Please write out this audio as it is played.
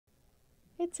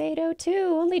It's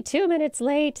 8:02, only 2 minutes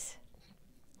late.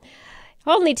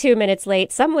 Only 2 minutes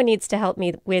late. Someone needs to help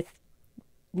me with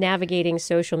navigating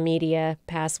social media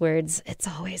passwords. It's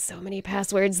always so many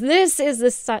passwords. This is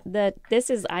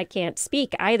I can't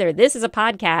speak either. This is a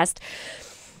podcast.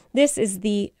 This is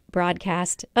the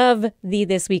broadcast of the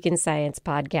This Week in Science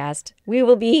podcast. We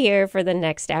will be here for the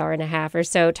next hour and a half or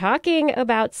so talking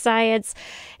about science.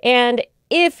 And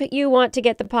if you want to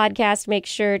get the podcast, make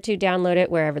sure to download it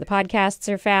wherever the podcasts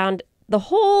are found. The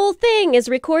whole thing is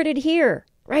recorded here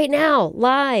right now,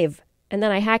 live. And then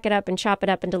I hack it up and chop it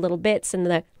up into little bits, and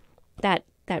that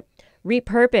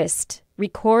repurposed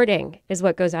recording is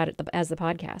what goes out as the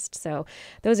podcast. So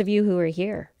those of you who are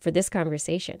here for this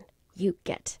conversation, you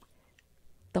get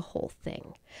the whole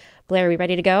thing. Blair, are we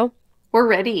ready to go? We're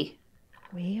ready.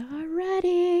 We are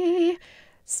ready.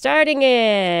 Starting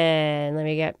in. Let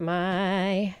me get all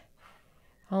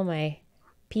my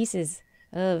pieces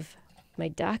of my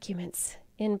documents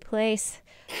in place.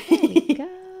 There we go.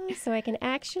 So I can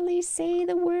actually say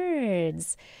the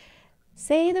words.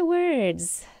 Say the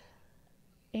words.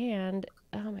 And,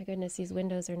 oh my goodness, these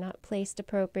windows are not placed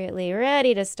appropriately.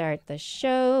 Ready to start the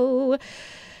show.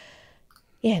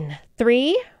 In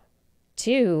 3,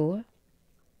 2.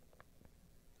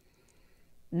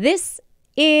 This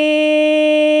is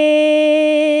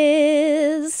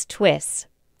TWIS.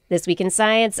 This Week in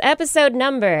Science, episode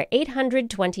number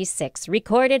 826,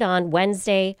 recorded on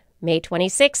Wednesday, May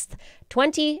 26th,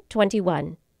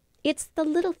 2021. It's the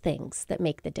little things that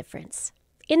make the difference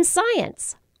in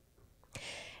science.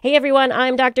 Hey everyone,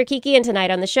 I'm Dr. Kiki, and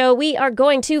tonight on the show we are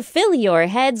going to fill your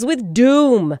heads with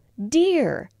doom,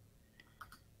 deer,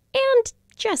 and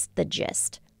just the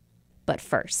gist. But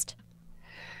first,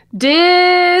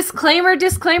 Disclaimer,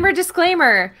 disclaimer,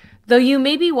 disclaimer. Though you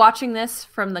may be watching this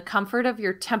from the comfort of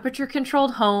your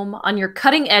temperature-controlled home on your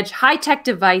cutting-edge high-tech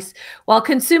device while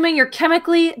consuming your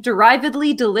chemically,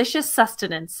 derivedly delicious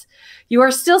sustenance, you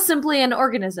are still simply an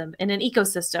organism in an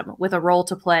ecosystem with a role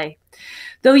to play.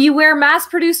 Though you wear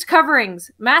mass-produced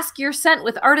coverings, mask your scent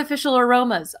with artificial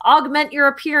aromas, augment your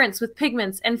appearance with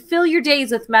pigments, and fill your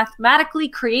days with mathematically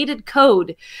created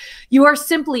code, you are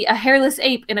simply a hairless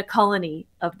ape in a colony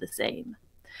of the same.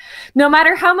 No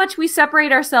matter how much we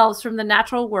separate ourselves from the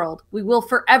natural world, we will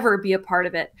forever be a part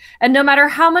of it. And no matter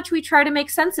how much we try to make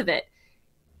sense of it,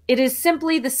 it is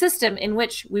simply the system in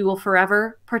which we will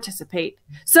forever participate.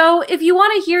 So if you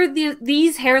want to hear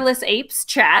these hairless apes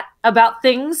chat about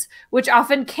things which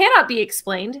often cannot be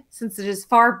explained, since it is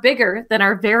far bigger than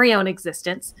our very own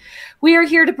existence, we are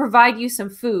here to provide you some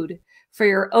food for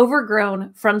your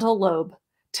overgrown frontal lobe.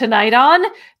 Tonight on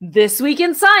This Week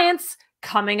in Science,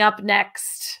 coming up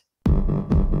next.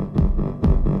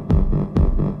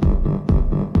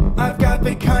 I've got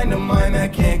the kind of mind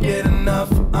that can't get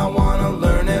enough. I want to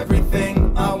learn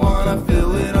everything. I want to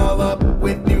fill it all up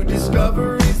with new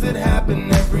discoveries that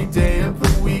happen every day of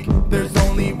the week. There's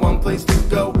only one place to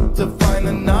go to find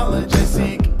the knowledge I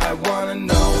seek. I want to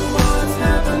know what's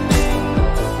happening.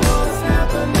 What's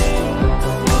happening?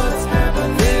 What's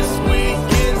happening this week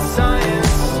in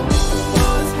science?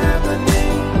 What's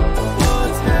happening?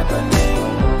 What's happening?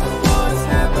 What's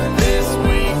happening this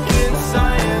week in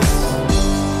science?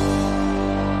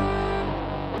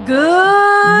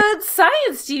 Good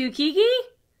science to you, Kiki.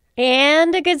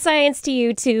 and a good science to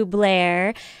you too,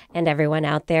 Blair, and everyone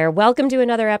out there. Welcome to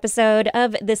another episode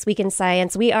of This Week in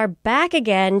Science. We are back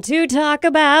again to talk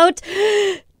about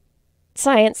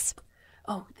science.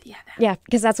 Oh, yeah. Yeah,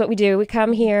 because that's what we do. We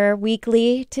come here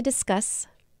weekly to discuss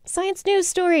science news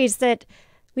stories that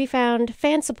we found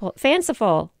fanciful,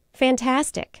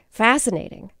 fantastic,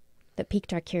 fascinating, that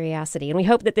piqued our curiosity. And we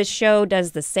hope that this show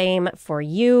does the same for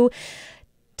you.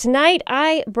 Tonight,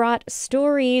 I brought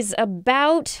stories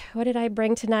about, what did I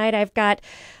bring tonight? I've got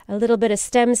a little bit of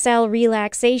stem cell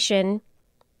relaxation.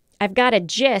 I've got a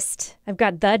gist. I've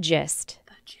got the gist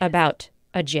about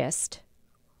a gist.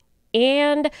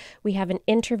 And we have an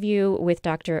interview with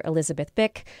Dr. Elisabeth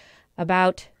Bik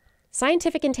about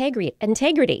scientific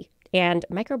integrity and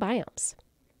microbiomes.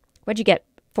 What'd you get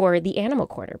for the animal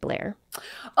corner, Blair?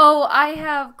 Oh, I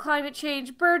have climate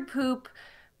change, bird poop,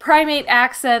 primate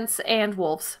accents, and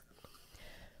wolves.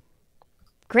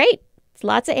 Great.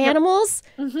 Lots of animals.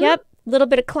 Mm-hmm. Yep. A little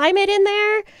bit of climate in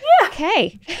there. Yeah.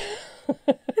 Okay.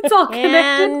 It's all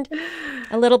connected. And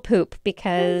a little poop,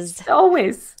 because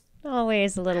Always.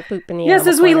 always a little poop in the Yes,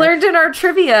 animal as we corner. learned in our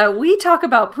trivia, we talk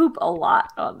about poop a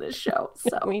lot on this show.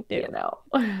 So, We do. you know.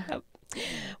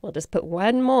 We'll just put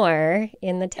one more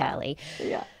in the tally.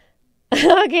 Yeah.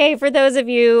 Okay, for those of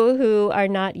you who are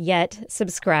not yet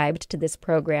subscribed to this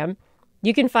program,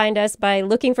 You can find us by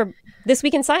looking for This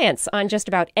Week in Science on just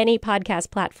about any podcast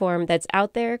platform that's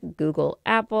out there. Google,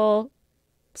 Apple,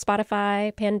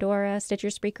 Spotify, Pandora, Stitcher,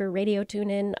 Spreaker, Radio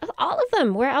TuneIn, all of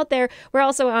them. We're out there. We're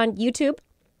also on YouTube,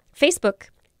 Facebook,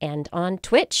 and on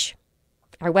Twitch.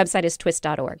 Our website is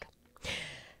twis.org.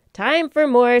 Time for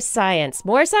more science.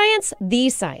 More science? The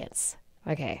science.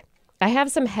 Okay. I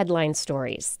have some headline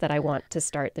stories that I want to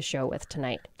start the show with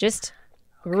tonight. Just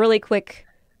really quick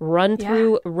run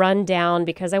down,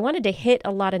 because I wanted to hit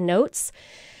a lot of notes.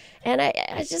 And I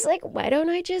was just like, why don't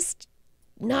I just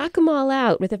knock them all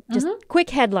out with just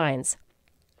quick headlines?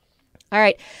 All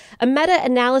right. A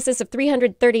meta-analysis of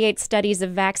 338 studies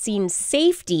of vaccine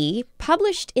safety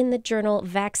published in the journal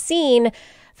Vaccine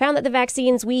found that the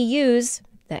vaccines we use,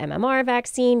 the MMR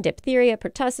vaccine, diphtheria,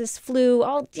 pertussis, flu,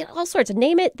 all sorts of,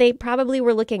 name it, they probably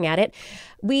were looking at it,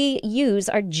 we use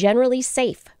are generally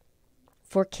safe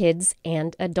for kids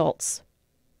and adults.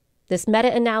 This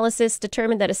meta-analysis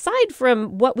determined that aside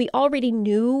from what we already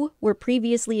knew were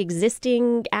previously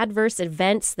existing adverse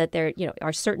events, that there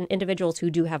are certain individuals who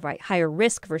do have higher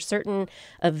risk for certain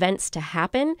events to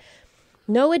happen,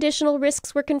 no additional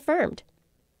risks were confirmed.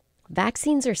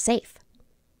 Vaccines are safe.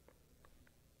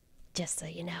 Just so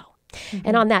you know.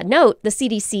 And on that note, the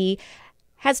CDC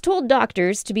has told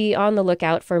doctors to be on the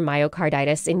lookout for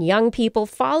myocarditis in young people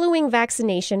following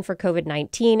vaccination for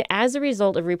COVID-19 as a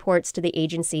result of reports to the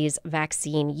agency's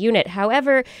vaccine unit.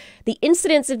 However, the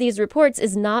incidence of these reports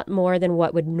is not more than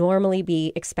what would normally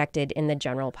be expected in the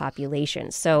general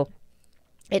population. So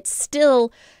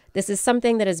this is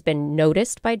something that has been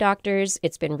noticed by doctors.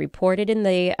 It's been reported in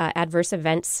the adverse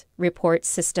events report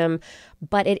system,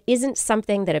 but it isn't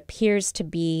something that appears to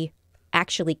be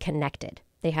actually connected.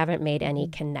 They haven't made any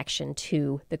connection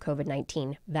to the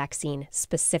COVID-19 vaccine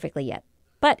specifically yet.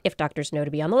 But if doctors know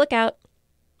to be on the lookout,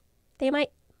 they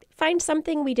might find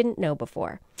something we didn't know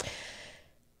before.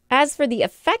 As for the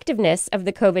effectiveness of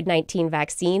the COVID-19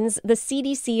 vaccines, the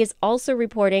CDC is also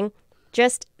reporting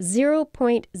just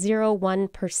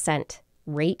 0.01%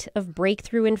 rate of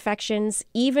breakthrough infections,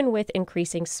 even with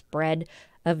increasing spread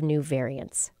of new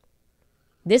variants.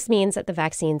 This means that the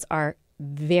vaccines are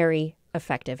very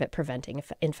effective at preventing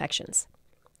infections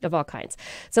of all kinds.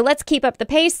 So let's keep up the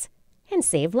pace and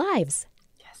save lives.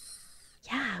 Yes.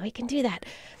 Yeah, we can do that.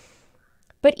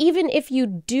 But even if you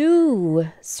do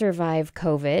survive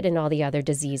COVID and all the other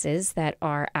diseases that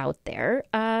are out there,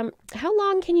 how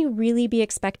long can you really be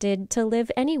expected to live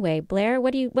anyway? Blair,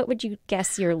 what would you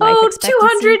guess your life expectancy?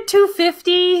 200,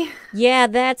 250. Yeah,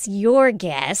 that's your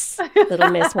guess.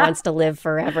 Little Miss wants to live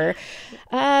forever.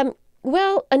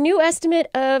 Well, a new estimate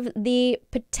of the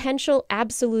potential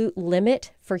absolute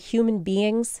limit for human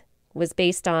beings was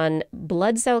based on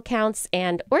blood cell counts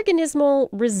and organismal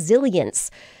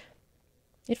resilience.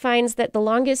 It finds that the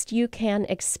longest you can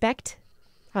expect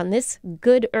on this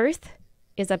good earth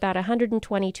is about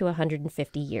 120 to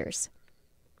 150 years.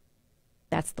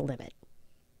 That's the limit.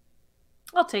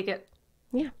 I'll take it.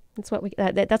 Yeah, that's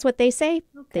what they say.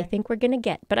 Okay. They think we're going to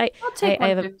get. But I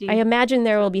imagine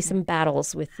there will be some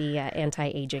battles with the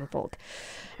anti-aging folk.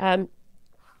 And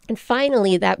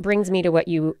finally, that brings me to what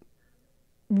you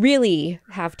really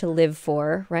have to live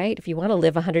for, right? If you want to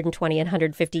live 120 and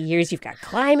 150 years, you've got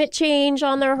climate change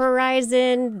on the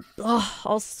horizon,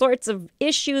 all sorts of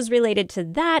issues related to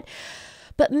that.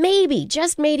 But maybe,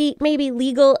 just maybe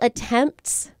legal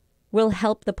attempts will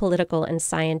help the political and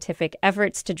scientific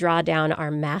efforts to draw down our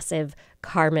massive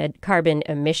carbon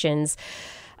emissions.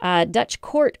 Dutch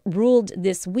court ruled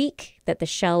this week that the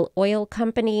Shell oil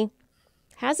company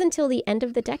has until the end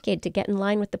of the decade to get in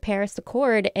line with the Paris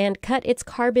Accord and cut its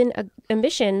carbon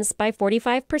emissions by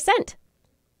 45%.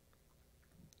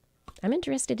 I'm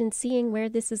interested in seeing where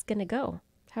this is going to go.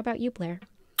 How about you, Blair?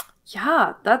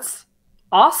 Yeah, that's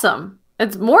awesome.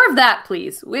 It's more of that,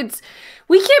 please. We can't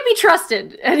be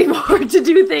trusted anymore to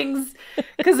do things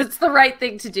because it's the right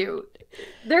thing to do.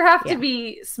 There have to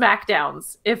be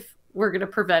smackdowns if we're going to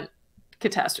prevent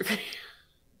catastrophe.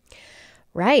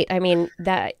 Right. I mean,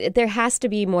 that there has to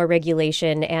be more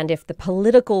regulation. And if the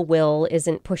political will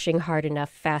isn't pushing hard enough,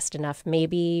 fast enough,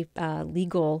 maybe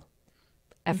legal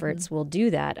efforts will do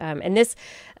that. And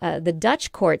the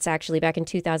Dutch courts actually back in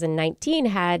 2019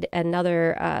 had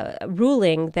another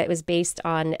ruling that was based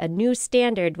on a new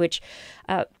standard, which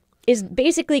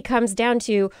basically comes down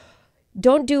to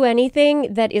don't do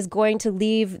anything that is going to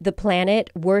leave the planet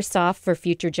worse off for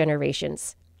future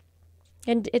generations.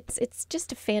 And it's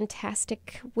just a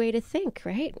fantastic way to think,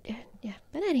 right? Yeah.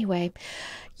 But anyway,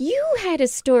 you had a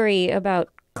story about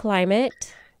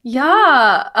climate.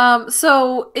 Yeah.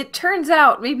 So it turns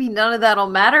out maybe none of that'll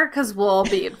matter because we'll all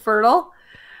be infertile.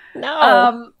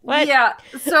 No. What? Yeah.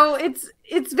 So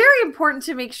it's very important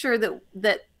to make sure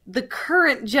that the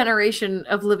current generation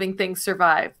of living things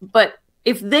survive. But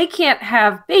if they can't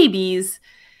have babies,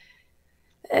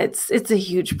 it's a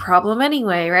huge problem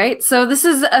anyway, right? So this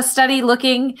is a study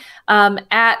looking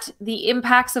at the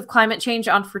impacts of climate change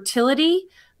on fertility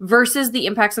versus the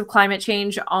impacts of climate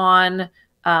change on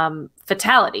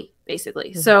fatality,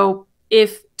 basically. Mm-hmm. So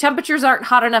if temperatures aren't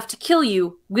hot enough to kill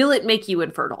you, will it make you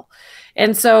infertile?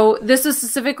 And so this is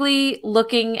specifically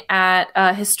looking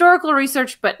at historical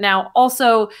research, but now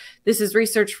also this is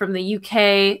research from the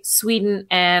UK, Sweden,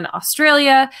 and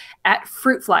Australia at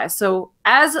fruit flies. So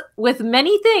as with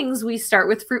many things, we start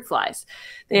with fruit flies.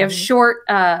 They have short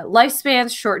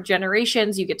lifespans, short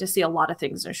generations. You get to see a lot of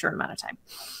things in a short amount of time.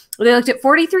 They looked at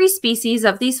 43 species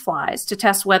of these flies to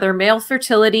test whether male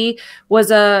fertility was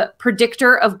a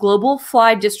predictor of global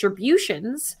fly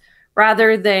distributions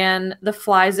rather than the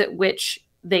flies at which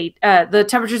the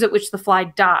temperatures at which the fly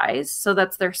dies. So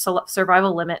that's their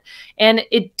survival limit. And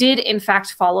it did, in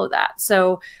fact, follow that.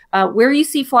 So where you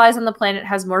see flies on the planet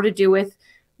has more to do with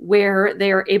where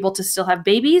they are able to still have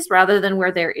babies rather than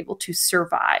where they're able to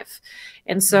survive.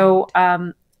 And so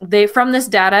from this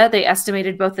data, they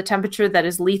estimated both the temperature that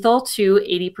is lethal to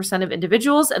 80% of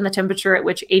individuals and the temperature at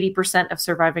which 80% of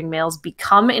surviving males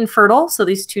become infertile. So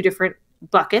these two different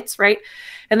buckets, right?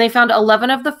 And they found 11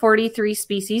 of the 43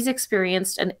 species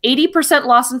experienced an 80%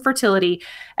 loss in fertility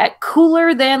at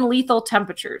cooler than lethal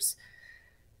temperatures.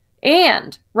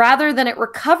 And rather than it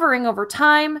recovering over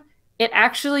time, it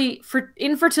actually,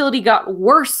 infertility got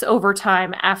worse over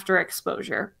time after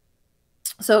exposure.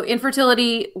 So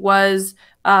infertility was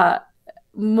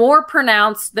more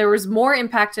pronounced. There was more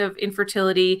impact of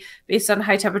infertility based on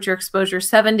high temperature exposure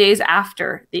 7 days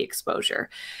after the exposure.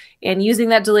 And using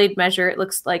that delayed measure, it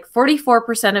looks like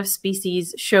 44% of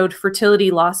species showed fertility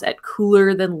loss at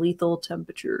cooler than lethal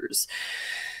temperatures.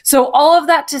 So all of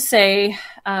that to say,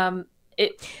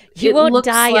 you won't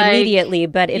die immediately,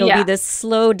 but it'll be this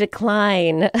slow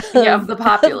decline of the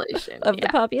population. The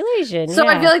population. So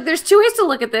I feel like there's two ways to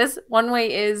look at this. One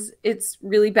way is it's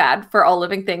really bad for all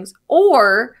living things,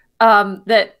 or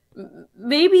that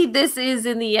maybe this is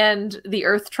in the end the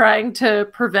Earth trying to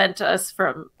prevent us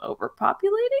from overpopulating.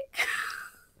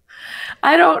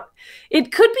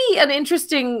 It could be an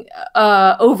interesting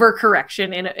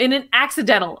overcorrection in an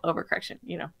accidental overcorrection.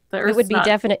 You know, the Earth's it would be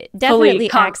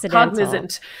definitely accidental.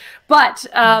 Cognizant. But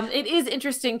it is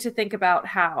interesting to think about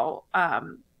how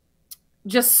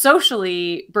just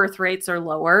socially birth rates are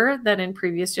lower than in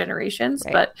previous generations.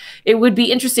 Right. But it would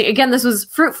be interesting. Again, this was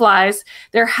fruit flies.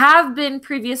 There have been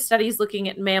previous studies looking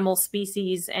at mammal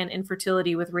species and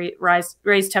infertility with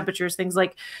raised temperatures, things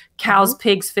like cows,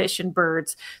 pigs, fish, and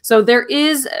birds. So there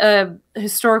is a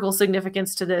historical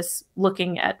significance to this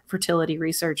looking at fertility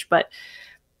research, but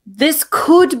this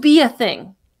could be a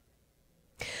thing.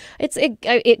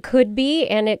 It could be,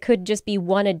 and it could just be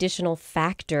one additional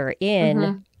factor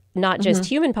in not just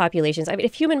human populations. I mean,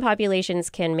 if human populations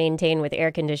can maintain with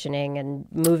air conditioning and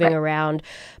moving around,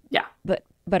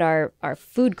 but our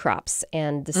food crops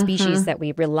and the species that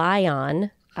we rely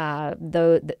on,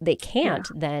 though they can't,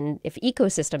 then if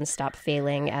ecosystems stop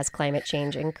failing as climate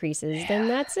change increases, then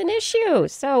that's an issue.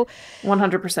 So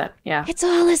 100%. Yeah. It's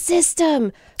all a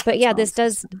system. But yeah, this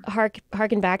does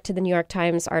harken back to the New York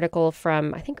Times article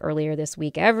from, I think, earlier this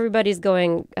week. Everybody's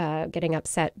getting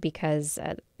upset because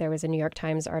there was a New York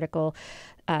Times article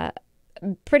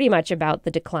pretty much about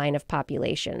the decline of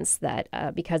populations, that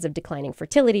because of declining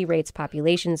fertility rates,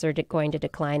 populations are going to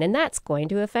decline, and that's going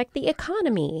to affect the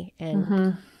economy.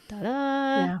 And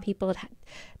people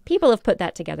have put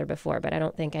that together before, but I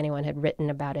don't think anyone had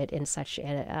written about it in such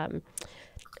a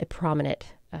prominent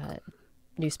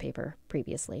newspaper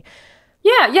previously.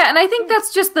 Yeah. And I think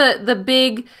that's just the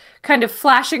big kind of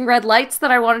flashing red lights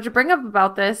that I wanted to bring up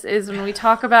about this is when we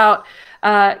talk about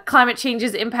climate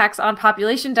change's impacts on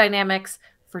population dynamics,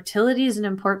 fertility is an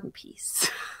important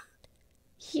piece.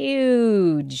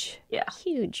 Huge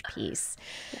piece.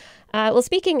 Well,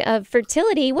 speaking of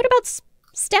fertility, what about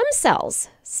stem cells?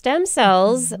 Stem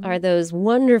cells are those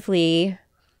wonderfully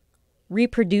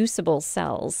reproducible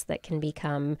cells that can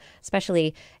become,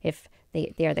 especially if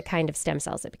they are the kind of stem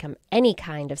cells that become any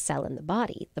kind of cell in the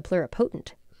body, the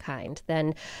pluripotent kind,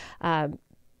 then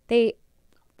they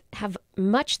have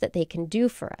much that they can do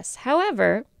for us.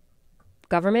 However,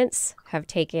 governments have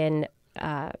taken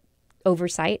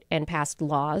oversight and passed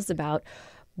laws about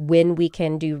when we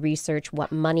can do research,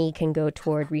 what money can go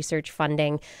toward research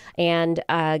funding, and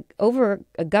over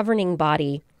a governing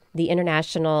body, the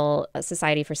International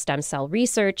Society for Stem Cell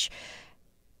Research,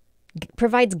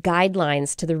 provides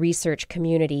guidelines to the research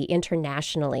community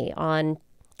internationally on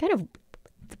kind of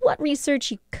what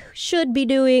research you should be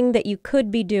doing, that you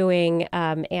could be doing,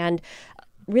 and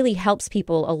really helps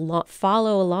people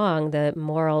follow along the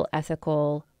moral,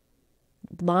 ethical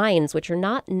lines, which are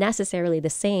not necessarily the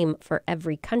same for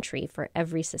every country, for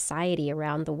every society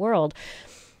around the world.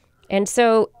 And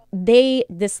so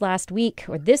this week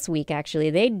actually,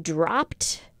 they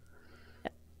dropped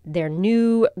their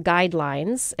new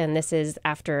guidelines. And this is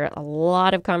after a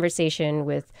lot of conversation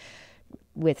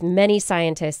with many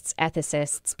scientists,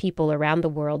 ethicists, people around the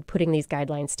world putting these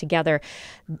guidelines together.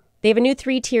 They have a new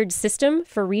 3-tiered system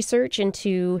for research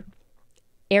into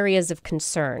areas of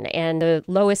concern. And the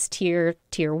lowest tier,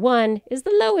 tier 1, is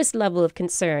the lowest level of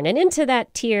concern. And into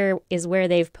that tier is where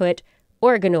they've put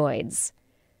organoids,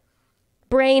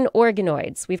 brain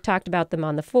organoids. We've talked about them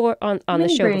on the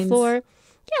show brains before.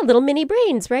 Yeah, little mini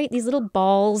brains, right? These little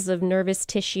balls of nervous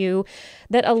tissue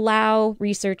that allow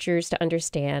researchers to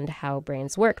understand how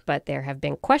brains work. But there have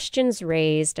been questions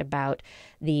raised about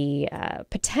the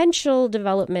potential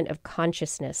development of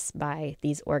consciousness by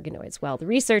these organoids. Well, the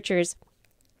researchers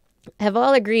have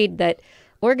all agreed that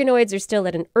organoids are still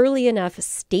at an early enough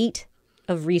state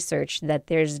of research that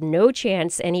there's no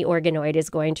chance any organoid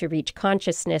is going to reach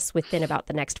consciousness within about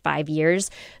the next 5 years.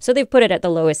 So they've put it at the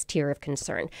lowest tier of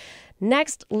concern.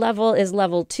 Next level is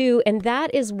level 2, and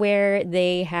that is where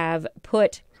they have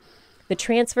put the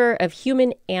transfer of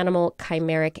human-animal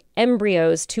chimeric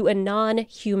embryos to a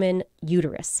non-human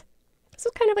uterus. So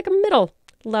it's kind of like a middle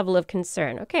level of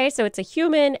concern. Okay, so it's a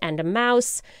human and a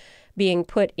mouse being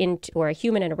put into, or a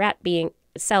human and a rat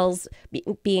cells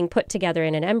being put together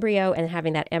in an embryo and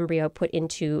having that embryo put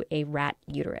into a rat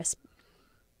uterus,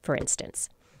 for instance.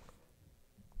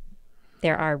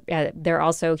 There are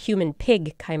also human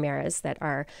pig chimeras that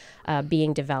are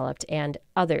being developed and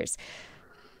others.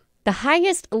 The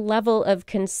highest level of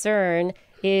concern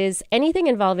is anything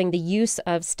involving the use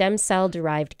of stem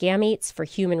cell-derived gametes for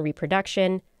human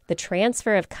reproduction, the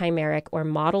transfer of chimeric or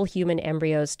model human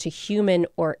embryos to human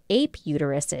or ape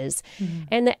uteruses,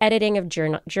 and the editing of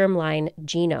germline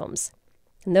genomes.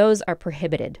 And those are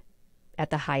prohibited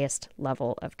at the highest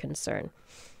level of concern.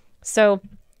 So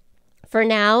for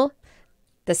now,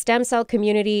 the stem cell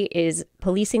community is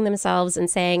policing themselves and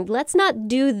saying, let's not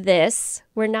do this.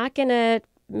 We're not going to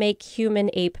make human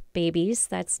ape babies.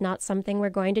 That's not something we're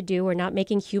going to do. We're not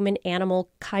making human animal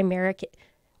chimeric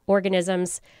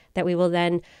organisms that we will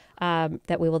then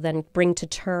bring to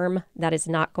term. That is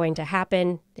not going to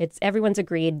happen. Everyone's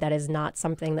agreed that is not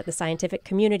something that the scientific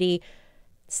community,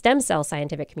 stem cell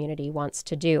scientific community, wants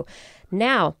to do.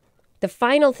 Now, the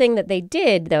final thing that they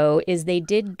did, though, is they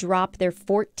did drop their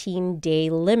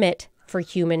 14-day limit for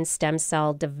human stem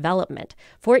cell development.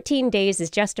 14 days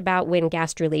is just about when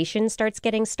gastrulation starts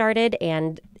getting started,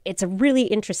 and it's a really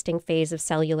interesting phase of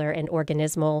cellular and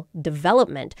organismal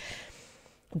development.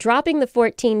 Dropping the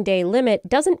 14-day limit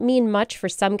doesn't mean much for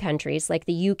some countries. Like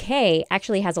the UK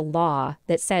actually has a law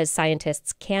that says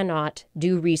scientists cannot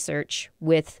do research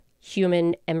with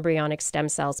human embryonic stem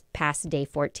cells past day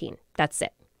 14. That's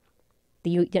it.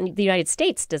 The United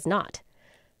States does not.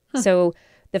 So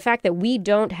the fact that we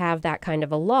don't have that kind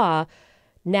of a law,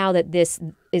 now that this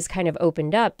is kind of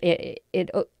opened up,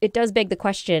 it does beg the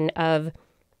question of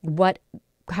what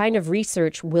kind of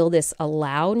research will this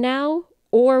allow now?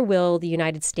 Or will the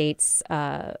United States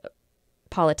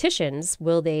politicians,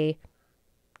 will they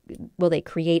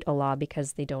create a law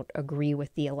because they don't agree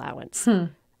with the allowance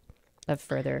of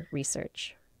further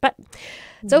research? But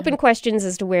it's open questions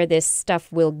as to where this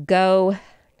stuff will go.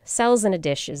 Cells in a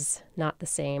dish is not the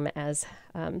same as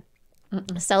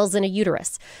cells in a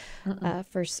uterus,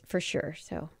 for sure.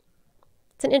 So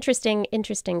it's an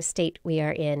interesting state we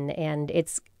are in, and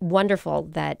it's wonderful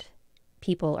that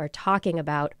people are talking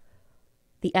about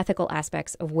the ethical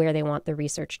aspects of where they want the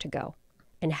research to go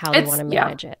and how they want to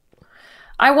manage it.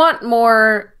 I want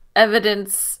more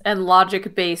evidence and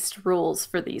logic-based rules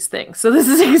for these things. So this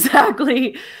is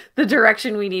exactly the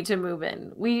direction we need to move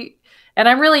in. And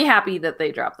I'm really happy that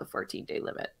they dropped the 14-day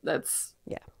limit.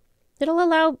 It'll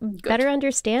allow better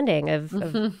understanding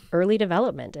of early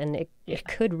development, and it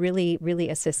could really, really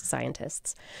assist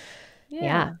scientists.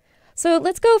 Yeah. So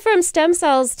let's go from stem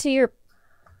cells to your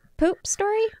poop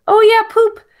story. Oh yeah,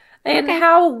 poop. And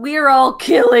how we're all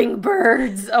killing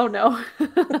birds. Oh, no.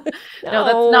 No,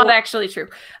 that's not actually true.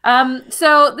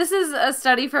 So this is a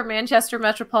study from Manchester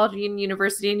Metropolitan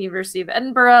University and University of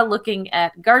Edinburgh looking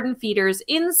at garden feeders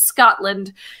in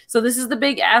Scotland. So this is the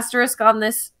big asterisk on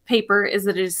this paper, is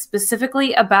that it is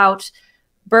specifically about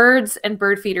birds and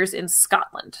bird feeders in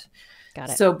Scotland.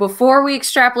 Got it. So before we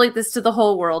extrapolate this to the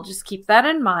whole world, just keep that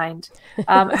in mind.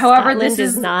 However, Scotland this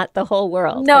is not the whole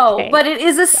world. No, Okay. but it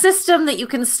is a system that you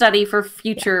can study for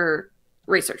future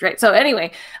research, right? So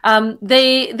anyway,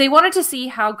 they wanted to see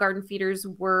how garden feeders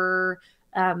were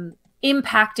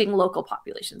impacting local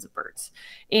populations of birds.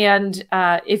 And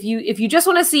if you just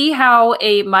want to see how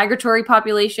a migratory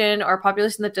population or a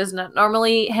population that does not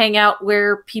normally hang out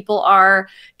where people are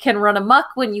can run amok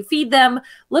when you feed them,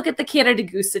 look at the Canada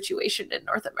goose situation in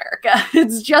North America.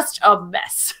 It's just a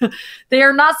mess. They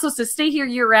are not supposed to stay here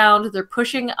year round. They're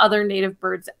pushing other native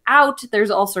birds out. There's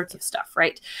all sorts of stuff,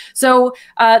 right? So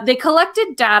they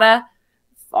collected data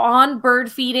on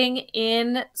bird feeding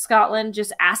in Scotland,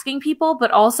 just asking people,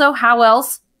 but also how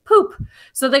else poop.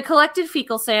 So they collected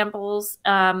fecal samples.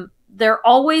 They're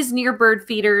always near bird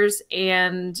feeders.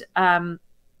 And then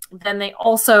they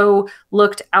also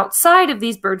looked outside of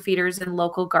these bird feeders in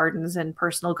local gardens and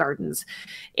personal gardens.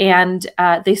 And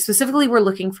they specifically were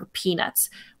looking for peanuts.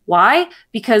 Why?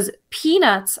 Because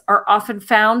peanuts are often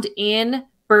found in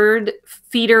bird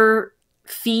feeder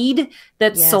feed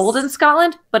that's sold in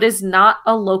Scotland, but is not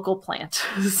a local plant.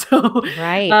 So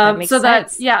right, that makes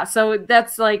sense. So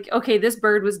that's like, okay, this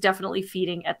bird was definitely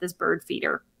feeding at this bird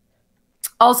feeder.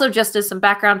 Also, just as some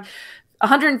background,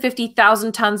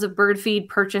 150,000 tons of bird feed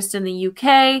purchased in the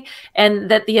UK, and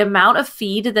that the amount of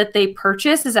feed that they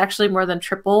purchase is actually more than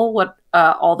triple what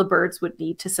all the birds would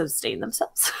need to sustain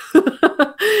themselves.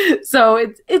 So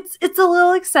it's a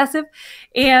little excessive.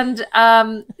 And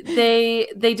they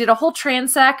did a whole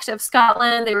transect of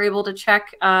Scotland. They were able to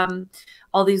check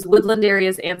all these woodland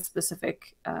areas and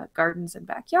specific gardens and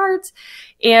backyards.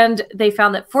 And they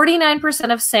found that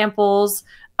 49% of samples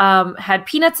had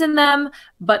peanuts in them,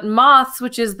 but moths,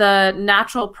 which is the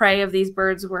natural prey of these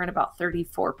birds, were in about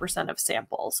 34% of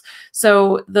samples.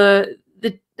 So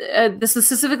this is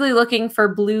specifically looking for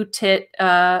blue tit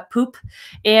poop,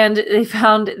 and they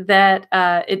found that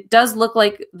it does look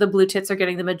like the blue tits are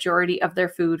getting the majority of their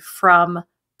food from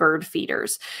bird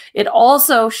feeders. It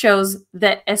also shows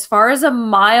that as far as a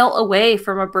mile away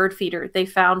from a bird feeder, they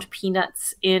found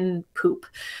peanuts in poop.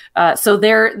 So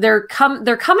they're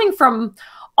coming from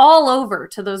all over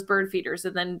to those bird feeders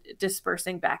and then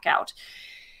dispersing back out.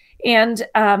 And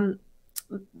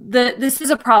this is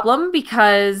a problem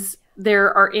because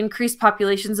there are increased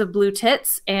populations of blue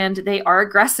tits, and they are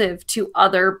aggressive to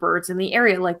other birds in the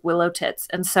area, like willow tits.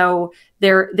 And so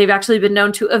they've actually been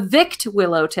known to evict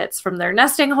willow tits from their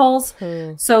nesting holes.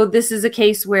 So this is a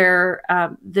case where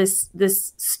this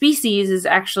species is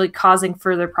actually causing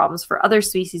further problems for other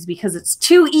species because it's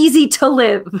too easy to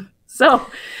live. So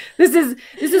this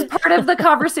is part of the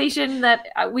conversation that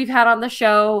we've had on the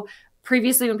show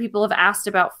previously when people have asked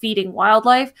about feeding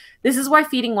wildlife. This is why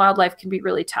feeding wildlife can be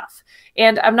really tough.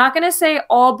 And I'm not going to say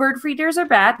all bird feeders are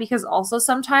bad, because also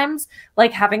sometimes,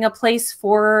 like, having a place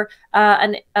for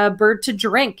a bird to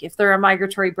drink if they're a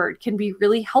migratory bird can be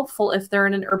really helpful if they're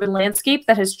in an urban landscape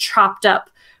that has chopped up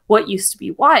what used to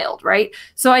be wild, right?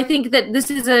 So I think that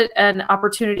this is an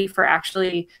opportunity for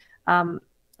actually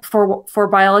for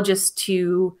biologists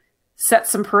to set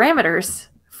some parameters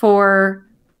for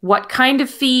what kind of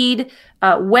feed,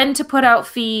 when to put out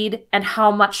feed, and how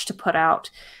much to put out.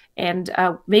 And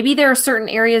maybe there are certain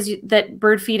areas that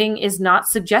bird feeding is not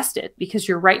suggested because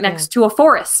you're right next to a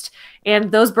forest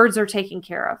and those birds are taken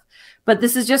care of. But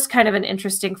this is just kind of an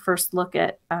interesting first look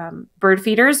at bird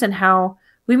feeders and how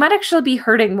we might actually be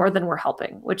hurting more than we're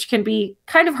helping, which can be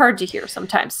kind of hard to hear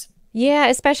sometimes. Yeah,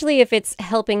 especially if it's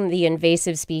helping the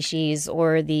invasive species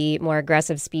or the more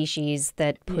aggressive species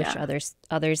that push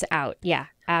others out. Yeah,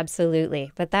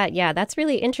 absolutely. But that's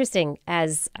really interesting,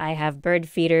 as I have bird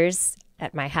feeders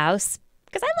at my house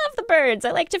because I love the birds.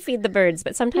 I like to feed the birds,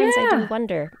 but sometimes I do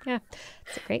wonder. Yeah,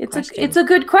 it's a great question. It's a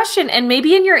good question. And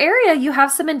maybe in your area you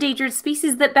have some endangered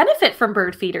species that benefit from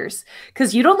bird feeders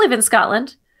because you don't live in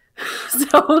Scotland.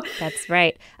 So that's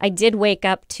right. I did wake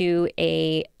up to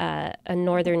a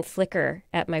northern flicker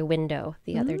at my window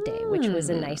the other day, which was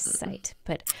a nice sight.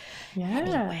 But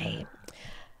anyway,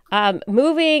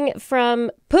 moving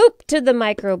from poop to the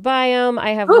microbiome,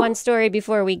 I have one story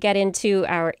before we get into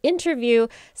our interview.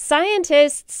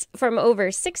 Scientists from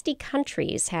over 60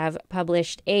 countries have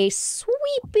published a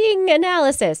sweeping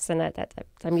analysis, and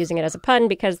I'm using it as a pun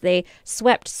because they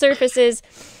swept surfaces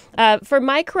for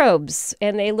microbes,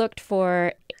 and they looked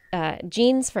for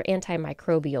genes for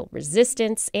antimicrobial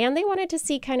resistance, and they wanted to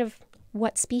see kind of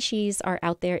what species are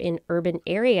out there in urban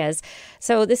areas.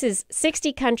 So this is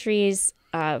 60 countries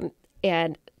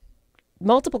and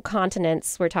multiple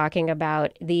continents. We're talking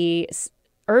about the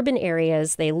urban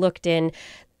areas they looked in.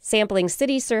 sampling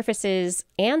city surfaces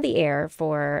and the air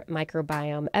for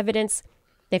microbiome evidence.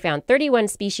 They found 31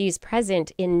 species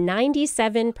present in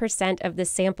 97% of the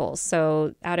samples.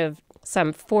 So out of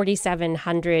some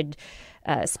 4,700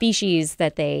 species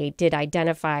that they did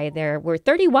identify, there were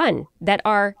 31 that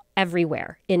are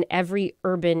everywhere in every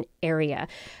urban area.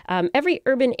 Every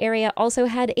urban area also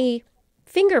had a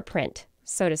fingerprint,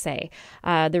 so to say.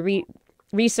 The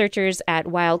researchers at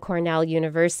Weill Cornell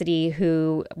University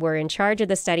who were in charge of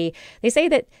the study, they say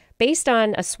that based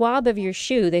on a swab of your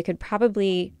shoe, they could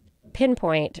probably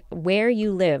pinpoint where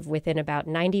you live within about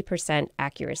 90%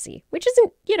 accuracy, which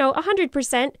isn't,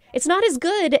 100%. It's not as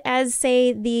good as,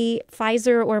 say, the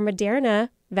Pfizer or Moderna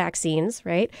vaccines,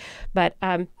 right? But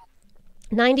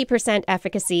 90%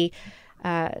 efficacy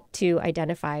to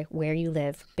identify where you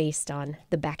live based on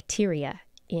the bacteria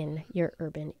in your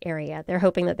urban area. They're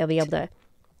hoping that they'll be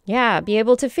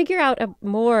able to figure out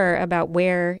more about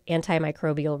where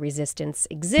antimicrobial resistance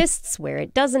exists, where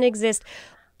it doesn't exist.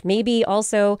 Maybe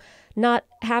also not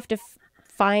have to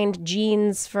find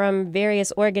genes from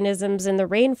various organisms in the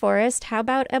rainforest. How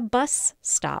about a bus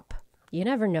stop? You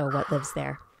never know what lives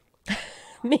there.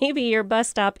 Maybe your bus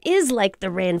stop is like the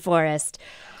rainforest.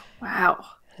 Wow.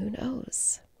 Who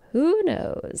knows? Who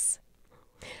knows?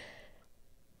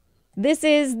 This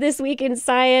is This Week in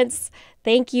Science.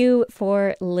 Thank you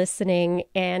for listening.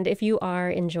 And if you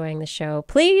are enjoying the show,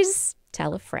 please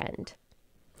tell a friend.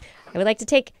 I would like to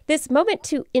take this moment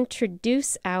to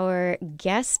introduce our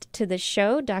guest to the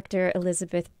show. Dr.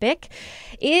 Elisabeth Bik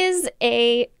is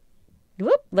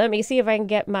let me see if I can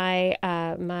get my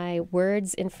my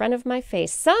words in front of my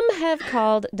face. Some have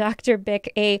called Dr. Bik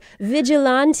a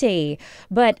vigilante,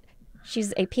 but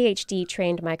she's a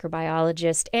PhD-trained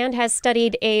microbiologist and has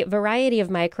studied a variety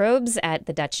of microbes at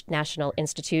the Dutch National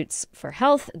Institutes for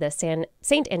Health, the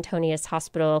St. Antonius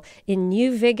Hospital in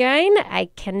Nieuwegein, I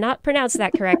cannot pronounce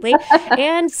that correctly,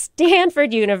 and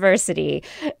Stanford University.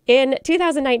 In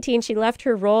 2019, she left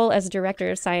her role as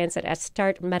Director of Science at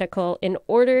Astart Medical in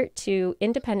order to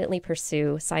independently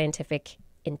pursue scientific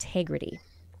integrity.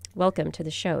 Welcome to the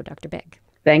show, Dr. Bik.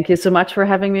 Thank you so much for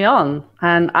having me on.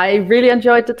 And I really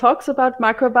enjoyed the talks about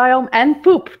microbiome and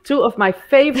poop, two of my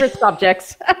favorite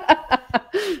subjects.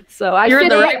 So You're in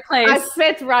the right place. I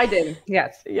fit right in.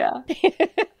 Yes. Yeah.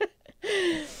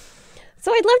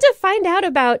 So I'd love to find out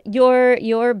about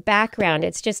your background.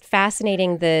 It's just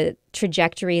fascinating, the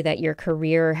trajectory that your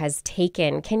career has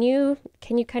taken. Can you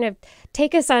kind of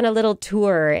take us on a little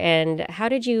tour? And how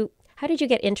did you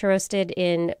get interested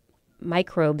in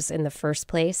microbes in the first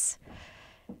place?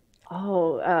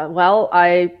 Well,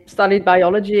 I studied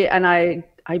biology and I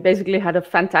basically had a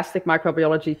fantastic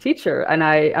microbiology teacher. And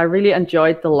I really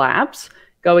enjoyed the labs,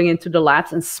 going into the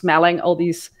labs and smelling all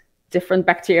these different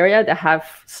bacteria that have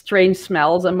strange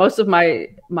smells. And most of my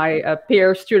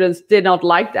peer students did not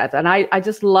like that. And I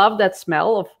just love that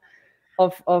smell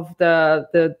of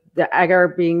the agar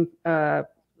being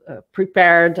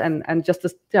prepared and just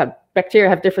bacteria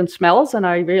have different smells. And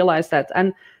I realized that.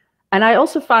 And I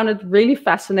also found it really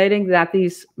fascinating that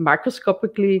these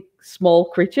microscopically small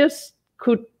creatures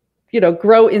could,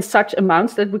 grow in such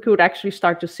amounts that we could actually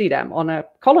start to see them on a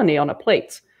colony, on a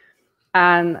plate.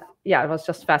 And yeah, it was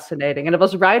just fascinating. And it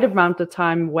was right around the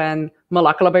time when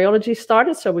molecular biology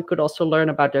started. So we could also learn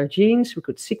about their genes, we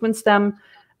could sequence them.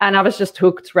 And I was just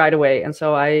hooked right away. And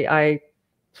so I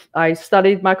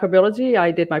studied microbiology.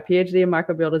 I did my PhD in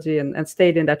microbiology and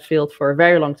stayed in that field for a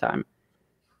very long time.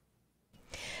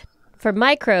 For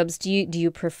microbes, do you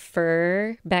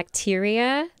prefer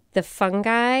bacteria, the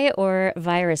fungi, or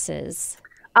viruses?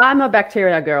 I'm a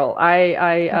bacteria girl.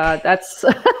 That's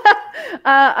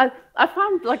I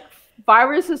found like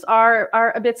viruses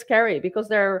are a bit scary because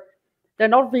they're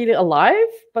not really alive,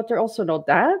 but they're also not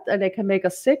dead, and they can make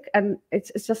us sick. And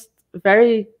it's just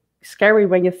very scary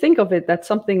when you think of it, that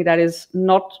something that is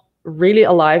not really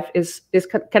alive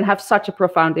can have such a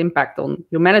profound impact on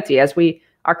humanity as we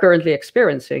are currently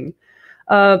experiencing.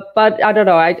 But I don't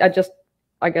know.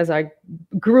 I guess I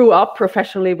grew up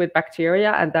professionally with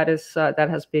bacteria, and that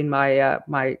has been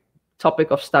my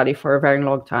topic of study for a very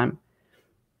long time.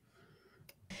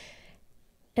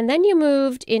 And then you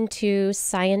moved into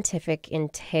scientific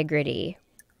integrity.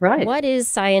 Right. What is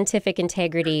scientific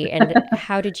integrity, and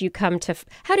how did you come to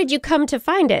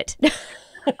find it?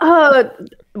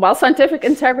 Well, scientific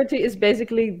integrity is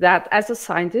basically that as a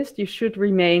scientist, you should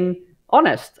remain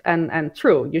honest and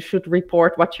true. You should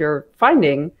report what you're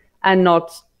finding and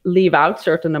not leave out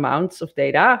certain amounts of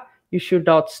data. You should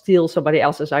not steal somebody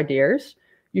else's ideas.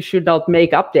 You should not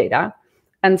make up data.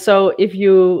 And so if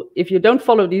you don't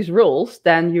follow these rules,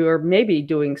 then you're maybe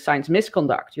doing science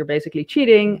misconduct. You're basically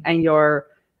cheating, and you're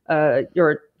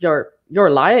you're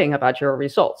lying about your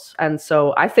results. And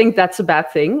so I think that's a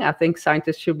bad thing. I think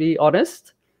scientists should be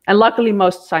honest. And luckily,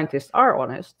 most scientists are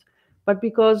honest. But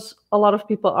because a lot of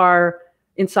people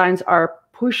in science are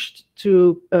pushed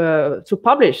to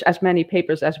publish as many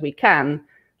papers as we can,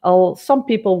 some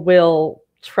people will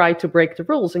try to break the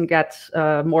rules and get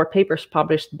more papers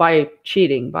published by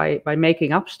cheating, by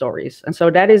making up stories. And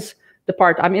so that is the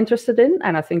part I'm interested in.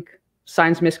 And I think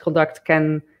science misconduct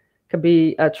can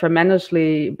be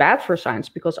tremendously bad for science,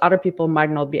 because other people might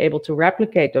not be able to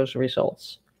replicate those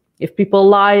results. If people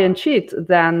lie and cheat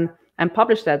and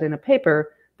publish that in a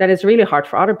paper, then it's really hard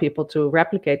for other people to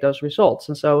replicate those results.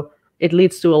 And so it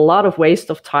leads to a lot of waste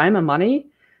of time and money.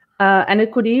 And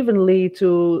it could even lead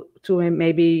to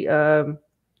maybe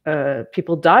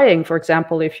people dying. For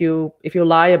example, if you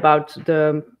lie about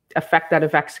the effect that a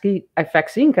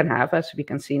vaccine can have, as we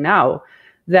can see now,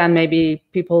 then maybe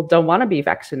people don't want to be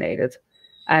vaccinated.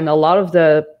 And a lot of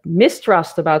the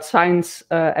mistrust about science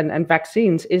and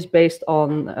vaccines is based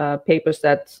on papers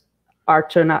that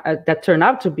turn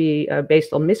out to be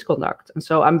based on misconduct. And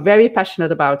so I'm very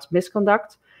passionate about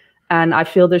misconduct, and I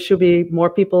feel there should be more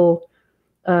people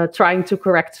trying to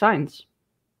correct science.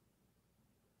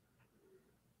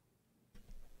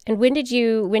 And when did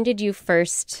you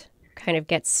first kind of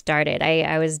get started?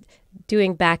 I was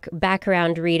doing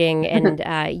background reading,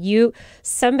 and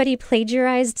somebody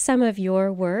plagiarized some of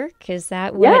your work. Is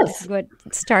that what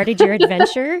started your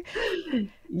adventure?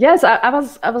 Yes, I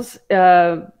was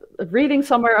reading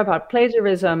somewhere about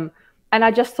plagiarism, and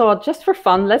I just thought, just for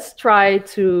fun, let's try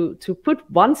to put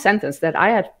one sentence that I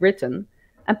had written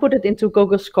and put it into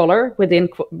Google Scholar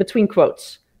between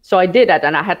quotes. So I did that,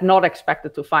 and I had not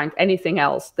expected to find anything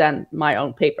else than my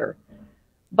own paper.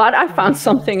 But I found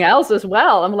something else as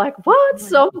well. I'm like, what?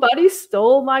 Somebody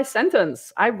stole my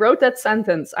sentence. I wrote that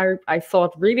sentence. I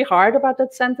thought really hard about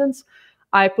that sentence.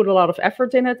 I put a lot of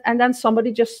effort in it, and then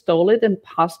somebody just stole it and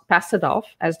passed it off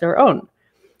as their own.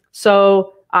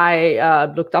 So I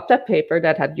looked up that paper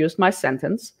that had used my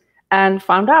sentence and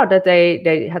found out that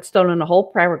they had stolen a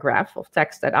whole paragraph of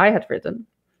text that I had written.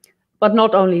 But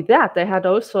not only that, they had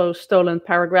also stolen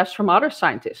paragraphs from other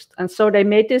scientists. And so they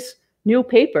made this new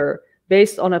paper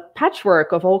based on a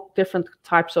patchwork of all different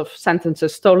types of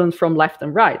sentences stolen from left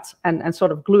and right, and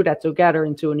sort of glue that together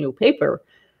into a new paper.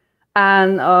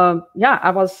 And I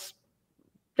was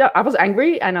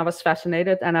angry, and I was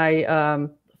fascinated, and I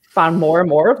found more and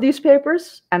more of these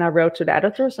papers, and I wrote to the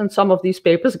editors, and some of these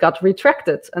papers got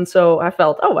retracted. And so I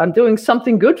felt, I'm doing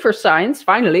something good for science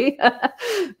finally,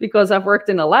 because I've worked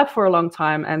in a lab for a long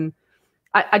time, and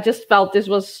I just felt this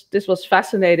was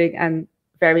fascinating and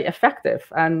very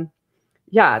effective. And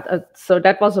so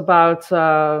that was about,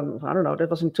 that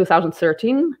was in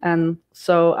 2013. And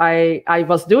so I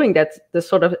was doing this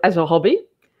sort of as a hobby.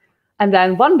 And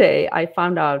then one day I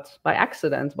found out by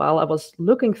accident, while I was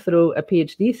looking through a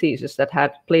PhD thesis that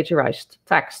had plagiarized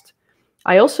text,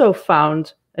 I also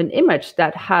found an image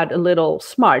that had a little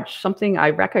smudge, something I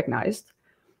recognized.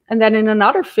 And then in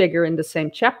another figure in the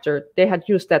same chapter, they had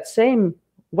used that same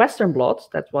Western blot,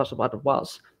 that was what it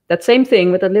was, that same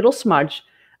thing with a little smudge,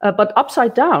 but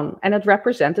upside down, and it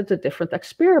represented a different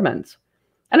experiment.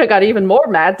 And I got even more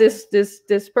mad.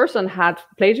 This person had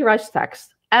plagiarized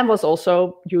text and was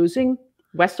also using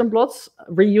Western blots,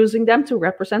 reusing them to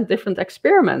represent different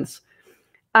experiments.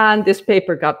 And this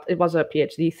paper it was a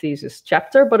PhD thesis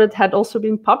chapter, but it had also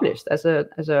been published as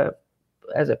a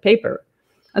paper.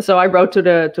 And so I wrote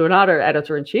to another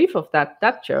editor-in-chief of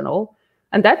that journal,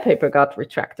 and that paper got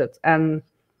retracted. And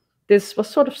this was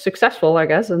sort of successful, I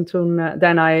guess. And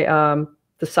then I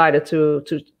decided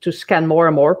to scan more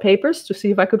and more papers to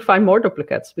see if I could find more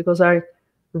duplicates, because I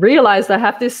realized I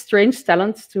have this strange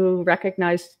talent to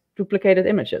recognize duplicated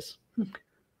images.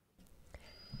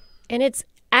 And it's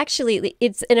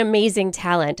an amazing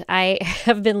talent. I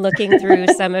have been looking through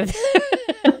some of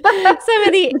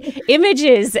the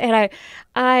images, and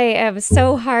I am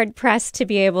so hard pressed to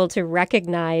be able to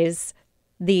recognize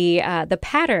the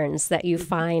patterns that you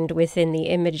find within the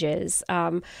images,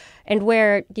 and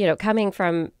where, coming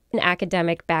from an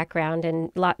academic background,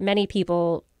 and many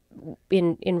people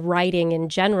in writing in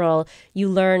general, you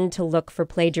learn to look for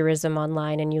plagiarism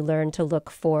online, and you learn to look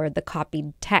for the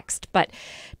copied text. But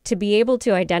to be able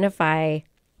to identify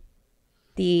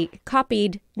the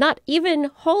copied, not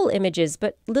even whole images,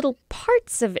 but little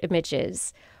parts of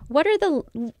images, what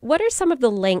are some of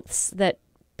the lengths that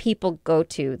people go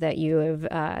to that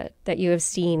you have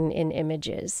seen in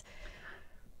images?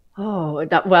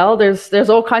 Well, there's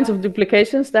all kinds of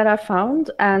duplications that I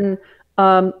found, and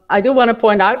I do want to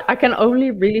point out, I can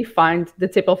only really find the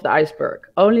tip of the iceberg.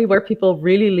 Only where people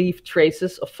really leave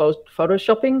traces of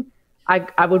photoshopping,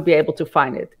 I would be able to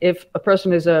find it. If a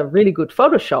person is a really good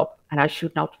Photoshop, and I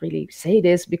should not really say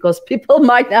this because people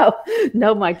might now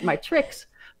know my tricks,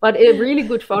 but a really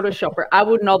good Photoshopper, I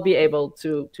would not be able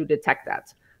to detect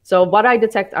that. So what I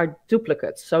detect are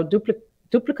duplicates, so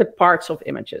duplicate parts of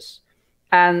images.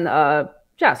 And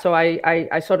so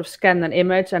I sort of scan an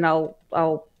image, and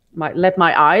I'll let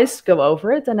my eyes go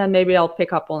over it, and then maybe I'll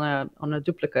pick up on a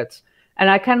duplicate. And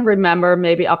I can remember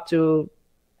maybe up to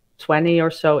 20 or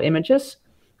so images.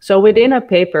 So within a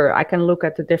paper, I can look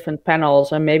at the different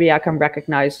panels, and maybe I can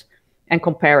recognize and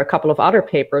compare a couple of other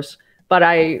papers. But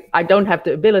I don't have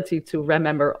the ability to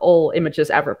remember all images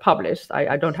ever published.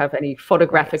 I don't have any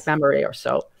photographic memory or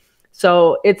so.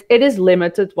 So it is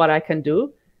limited what I can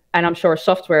do. And I'm sure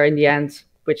software in the end,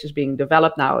 which is being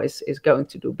developed now, is going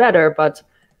to do better. But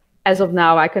as of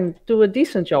now, I can do a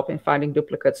decent job in finding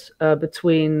duplicates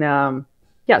between,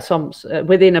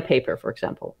 within a paper, for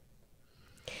example.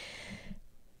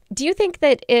 Do you think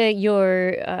that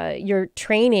your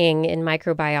training in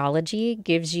microbiology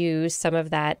gives you some of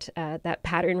that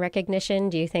pattern recognition?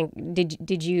 Do you think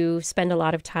did you spend a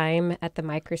lot of time at the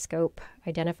microscope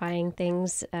identifying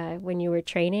things when you were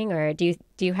training, or do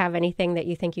you have anything that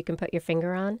you think you can put your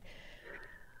finger on?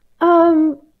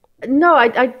 No,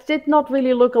 I did not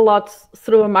really look a lot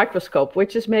through a microscope,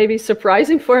 which is maybe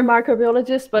surprising for a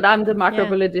microbiologist, but I'm the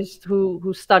microbiologist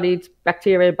who studied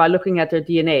bacteria by looking at their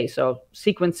DNA, so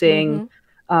sequencing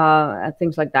and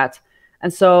things like that.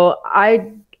 And so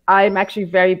I'm actually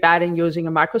very bad in using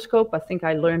a microscope. I think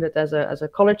I learned it as a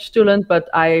college student, but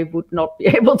I would not be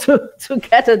able to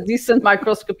get a decent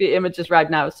microscopy images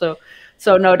right now. So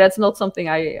no, that's not something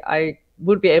I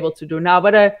would be able to do now.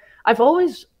 But I've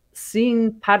always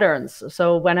seen patterns.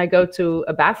 So when I go to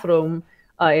a bathroom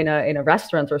in a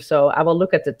restaurant or so, I will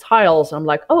look at the tiles. And I'm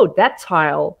like, oh, that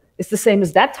tile is the same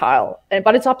as that tile,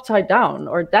 but it's upside down,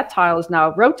 or that tile is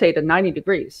now rotated 90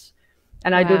 degrees.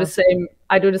 And I do the same.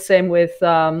 I do the same with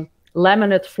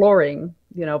laminate flooring,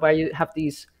 where you have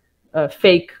these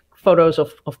fake photos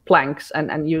of planks,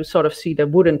 and you sort of see the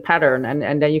wooden pattern,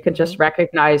 and then you can just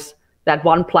recognize that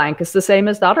one plank is the same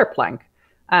as the other plank.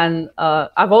 And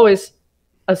I've always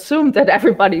assumed that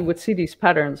everybody would see these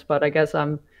patterns, but I guess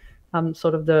I'm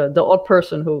sort of the odd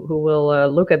person who will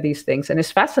look at these things and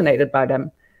is fascinated by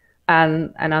them,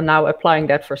 and I'm now applying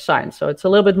that for science. So it's a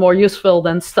little bit more useful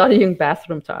than studying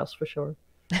bathroom tiles, for sure.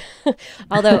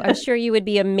 Although I'm sure you would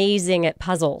be amazing at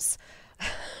puzzles.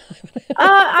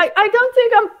 I don't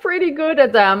think I'm pretty good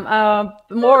at them.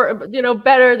 More,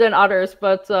 better than others,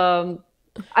 but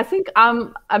I think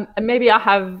maybe I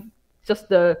have just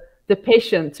the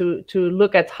patience to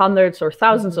look at hundreds or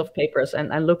thousands of papers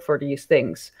and look for these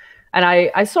things. And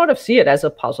I sort of see it as a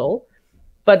puzzle.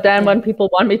 But then when people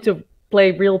want me to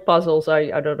play real puzzles,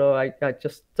 I don't know, I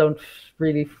just don't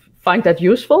really find that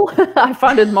useful. I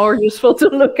find it more useful to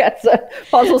look at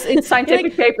puzzles in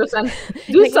scientific papers and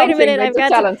do something. Wait a minute, I've got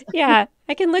talent.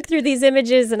 I can look through these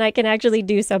images and I can actually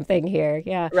do something here.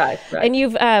 Yeah. Right. And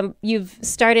you've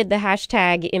started the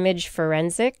hashtag image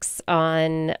forensics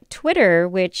on Twitter,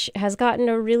 which has gotten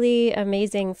a really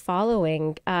amazing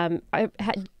following.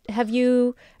 Have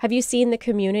you seen the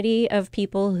community of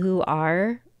people who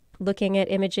are looking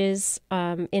at images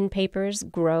in papers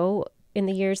grow in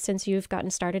the years since you've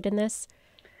gotten started in this?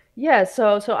 Yeah,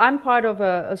 so I'm part of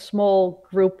a small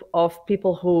group of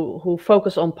people who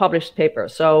focus on published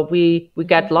papers. So we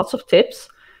get lots of tips,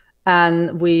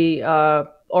 and we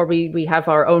have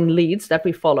our own leads that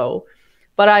we follow.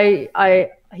 But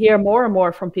I hear more and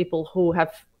more from people who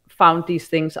have found these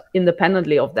things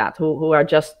independently of that, who are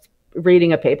just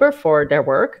reading a paper for their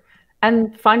work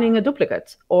and finding a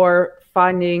duplicate, or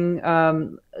finding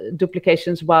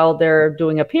duplications while they're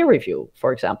doing a peer review,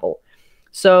 for example.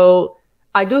 So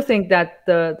I do think that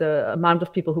the amount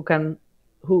of people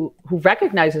who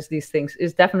recognizes these things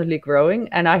is definitely growing,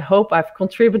 and I hope I've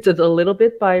contributed a little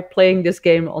bit by playing this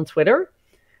game on Twitter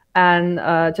and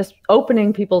just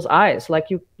opening people's eyes. Like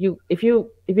if you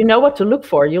know what to look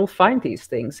for, you'll find these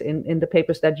things in the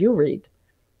papers that you read.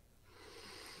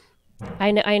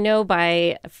 I know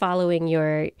by following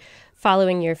your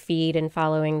feed and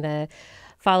following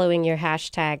your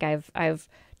hashtag, I've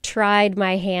tried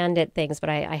my hand at things, but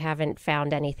I haven't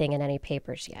found anything in any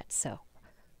papers yet. So,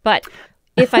 but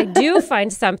if I do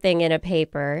find something in a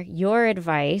paper, your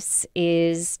advice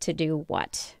is to do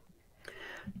what?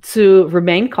 To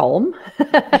remain calm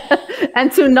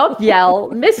and to not yell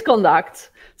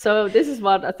misconduct. So this is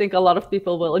what I think a lot of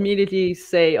people will immediately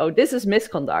say, oh, this is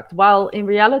misconduct. While in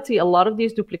reality, a lot of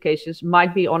these duplications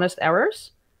might be honest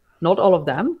errors. Not all of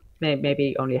them,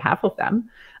 maybe only half of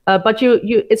them. But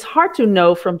it's hard to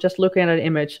know from just looking at an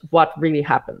image what really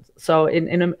happened. So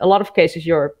in a lot of cases,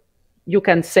 you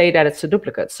can say that it's a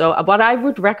duplicate. So what I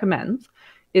would recommend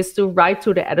is to write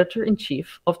to the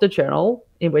editor-in-chief of the journal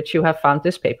in which you have found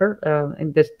this paper,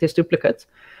 in this duplicate,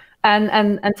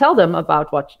 and tell them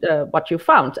about what you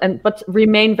found, but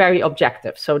remain very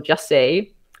objective. So just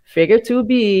say, figure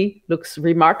 2b looks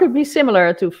remarkably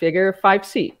similar to figure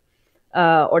 5c,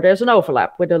 or there's an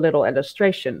overlap with a little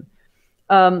illustration.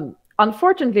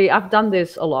 Unfortunately, I've done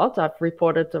this a lot. I've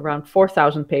reported around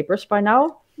 4,000 papers by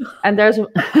now. And there's,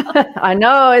 I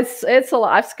know it's a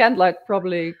lot. I've scanned like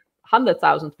probably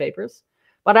 100,000 papers,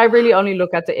 but I really only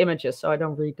look at the images, so I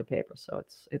don't read the papers. So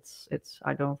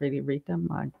I don't really read them.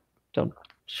 I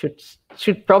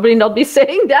should probably not be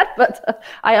saying that, but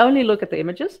I only look at the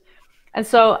images. And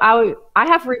so I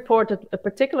have reported a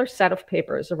particular set of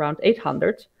papers, around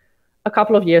 800, a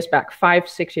couple of years back,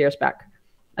 5-6 years back.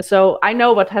 And so I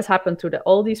know what has happened to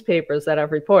all these papers that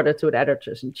I've reported to the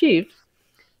editors-in-chief.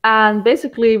 And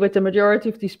basically, with the majority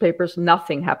of these papers,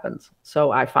 nothing happened.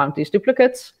 So I found these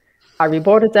duplicates, I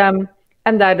reported them,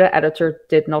 and then the editor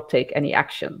did not take any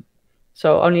action.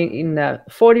 So only in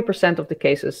 40% of the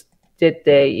cases did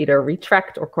they either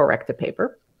retract or correct the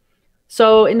paper.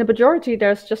 So in the majority,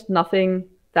 there's just nothing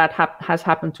that has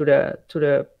happened to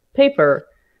the paper.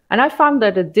 And I found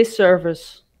that a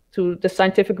disservice to the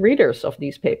scientific readers of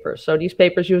these papers. So these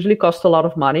papers usually cost a lot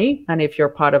of money. And if you're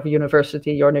part of a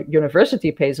university, your university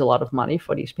pays a lot of money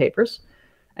for these papers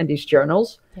and these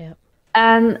journals. Yeah.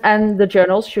 And the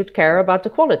journals should care about the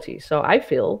quality. So I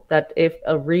feel that if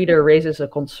a reader raises a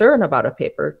concern about a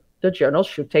paper, the journal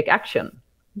should take action.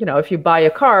 You know, if you buy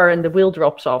a car and the wheel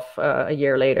drops off a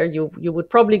year later, you would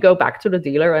probably go back to the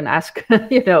dealer and ask,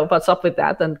 what's up with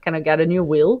that, and can I get a new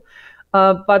wheel?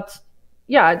 But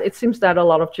yeah, it seems that a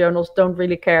lot of journals don't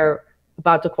really care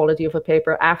about the quality of a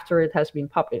paper after it has been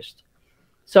published.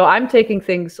 So I'm taking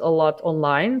things a lot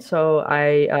online. So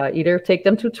I either take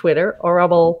them to Twitter, or I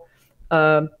will,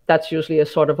 that's usually a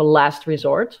sort of a last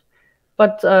resort.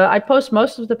 But I post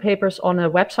most of the papers on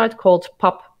a website called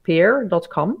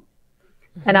pubpeer.com.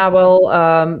 Mm-hmm. And I will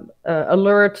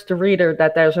alert the reader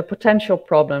that there's a potential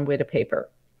problem with a paper.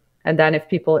 And then if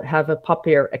people have a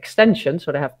PubPeer extension,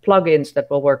 so they have plugins that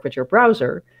will work with your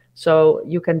browser, so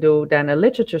you can do then a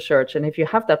literature search. And if you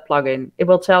have that plugin, it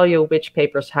will tell you which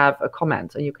papers have a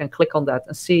comment, and you can click on that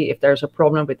and see if there's a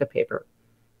problem with the paper.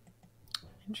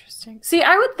 Interesting. See,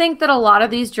 I would think that a lot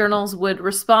of these journals would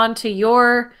respond to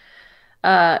your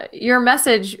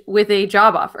message with a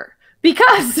job offer,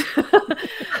 because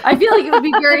I feel like it would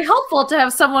be very helpful to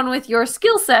have someone with your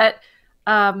skill set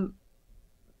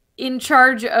in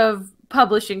charge of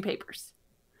publishing papers.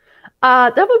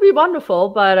 That would be wonderful,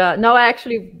 but no, I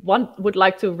actually would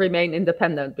like to remain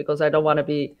independent, because I don't want to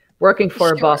be working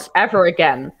for a boss ever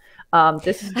again.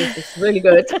 This is really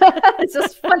good. It's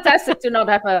just fantastic to not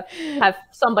have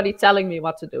somebody telling me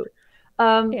what to do.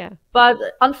 But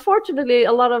unfortunately,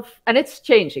 and it's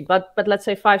changing. But let's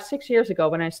say 5-6 years ago,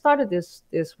 when I started this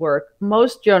work,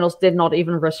 most journals did not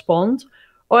even respond.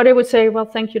 Or they would say, well,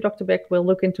 thank you, Dr. Bik, we'll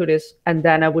look into this. And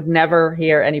then I would never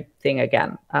hear anything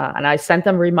again. And I sent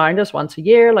them reminders once a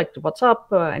year, like, what's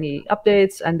up, any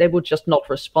updates? And they would just not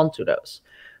respond to those.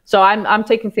 So I'm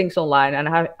taking things online. And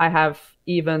I have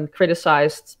even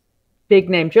criticized big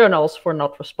name journals for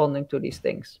not responding to these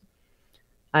things.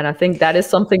 And I think that is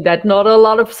something that not a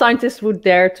lot of scientists would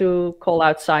dare to call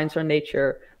out Science or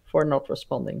Nature for not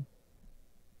responding.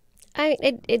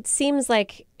 It seems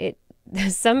like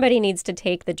somebody needs to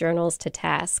take the journals to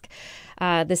task.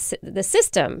 The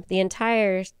system, the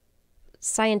entire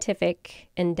scientific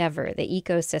endeavor, the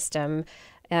ecosystem,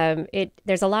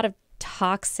 there's a lot of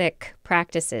toxic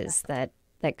practices that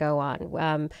go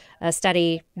on. A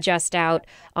study just out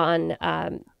on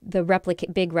the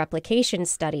big replication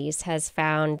studies has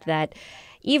found that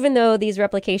even though these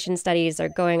replication studies are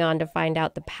going on to find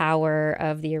out the power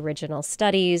of the original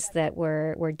studies that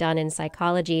were done in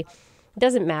psychology, it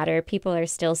doesn't matter. People are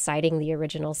still citing the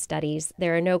original studies.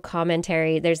 There are no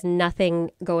commentary. There's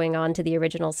nothing going on to the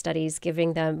original studies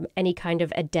giving them any kind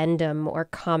of addendum or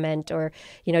comment, or,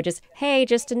 just, hey,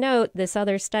 just a note, this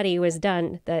other study was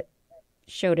done that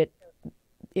showed it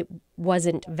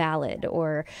wasn't valid,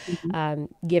 or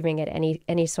giving it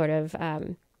any sort of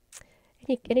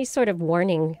any sort of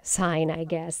warning sign, I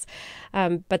guess.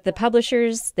 But the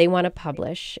publishers, they want to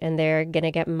publish, and they're going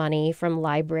to get money from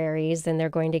libraries, and they're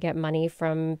going to get money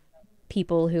from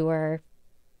people who are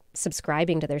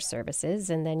subscribing to their services.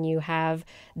 And then you have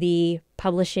the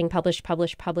publishing, publish,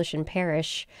 and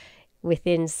perish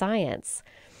within science.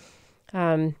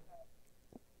 Do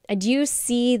you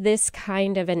see this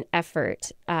kind of an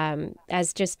effort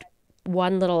as just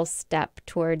one little step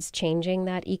towards changing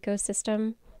that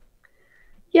ecosystem?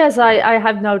 Yes, I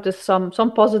have noticed some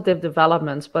positive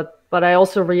developments, but I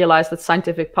also realize that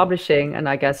scientific publishing, and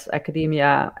I guess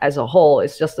academia as a whole,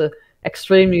 is just a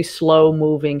extremely slow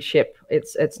moving ship.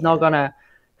 It's not gonna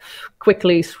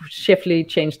quickly, swiftly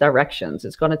change directions.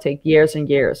 It's gonna take years and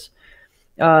years.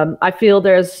 I feel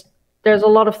there's a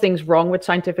lot of things wrong with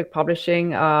scientific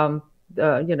publishing.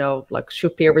 Like,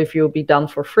 should peer review be done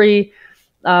for free?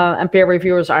 And peer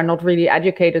reviewers are not really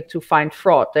educated to find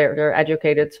fraud. They're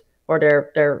educated, or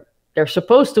they're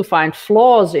supposed to find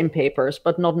flaws in papers,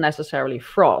 but not necessarily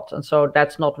fraud. And so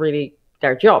that's not really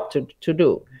their job to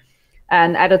do.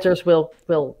 And editors will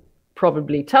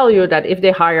probably tell you that if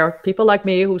they hire people like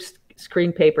me who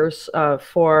screen papers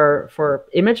for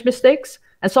image mistakes,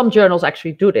 and some journals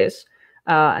actually do this,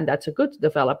 and that's a good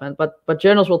development, but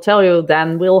journals will tell you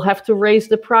then we'll have to raise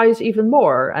the price even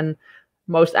more. And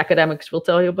most academics will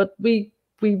tell you, but we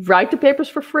write the papers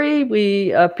for free,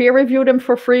 we peer review them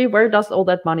for free. Where does all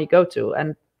that money go to?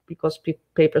 And because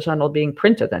papers are not being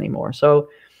printed anymore. So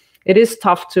it is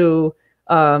tough to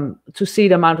see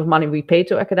the amount of money we pay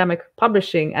to academic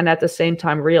publishing, and at the same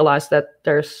time realize that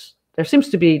there seems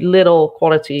to be little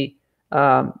quality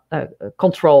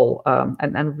control,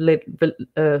 not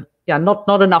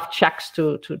enough checks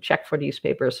to check for these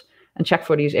papers and check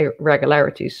for these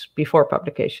irregularities before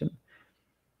publication.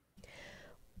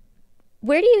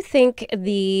 Where do you think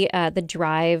the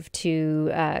drive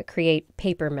to create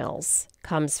paper mills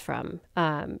comes from?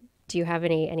 Do you have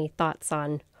any thoughts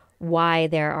on why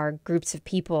there are groups of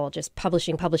people just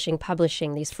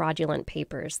publishing these fraudulent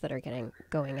papers that are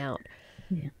going out?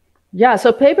 Yeah,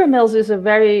 so paper mills is a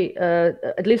very,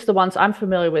 at least the ones I'm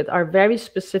familiar with, are very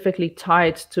specifically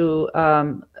tied to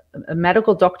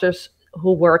medical doctors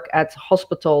who work at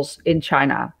hospitals in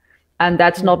China. And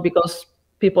that's not because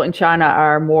people in China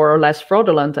are more or less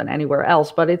fraudulent than anywhere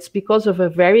else, but it's because of a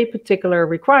very particular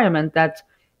requirement that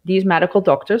these medical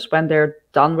doctors, when they're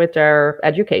done with their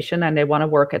education and they want to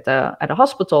work at a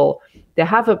hospital, they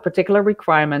have a particular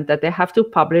requirement that they have to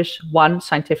publish one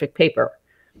scientific paper.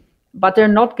 But they're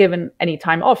not given any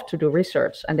time off to do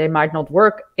research, and they might not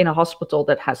work in a hospital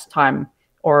that has time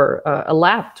or a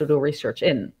lab to do research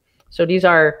in. So these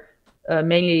are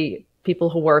mainly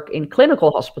people who work in clinical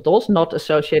hospitals, not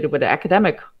associated with an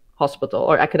academic hospital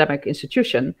or academic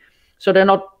institution. So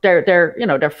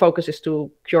their focus is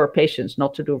to cure patients,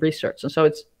 not to do research. And so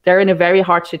they're in a very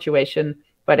hard situation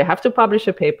where they have to publish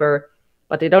a paper,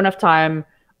 but they don't have time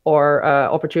or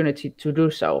opportunity to do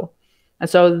so. And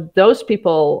so those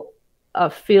people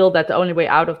feel that the only way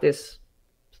out of this,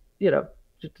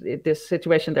 this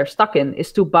situation they're stuck in,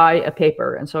 is to buy a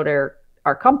paper. And so there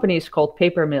are companies called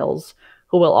paper mills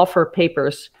who will offer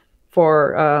papers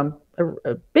for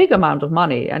a big amount of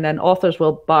money, and then authors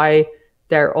will buy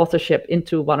their authorship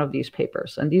into one of these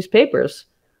papers. And these papers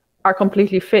are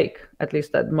completely fake, at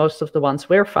least that most of the ones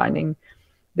we're finding.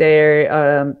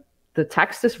 The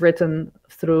text is written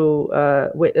through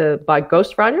by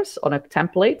ghostwriters on a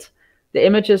template. The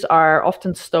images are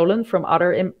often stolen from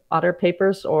other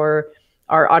papers or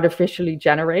are artificially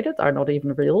generated, are not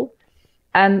even real.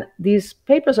 And these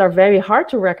papers are very hard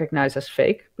to recognize as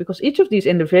fake because each of these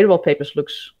individual papers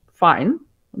looks fine.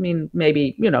 I mean,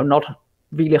 maybe, not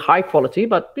really high quality,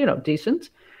 but, decent.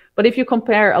 But if you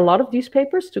compare a lot of these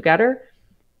papers together,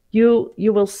 you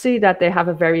will see that they have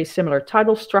a very similar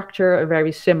title structure, a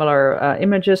very similar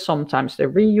images. Sometimes they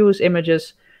reuse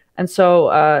images. And so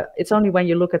it's only when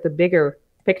you look at the bigger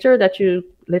picture that you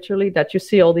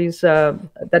see all these,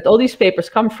 that all these papers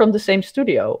come from the same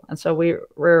studio. And so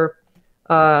we're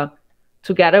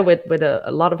together with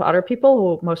a lot of other people,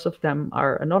 who most of them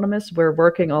are anonymous, we're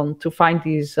working on to find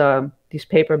these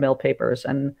paper mill papers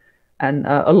and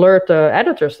alert the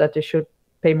editors that they should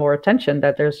pay more attention,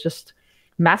 that there's just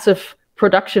massive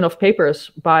production of papers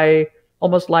by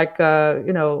almost like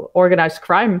organized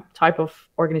crime type of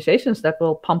organizations that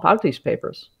will pump out these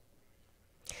papers.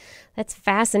 That's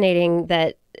fascinating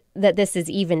that this is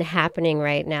even happening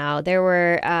right now. There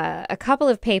were a couple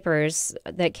of papers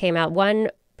that came out. One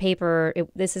paper,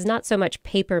 this is not so much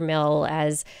paper mill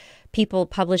as people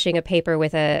publishing a paper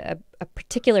with a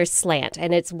particular slant.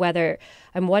 And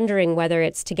I'm wondering whether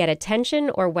it's to get attention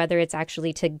or whether it's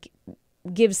actually to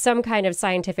give some kind of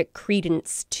scientific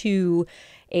credence to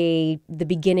the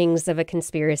beginnings of a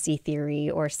conspiracy theory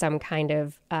or some kind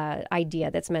of idea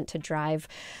that's meant to drive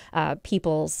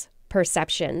people's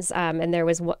perceptions. And there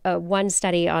was one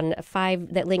study on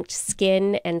that linked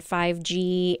skin and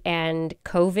 5G and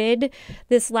COVID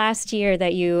this last year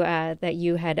that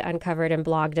you had uncovered and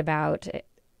blogged about.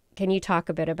 Can you talk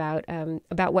a bit about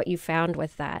what you found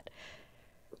with that?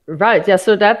 Right. Yeah.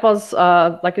 So that was,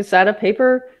 like I said, a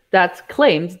paper that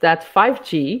claimed that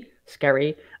 5G,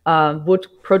 scary, would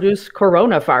produce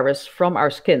coronavirus from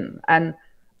our skin. And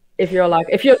if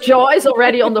your jaw is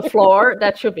already on the floor,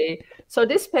 that should be. So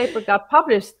this paper got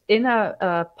published in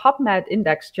a PubMed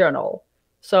index journal.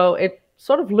 So it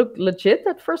sort of looked legit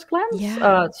at first glance,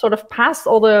 sort of passed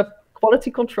all the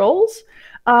quality controls.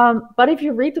 But if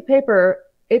you read the paper,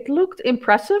 it looked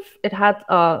impressive. It had,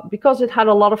 because it had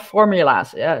a lot of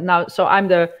formulas. Now, so I'm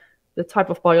the type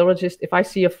of biologist, if I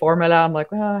see a formula, I'm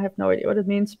like, well, I have no idea what it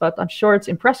means, but I'm sure it's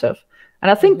impressive. And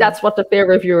I think that's what the peer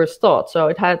reviewers thought. So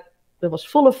it was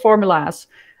full of formulas,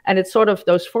 and it's sort of,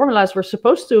 those formulas were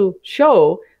supposed to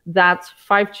show that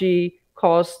 5G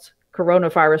caused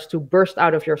coronavirus to burst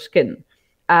out of your skin.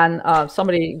 And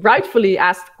somebody rightfully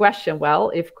asked the question,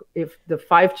 well, if the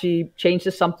 5G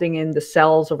changes something in the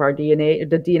cells of our DNA,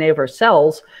 the DNA of our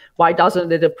cells, why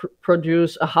doesn't it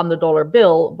produce a $100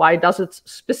 bill? Why does it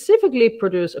specifically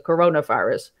produce a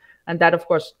coronavirus? And that, of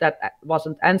course, that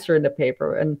wasn't answered in the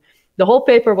paper. And the whole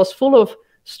paper was full of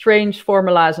strange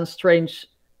formulas and strange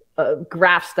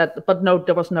graphs, but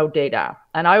there was no data.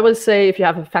 And I always say, if you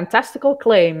have a fantastical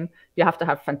claim, you have to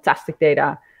have fantastic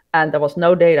data. And there was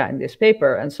no data in this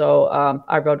paper. And so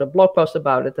I wrote a blog post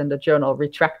about it, and the journal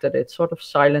retracted it sort of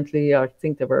silently. I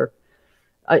think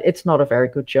it's not a very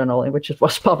good journal in which it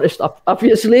was published,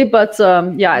 obviously. But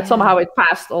somehow it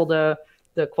passed all the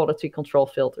quality control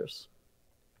filters.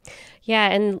 Yeah,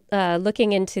 and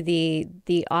looking into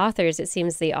the authors, it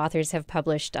seems the authors have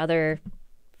published other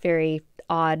very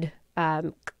odd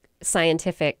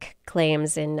scientific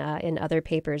claims in other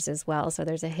papers as well. So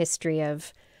there's a history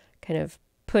of kind of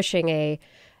pushing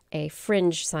a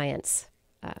fringe science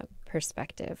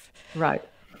perspective. Right.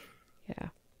 Yeah.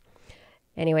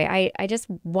 Anyway, I just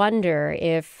wonder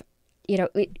if,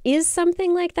 it is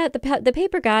something like that. The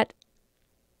paper got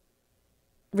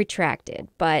retracted,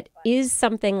 but is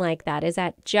something like that? Is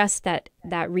that just that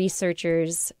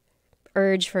researchers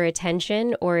urge for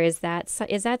attention, or is that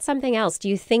something else? Do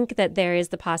you think that there is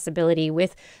the possibility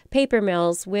with paper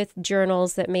mills, with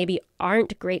journals that maybe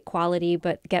aren't great quality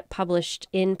but get published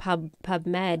in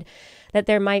PubMed, that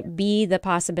there might be the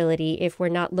possibility, if we're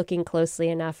not looking closely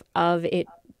enough, of it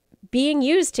being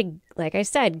used to, like I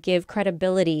said, give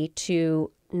credibility to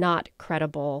not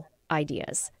credible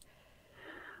ideas?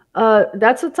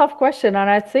 That's a tough question. And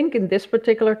I think in this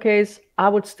particular case, I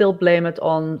would still blame it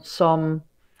on some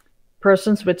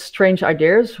persons with strange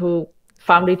ideas who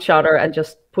found each other and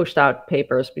just pushed out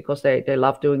papers because they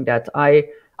love doing that.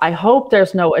 I hope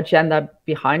there's no agenda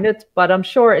behind it, but I'm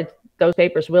sure those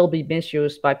papers will be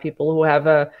misused by people who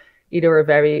have either a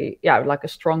very, like a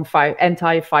strong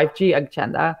anti-5G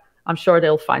agenda. I'm sure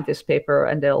they'll find this paper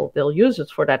and they'll use it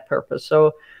for that purpose.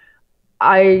 So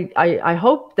I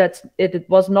hope that it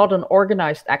was not an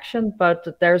organized action,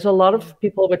 but there's a lot of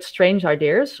people with strange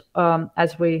ideas,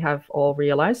 as we have all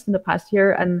realized in the past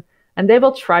year, and they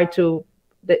will try to.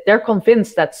 They're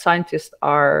convinced that scientists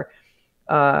are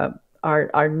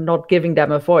not giving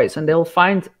them a voice, and they'll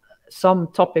find some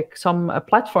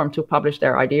platform to publish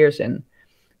their ideas in.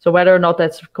 So whether or not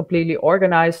that's completely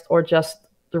organized or just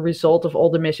the result of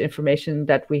all the misinformation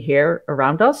that we hear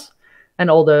around us, and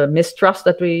all the mistrust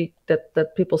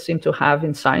that people seem to have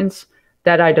in science,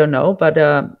 that I don't know. But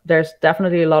there's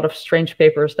definitely a lot of strange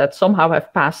papers that somehow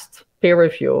have passed peer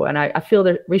review. And I feel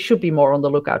that we should be more on the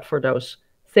lookout for those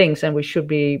things. And we should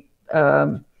be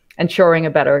ensuring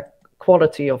a better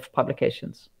quality of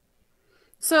publications.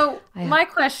 So my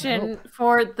question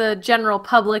for the general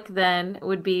public then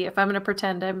would be, if I'm going to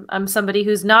pretend I'm somebody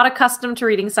who's not accustomed to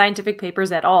reading scientific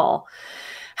papers at all,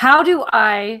 how do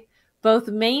I both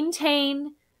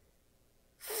maintain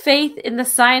faith in the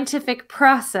scientific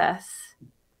process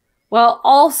while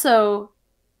also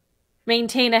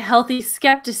maintain a healthy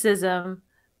skepticism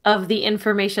of the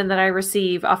information that I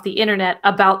receive off the internet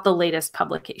about the latest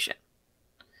publication?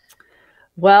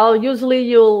 Well,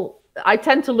 usually I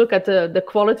tend to look at the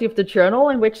quality of the journal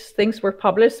in which things were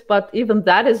published, but even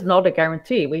that is not a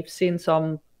guarantee. We've seen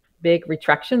some big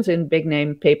retractions in big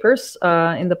name papers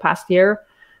in the past year.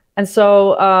 And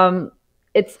so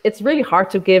it's really hard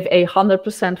to give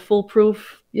 100%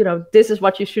 foolproof, this is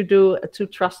what you should do to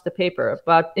trust the paper.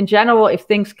 But in general, if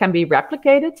things can be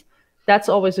replicated, that's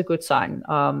always a good sign.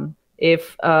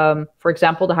 If, for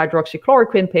example, the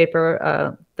hydroxychloroquine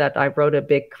paper that I wrote a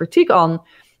big critique on,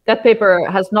 that paper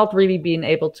has not really been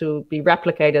able to be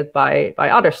replicated by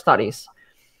other studies.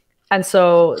 And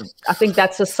so I think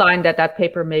that's a sign that that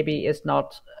paper maybe is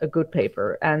not a good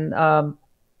paper. And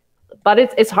but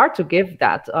it's hard to give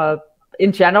that.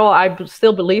 In general, I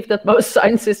still believe that most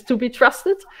science is to be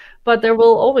trusted, but there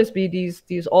will always be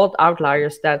these odd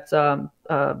outliers that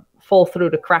fall through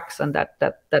the cracks and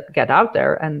that get out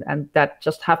there and that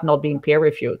just have not been peer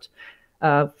reviewed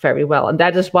very well. And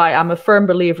that is why I'm a firm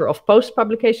believer of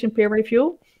post-publication peer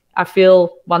review. I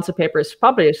feel once a paper is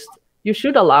published, you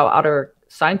should allow other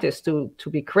scientists to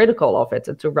be critical of it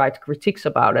and to write critiques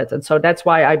about it. And so that's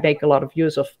why I make a lot of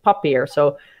use of PubPeer.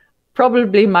 So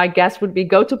probably my guess would be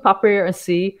go to PubPeer and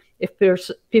see if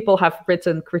people have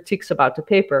written critiques about the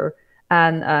paper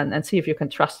and see if you can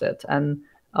trust it. And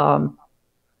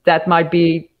that might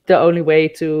be the only way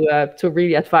to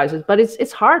really advise it. But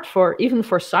it's hard even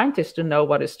for scientists to know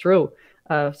what is true.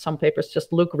 Some papers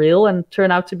just look real and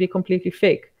turn out to be completely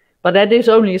fake. But that is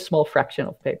only a small fraction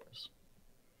of papers.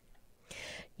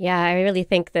 Yeah, I really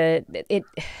think that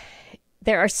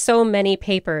there are so many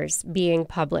papers being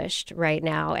published right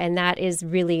now, and that is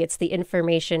really, it's the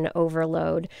information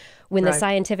overload. When the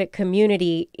scientific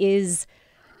community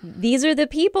these are the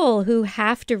people who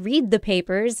have to read the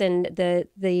papers, and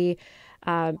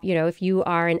if you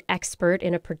are an expert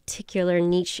in a particular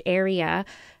niche area,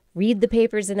 read the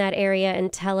papers in that area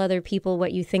and tell other people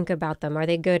what you think about them. Are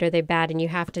they good? Are they bad? And you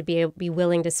have to be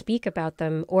willing to speak about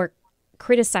them or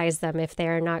criticize them if they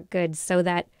are not good, so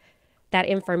that that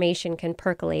information can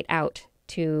percolate out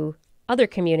to other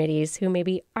communities who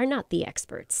maybe are not the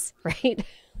experts, right?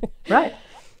 Right.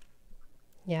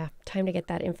 Yeah, time to get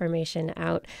that information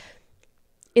out.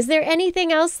 Is there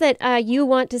anything else that you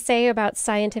want to say about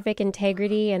scientific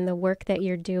integrity and the work that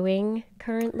you're doing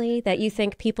currently that you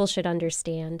think people should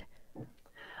understand?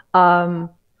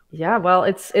 Yeah, well,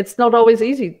 it's not always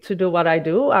easy to do what I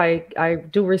do. I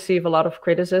do receive a lot of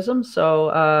criticism. So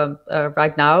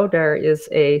right now there is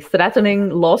a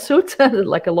threatening lawsuit,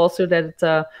 like a lawsuit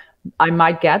that I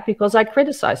might get because I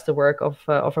criticize the work of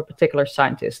a particular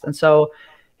scientist. And so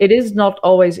it is not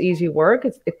always easy work.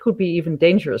 It could be even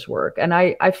dangerous work. And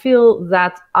I feel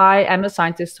that I am a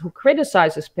scientist who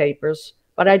criticizes papers,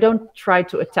 but I don't try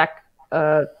to attack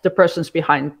the persons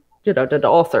behind, the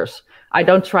authors. I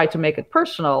don't try to make it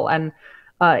personal. And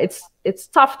it's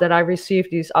tough that I receive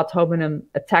these ad hominem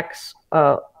attacks,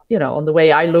 on the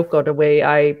way I look or the way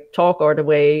I talk or the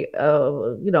way,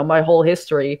 my whole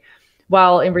history.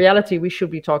 While in reality, we should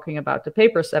be talking about the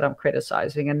papers that I'm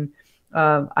criticizing. And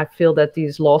I feel that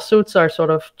these lawsuits are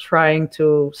sort of trying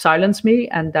to silence me,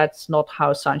 and that's not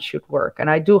how science should work. And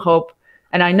I do hope,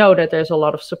 and I know that there's a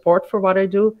lot of support for what I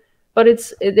do, but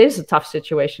it is a tough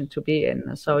situation to be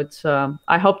in. So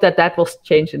I hope that will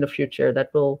change in the future,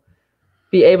 that we'll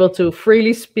be able to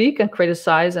freely speak and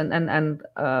criticize and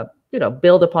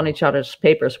build upon each other's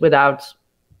papers without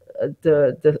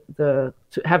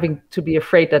having to be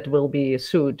afraid that we'll be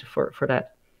sued for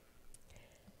that.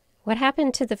 What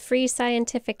happened to the free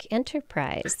scientific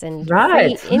enterprise and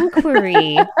right. free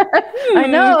inquiry? I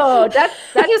know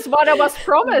that is what I was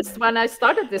promised when I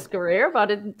started this career,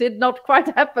 but it did not quite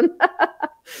happen.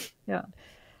 Yeah.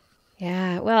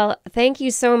 Yeah. Well, thank you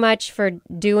so much for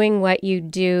doing what you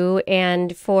do.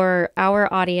 And for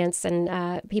our audience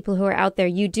and people who are out there,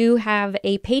 you do have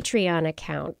a Patreon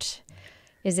account.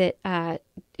 Is it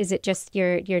just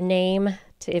your name?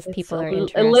 If people are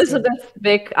interested. Elisabeth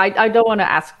Bik. I don't want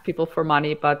to ask people for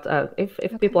money, but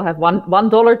if people have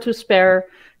 $1 to spare,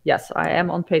 yes, I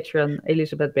am on Patreon.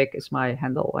 Elisabeth Bik is my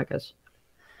handle, I guess.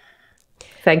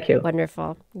 Thank you.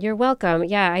 Wonderful. You're welcome.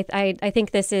 Yeah, I think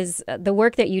this is the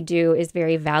work that you do is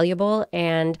very valuable.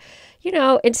 And,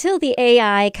 until the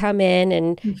AI come in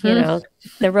and,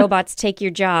 the robots take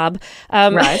your job,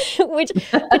 right. which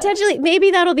potentially maybe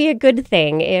that'll be a good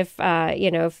thing if,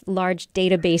 if large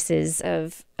databases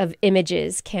of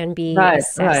images can be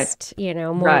assessed,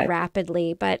 more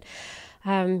rapidly. But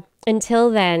until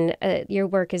then, your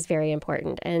work is very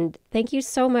important. And thank you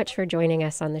so much for joining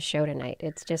us on the show tonight.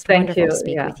 It's just wonderful to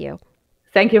speak with you.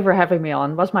 Thank you for having me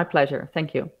on. It was my pleasure.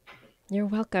 Thank you. You're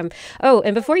welcome. Oh,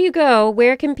 and before you go,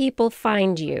 where can people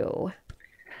find you?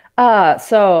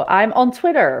 So I'm on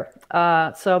Twitter.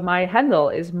 So my handle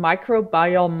is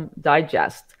Microbiome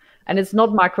Digest. And it's not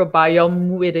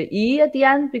microbiome with an E at the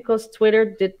end because Twitter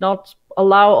did not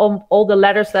allow all the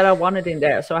letters that I wanted in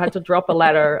there. So I had to drop a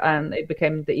letter and it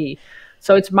became the E.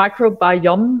 So it's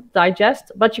Microbiome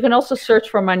Digest. But you can also search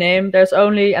for my name. There's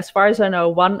only, as far as I know,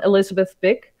 one Elisabeth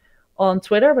Bik on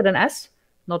Twitter with an S,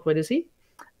 not with a Z.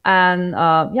 And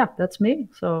that's me.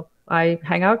 So I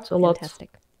hang out a lot. Fantastic.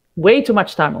 way too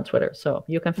much time on Twitter, so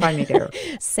you can find me there.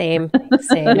 Same.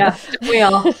 Yeah, we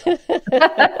all.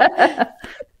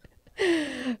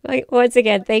 Once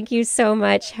again, thank you so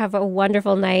much. Have a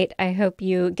wonderful night. I hope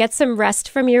you get some rest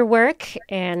from your work,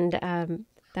 and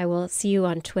I will see you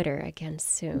on Twitter again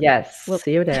soon. Yes, we'll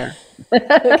see you there.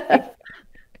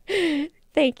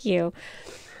 Thank you.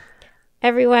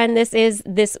 Everyone, this is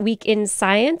This Week in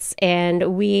Science,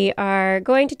 and we are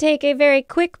going to take a very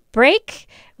quick break.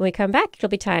 When we come back, it'll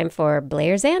be time for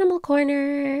Blair's Animal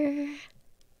Corner.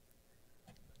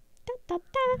 Da, da,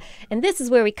 da. And this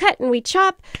is where we cut and we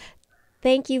chop.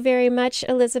 Thank you very much,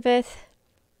 Elisabeth.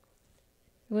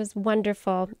 It was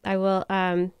wonderful. I will,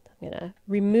 I'm going to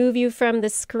remove you from the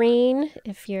screen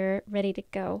if you're ready to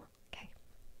go. Okay.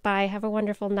 Bye. Have a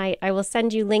wonderful night. I will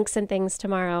send you links and things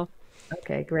tomorrow.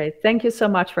 Okay, great. Thank you so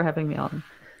much for having me on.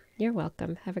 You're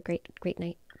welcome. Have a great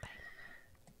night.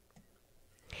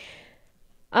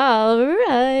 Bye.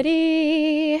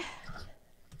 Alrighty.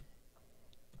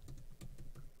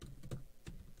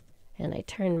 And I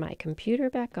turn my computer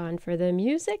back on for the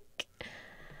music.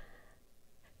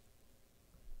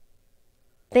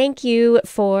 Thank you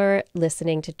for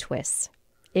listening to TWIS.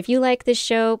 If you like this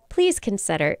show, please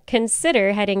consider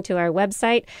heading to our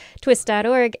website,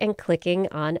 twis.org, and clicking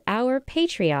on our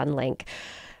Patreon link.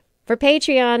 For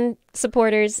Patreon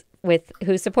supporters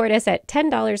who support us at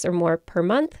 $10 or more per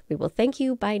month, we will thank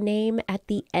you by name at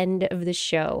the end of the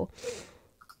show.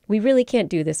 We really can't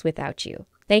do this without you.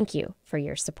 Thank you for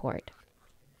your support.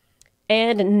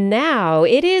 And now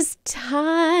it is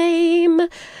time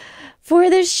for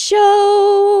the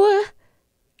show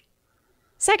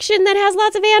section that has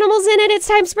lots of animals in it. It's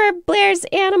time for Blair's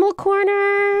Animal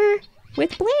Corner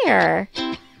with Blair.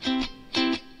 She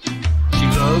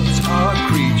loves our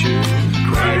creatures,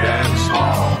 great and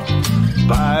small.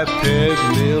 Biped,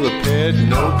 millipede,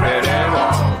 no pet at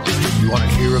all. If you want to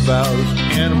hear about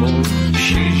animals,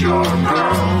 she's your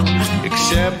girl.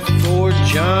 Except for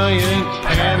giant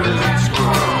pandas and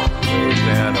squirrels. There's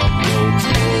Animal Corner.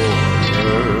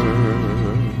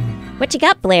 What you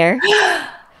got, Blair?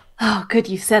 Oh, good,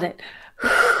 you said it.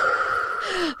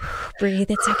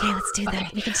 Breathe. It's okay. Let's do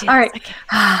that. We can do All right. this. Okay.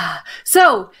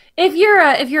 So, if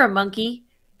you're a monkey,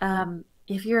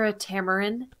 if you're a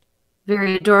tamarin,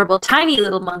 very adorable, tiny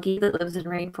little monkey that lives in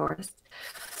rainforest,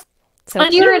 So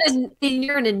and you're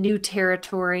in a new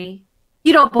territory,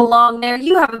 you don't belong there.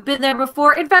 You haven't been there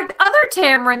before. In fact, other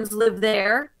tamarins live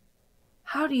there.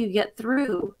 How do you get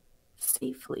through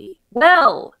safely?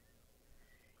 Well,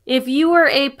 if you were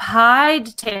a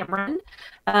pied tamarin,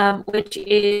 which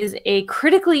is a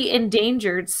critically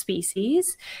endangered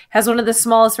species, has one of the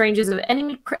smallest ranges of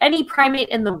any primate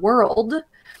in the world,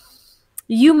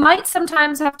 you might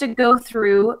sometimes have to go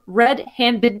through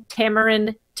red-handed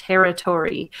tamarin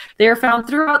territory. They are found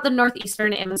throughout the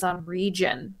northeastern Amazon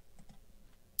region.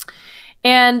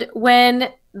 And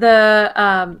when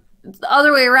the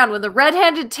other way around, when the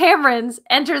red-handed tamarins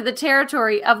enter the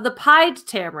territory of the pied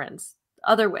tamarins,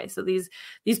 other way. So these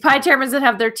pied tamarins that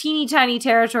have their teeny tiny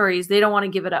territories, they don't want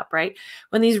to give it up, right?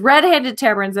 When these red-handed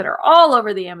tamarins that are all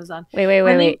over the Amazon.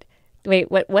 Wait.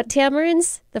 What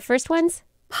tamarins? The first ones?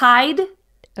 Pied.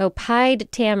 Oh,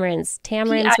 pied tamarins.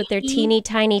 Tamarins with their teeny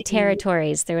tiny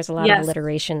territories. There was a lot of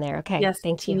alliteration there. Okay. Yes.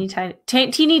 Thank you.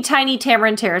 Teeny tiny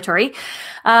tamarin territory.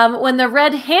 When the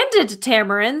red-handed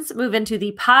tamarins move into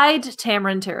the pied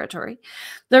tamarin territory,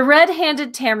 the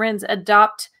red-handed tamarins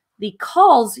adopt the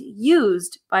calls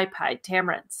used by pied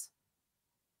tamarins.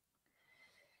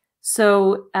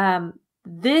 So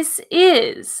this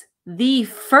is the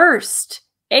first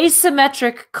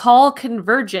asymmetric call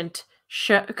convergence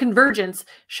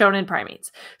shown in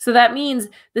primates. So that means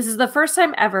this is the first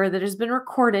time ever that has been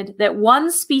recorded that one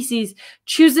species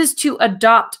chooses to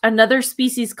adopt another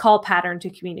species call pattern to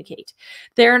communicate.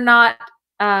 They're not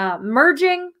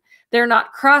merging. They're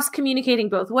not cross-communicating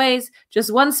both ways.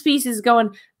 Just one species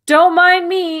going, don't mind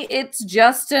me, it's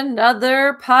just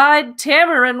another pied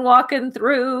tamarin walking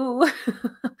through.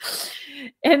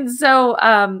 And so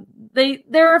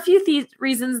there are a few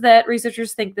reasons that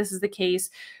researchers think this is the case.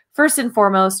 First and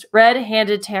foremost,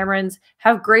 red-handed tamarins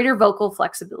have greater vocal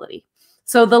flexibility.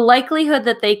 So the likelihood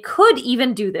that they could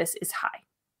even do this is high.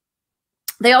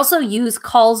 They also use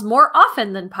calls more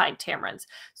often than pied tamarins,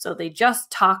 so they just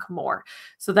talk more.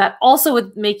 So that also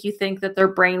would make you think that their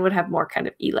brain would have more kind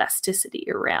of elasticity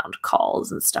around calls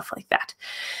and stuff like that.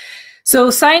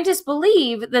 So scientists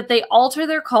believe that they alter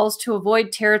their calls to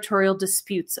avoid territorial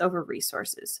disputes over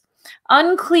resources.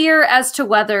 Unclear as to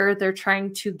whether they're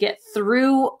trying to get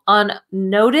through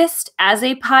unnoticed as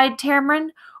a pied tamarin,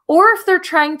 or if they're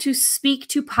trying to speak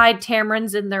to pied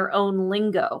tamarins in their own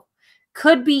lingo.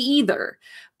 Could be either,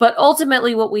 But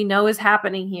ultimately what we know is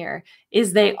happening here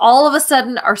is they all of a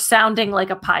sudden are sounding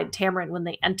like a pied tamarin when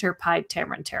they enter pied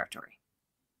tamarin territory.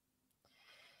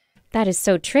 That is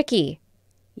so tricky.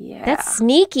 Yeah. That's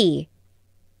sneaky.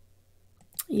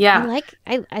 Yeah.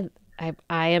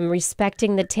 I am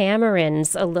respecting the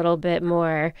tamarins a little bit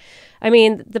more. I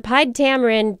mean, the pied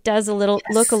tamarin does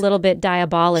look a little bit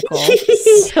diabolical.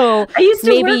 So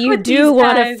maybe you do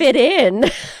want to fit in.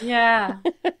 Yeah.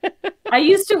 I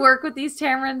used to work with these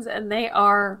tamarins, and they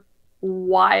are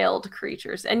wild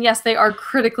creatures. And yes, they are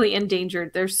critically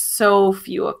endangered. There's so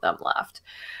few of them left.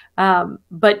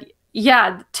 But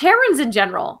yeah, tamarins in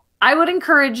general, I would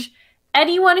encourage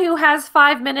anyone who has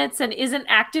 5 minutes and isn't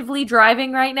actively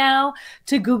driving right now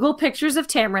to Google pictures of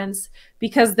tamarins,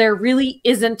 because there really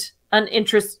isn't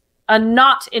a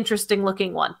not interesting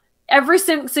looking one. Every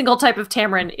single type of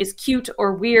tamarin is cute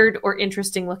or weird or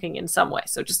interesting looking in some way.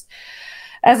 So just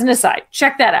as an aside,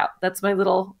 check that out. That's my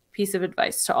little piece of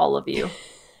advice to all of you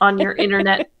on your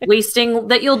internet wasting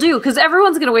that you'll do, because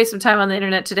everyone's going to waste some time on the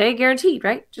internet today, guaranteed,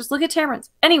 right? Just look at tamarins.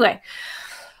 Anyway,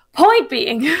 point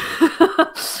being,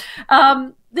 this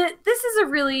is a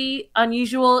really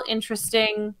unusual,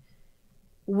 interesting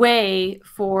way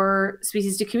for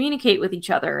species to communicate with each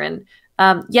other. And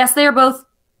yes, they are both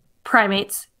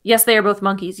primates. Yes, they are both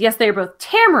monkeys. Yes, they are both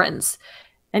tamarins.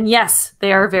 And yes,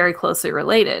 they are very closely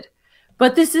related.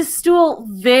 But this is still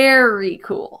very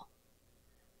cool.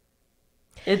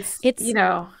 It's you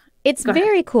know... It's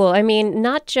very cool. I mean,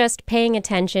 not just paying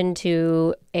attention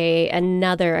to a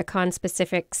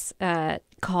conspecifics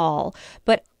call,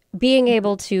 but being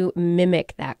able to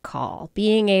mimic that call,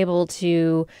 being able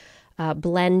to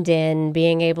blend in,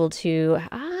 being able to,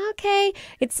 okay,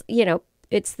 it's, you know,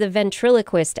 it's the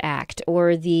ventriloquist act, or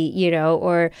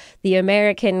or the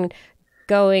American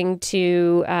going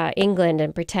to England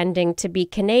and pretending to be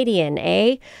Canadian,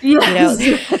 eh? Yes.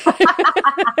 You know?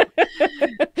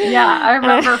 Yeah, I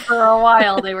remember for a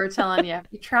while they were telling you, if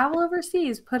you travel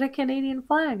overseas, put a Canadian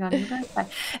flag on your backpack.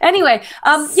 Anyway,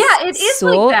 yeah, it is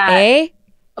like that. Eh?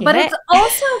 But Yeah. it's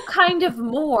also kind of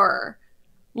more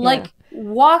like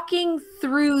walking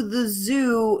through the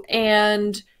zoo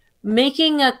and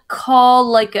making a call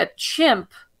like a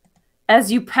chimp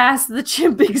as you pass the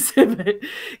chimp exhibit,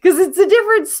 because it's a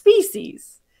different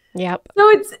species. Yep.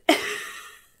 So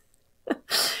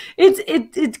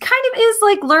it kind of is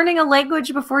like learning a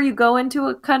language before you go into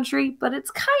a country, but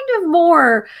it's kind of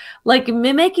more like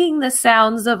mimicking the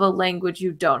sounds of a language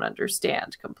you don't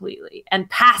understand completely and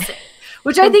passing,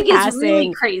 which I think is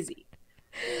really crazy.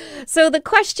 So the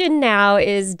question now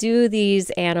is, do these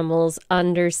animals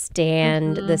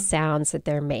understand the sounds that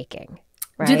they're making?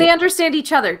 Right? Do they understand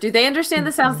each other? Do they understand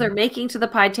the sounds they're making to the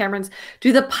pied tamarins?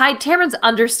 Do the pied tamarins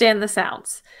understand the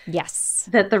sounds? Yes.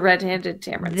 That the red-handed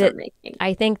tamarins are making?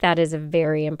 I think that is a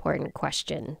very important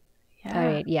question.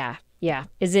 Yeah. Yeah.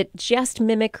 Is it just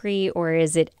mimicry, or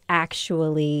is it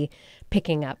actually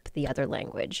picking up the other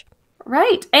language?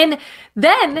 Right. And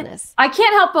then I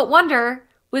can't help but wonder,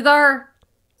 with our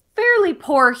fairly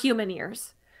poor human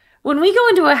ears, when we go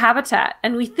into a habitat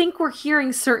and we think we're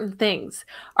hearing certain things,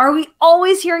 are we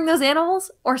always hearing those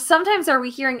animals? Or sometimes are we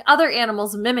hearing other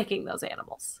animals mimicking those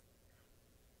animals?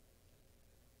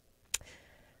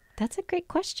 That's a great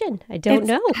question. I don't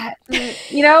know.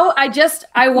 You know,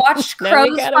 I watched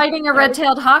crows fighting a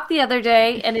red-tailed hawk the other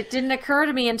day, and it didn't occur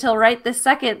to me until right this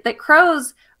second that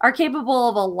crows are capable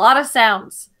of a lot of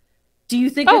sounds. Do you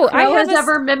think a crow has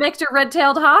ever mimicked a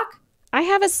red-tailed hawk? I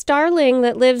have a starling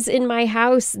that lives in my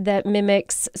house that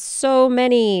mimics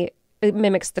it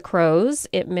mimics the crows.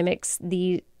 It mimics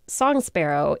the song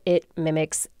sparrow. It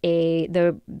mimics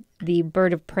the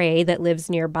bird of prey that lives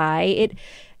nearby.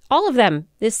 All of them.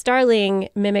 This starling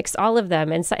mimics all of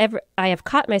them. And so I have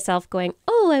caught myself going,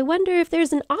 oh, I wonder if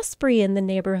there's an osprey in the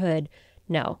neighborhood.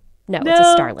 No, it's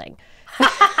a starling.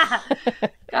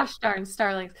 Gosh darn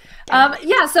starlings.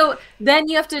 Yeah, so then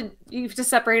you have to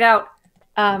separate out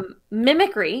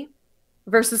mimicry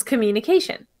versus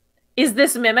communication. Is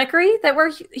this mimicry that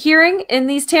we're hearing in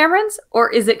these tamarins, or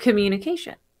is it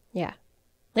communication? Yeah.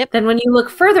 Yep. Then when you look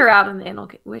further out in the animal,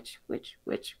 which?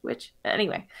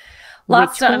 Anyway,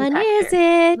 lots Which one is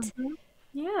it? Mm-hmm.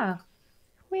 Yeah.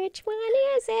 Which one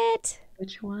is it?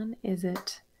 Which one is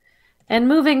it? And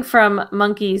moving from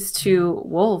monkeys to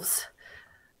wolves.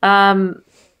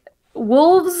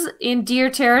 Wolves in deer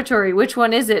territory, which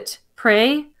one is it?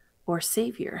 Prey or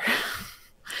savior?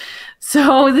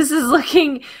 So this is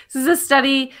a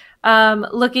study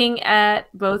looking at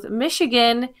both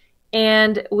Michigan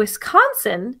and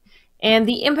Wisconsin and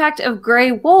the impact of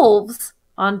gray wolves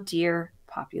on deer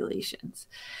populations.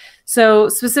 So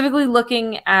specifically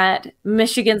looking at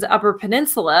Michigan's Upper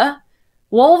Peninsula,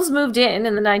 wolves moved in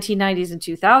the 1990s and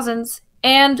 2000s.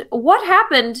 And what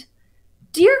happened?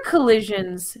 Deer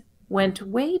collisions went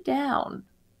way down.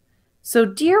 So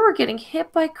deer were getting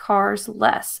hit by cars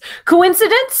less.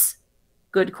 Coincidence?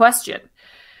 Good question.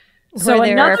 So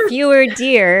there are fewer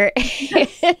deer.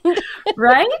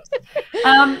 Right?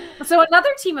 So another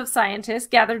team of scientists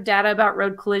gathered data about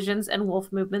road collisions and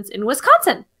wolf movements in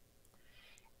Wisconsin.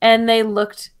 And they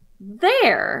looked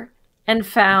there and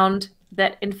found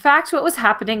that, in fact, what was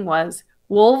happening was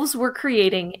wolves were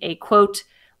creating a, quote,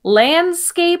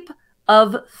 landscape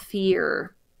of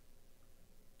fear.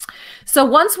 So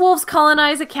once wolves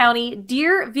colonize a county,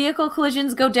 deer vehicle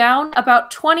collisions go down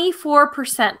about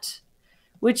 24%,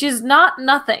 which is not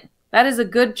nothing. That is a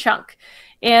good chunk.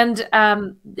 And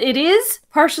it is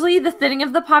partially the thinning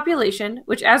of the population,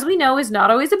 which, as we know, is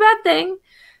not always a bad thing.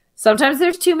 Sometimes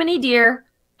there's too many deer,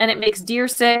 and it makes deer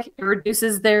sick. It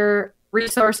reduces their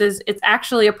resources. It's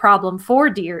actually a problem for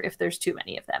deer if there's too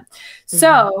many of them. Mm-hmm.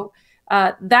 So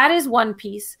that is one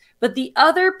piece. But the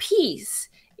other piece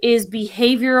is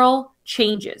behavioral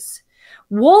changes.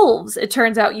 Wolves, it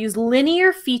turns out, use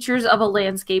linear features of a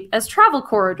landscape as travel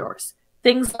corridors.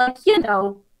 Things like,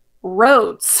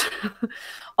 roads,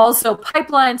 also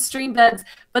pipelines, stream beds,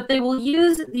 but they will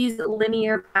use these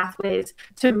linear pathways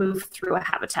to move through a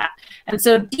habitat. And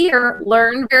so deer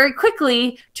learn very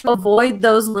quickly to avoid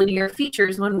those linear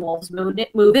features when wolves move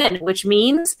in, which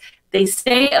means they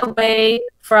stay away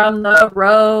from the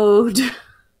road.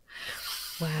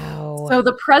 Wow. So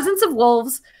the presence of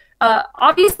wolves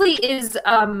obviously is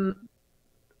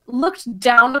looked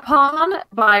down upon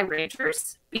by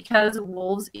ranchers because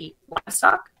wolves eat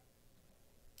livestock.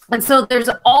 And so there's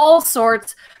all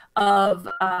sorts of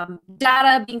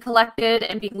data being collected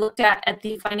and being looked at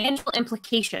the financial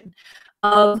implication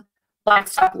of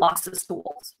livestock losses to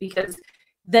wolves, because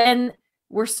then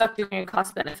we're stuck doing a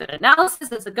cost-benefit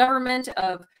analysis as a government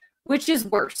of which is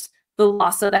worse, the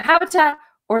loss of the habitat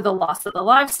or the loss of the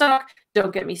livestock.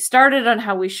 Don't get me started on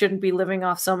how we shouldn't be living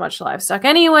off so much livestock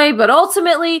anyway, but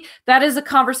ultimately that is a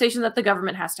conversation that the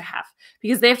government has to have,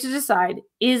 because they have to decide,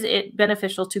 is it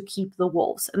beneficial to keep the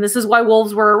wolves? And this is why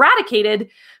wolves were eradicated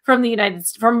from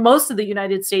most of the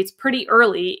United States pretty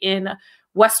early in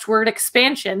westward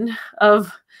expansion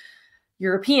of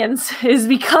Europeans, is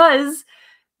because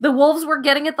the wolves were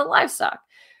getting at the livestock.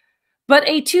 But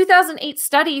a 2008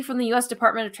 study from the U.S.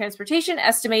 Department of Transportation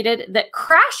estimated that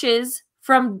crashes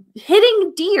from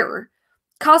hitting deer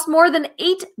cost more than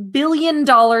 $8 billion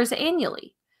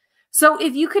annually. So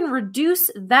if you can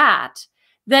reduce that,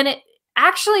 then it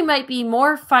actually might be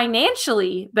more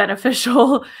financially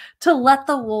beneficial to let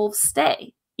the wolves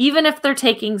stay, even if they're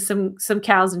taking some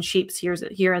cows and sheep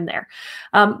here and there.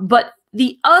 But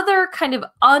the other kind of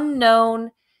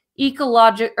unknown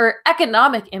ecologic or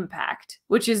economic impact,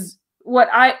 which is what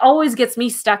always gets me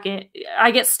stuck in,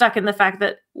 I get stuck in the fact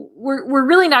that we're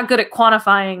really not good at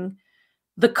quantifying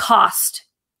the cost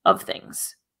of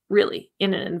things, really,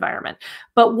 in an environment.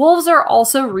 But wolves are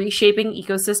also reshaping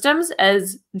ecosystems,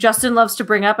 as Justin loves to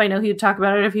bring up. I know he'd talk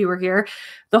about it if he were here,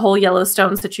 the whole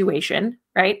Yellowstone situation,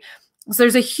 right? So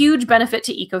there's a huge benefit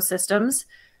to ecosystems.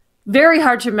 Very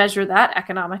hard to measure that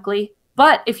economically.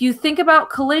 But if you think about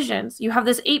collisions, you have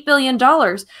this $8 billion,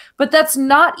 but that's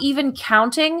not even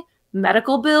counting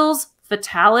medical bills,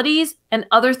 fatalities, and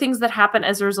other things that happen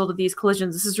as a result of these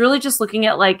collisions. This is really just looking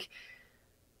at, like,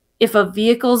 if a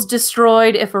vehicle's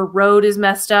destroyed, if a road is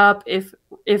messed up, if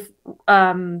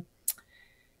a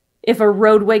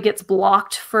roadway gets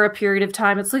blocked for a period of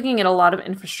time. It's looking at a lot of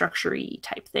infrastructure-y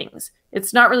type things.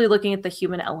 It's not really looking at the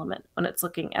human element when it's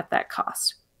looking at that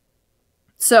cost.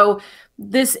 So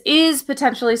this is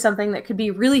potentially something that could be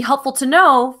really helpful to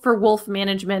know for wolf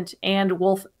management and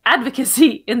wolf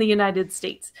advocacy in the United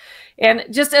States. And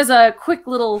just as a quick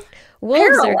little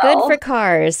wolves are good for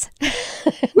cars.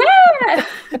 Yeah,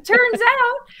 turns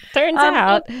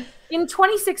out. In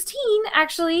 2016,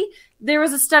 actually, there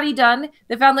was a study done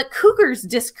that found that cougars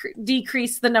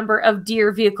decreased the number of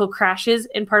deer vehicle crashes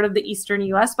in part of the eastern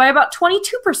U.S. by about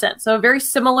 22%. So a very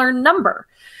similar number.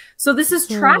 So this is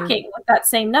tracking with that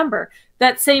same number,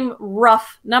 that same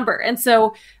rough number. And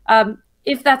so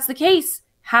if that's the case,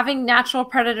 having natural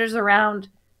predators around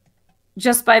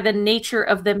just by the nature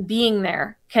of them being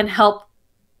there can help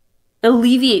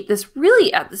alleviate this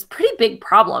this pretty big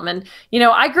problem. And,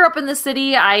 I grew up in the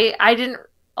city. I didn't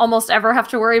almost ever have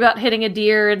to worry about hitting a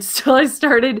deer until I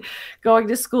started going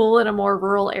to school in a more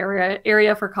rural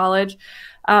area for college.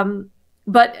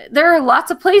 But there are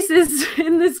lots of places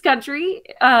in this country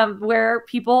where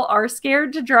people are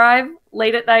scared to drive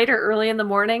late at night or early in the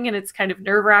morning, and it's kind of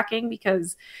nerve-wracking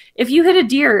because if you hit a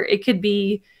deer, it could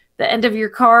be the end of your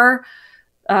car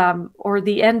or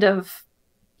the end of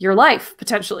your life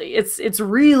potentially. It's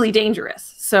really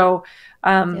dangerous. So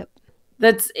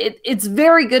it's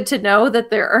very good to know that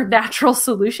there are natural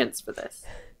solutions for this.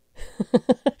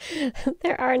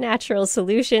 There are natural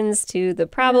solutions to the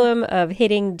problem of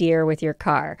hitting deer with your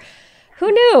car.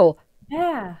 Who knew?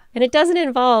 Yeah. And it doesn't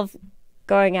involve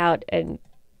going out and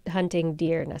hunting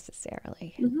deer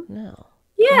necessarily. No.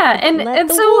 Yeah, Let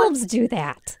the wolves do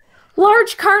that.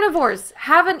 Large carnivores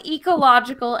have an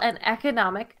ecological and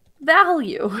economic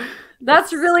value.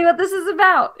 That's really what this is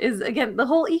about, is, again, the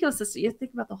whole ecosystem. You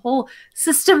think about the whole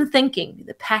system thinking,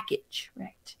 the package,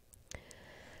 right?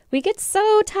 We get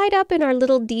so tied up in our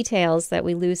little details that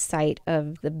we lose sight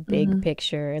of the big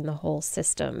picture and the whole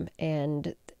system.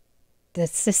 And the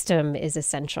system is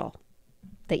essential,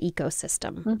 the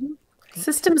ecosystem. Right?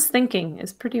 Systems thinking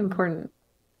is pretty important.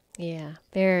 Yeah,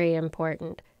 very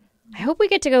important. I hope we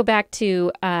get to go back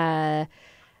to the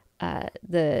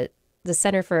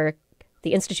Center for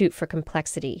the Institute for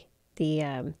Complexity,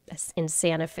 in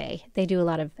Santa Fe. They do a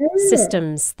lot of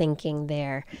systems thinking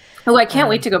there. Oh, I can't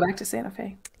wait to go back to Santa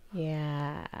Fe.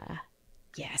 Yeah.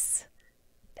 Yes.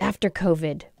 After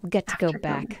COVID, we get to go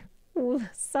back. Ooh,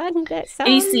 Sunday.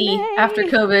 AC after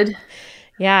COVID.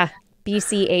 Yeah.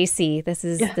 BCAC. This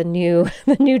is the new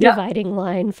dividing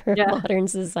line for modern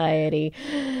society.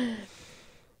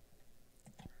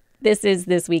 This is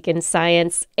This Week in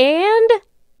Science, and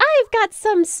I've got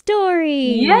some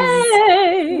stories.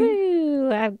 Yay!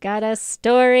 Woo, I've got a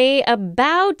story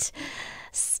about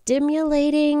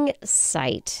stimulating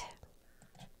sight.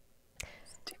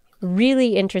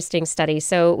 Really interesting study.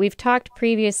 So we've talked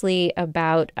previously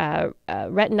about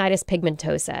retinitis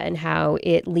pigmentosa and how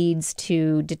it leads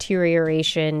to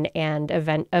deterioration and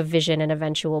of vision and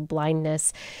eventual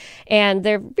blindness. And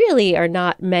there really are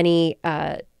not many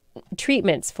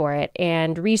treatments for it.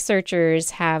 And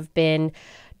researchers have been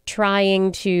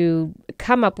trying to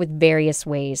come up with various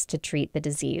ways to treat the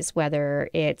disease, whether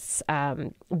it's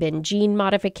been gene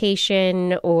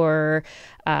modification or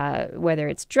whether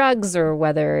it's drugs or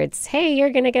whether it's, hey, you're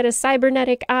going to get a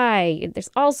cybernetic eye. There's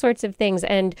all sorts of things.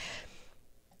 And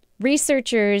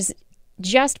researchers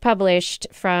just published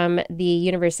from the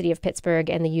University of Pittsburgh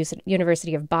and the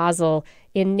University of Basel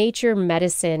in Nature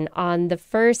Medicine on the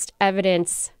first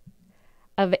evidence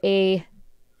of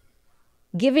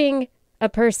giving a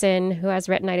person who has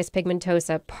retinitis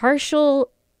pigmentosa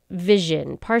partial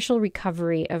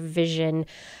recovery of vision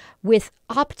with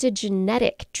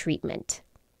optogenetic treatment.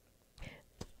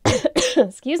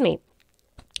 Excuse me.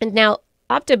 And now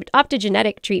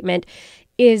optogenetic treatment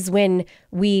is when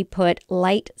we put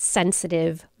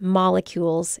light-sensitive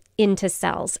molecules into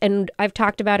cells. And I've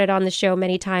talked about it on the show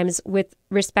many times with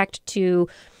respect to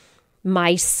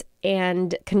mice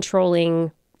and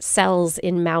controlling cells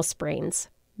in mouse brains,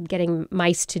 getting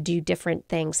mice to do different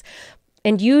things.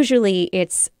 And usually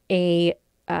it's a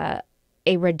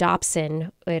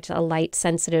rhodopsin, it's a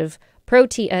light-sensitive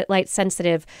protein, a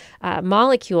light-sensitive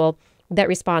molecule that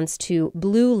responds to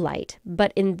blue light.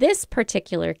 But in this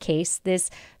particular case, this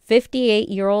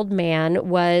 58-year-old man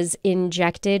was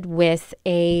injected with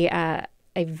a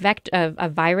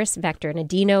virus vector, an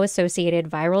adeno-associated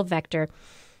viral vector,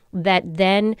 that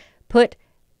then put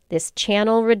this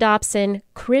channel rhodopsin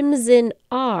crimson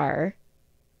R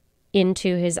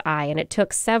into his eye. And it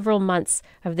took several months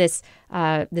of this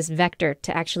vector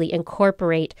to actually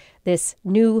incorporate this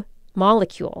new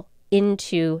molecule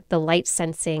into the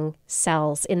light-sensing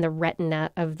cells in the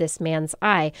retina of this man's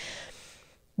eye.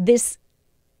 This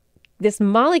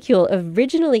molecule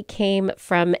originally came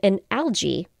from an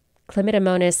algae,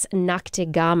 Chlamydomonas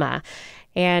noctigama.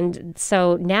 And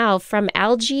so now from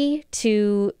algae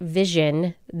to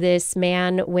vision, this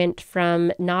man went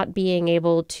from not being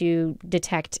able to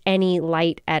detect any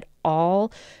light at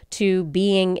all to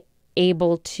being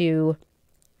able to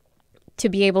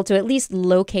be able to at least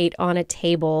locate on a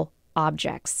table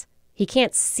objects. He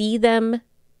can't see them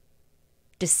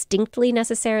distinctly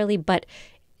necessarily, but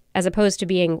as opposed to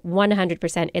being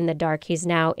 100% in the dark, he's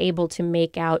now able to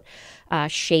make out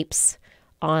shapes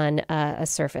on a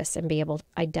surface and be able to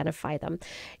identify them.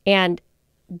 And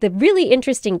the really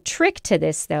interesting trick to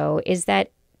this, though, is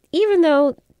that even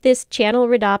though this channel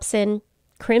rhodopsin,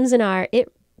 crimson R,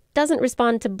 it doesn't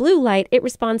respond to blue light, it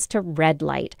responds to red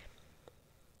light.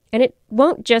 And it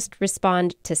won't just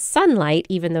respond to sunlight,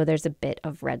 even though there's a bit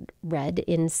of red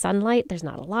in sunlight. There's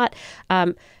not a lot.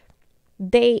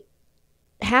 They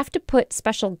have to put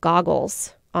special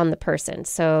goggles on the person.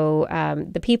 So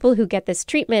the people who get this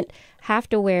treatment have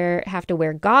to wear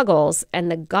goggles,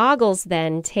 and the goggles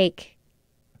then take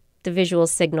the visual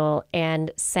signal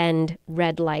and send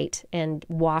red light and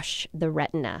wash the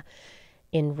retina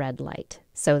in red light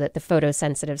so that the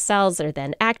photosensitive cells are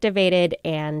then activated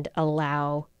and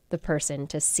allow the person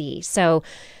to see. So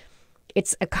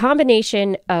it's a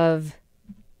combination of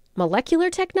molecular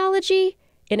technology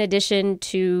in addition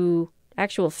to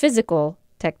actual physical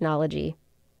technology,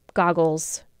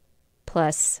 goggles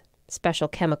plus special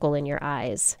chemical in your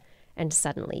eyes, and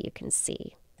suddenly you can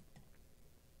see.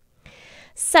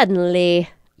 Suddenly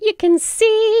you can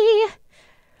see.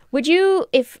 Would you,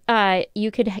 if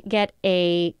you could get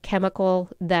a chemical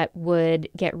that would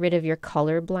get rid of your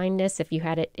color blindness, if you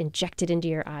had it injected into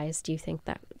your eyes, do you think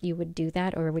that you would do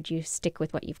that, or would you stick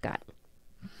with what you've got?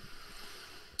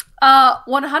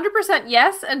 100%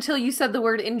 yes, until you said the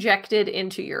word injected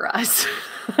into your eyes.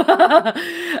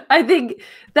 I think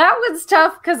that was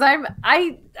tough because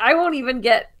I won't even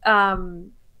get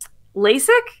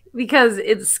LASIK because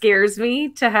it scares me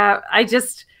to have.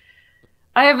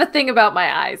 I have a thing about my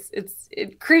eyes.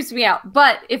 It creeps me out.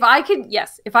 But if I could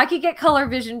get color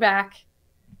vision back,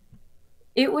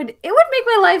 it would make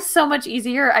my life so much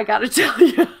easier. I gotta tell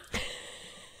you.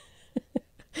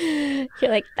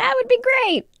 You're like, that would be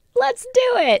great. Let's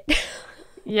do it.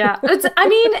 Yeah.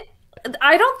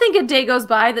 I don't think a day goes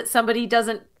by that somebody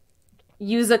doesn't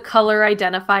use a color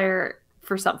identifier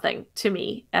for something to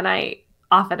me. And I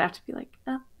often have to be like,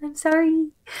 oh, I'm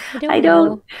sorry. I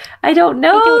don't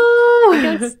know.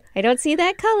 I don't see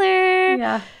that color.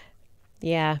 Yeah.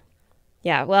 Yeah.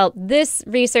 Yeah. Well, this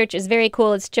research is very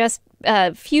cool. It's just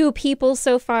a few people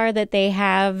so far that they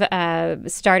have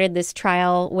started this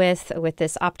trial with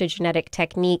this optogenetic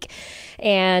technique.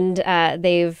 And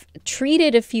they've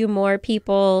treated a few more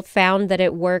people, found that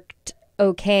it worked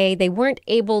okay. They weren't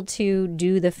able to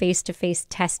do the face-to-face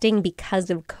testing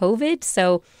because of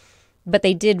COVID. But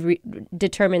they did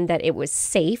determine that it was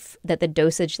safe, that the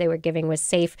dosage they were giving was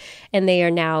safe. And they are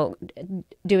now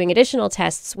doing additional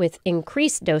tests with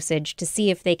increased dosage to see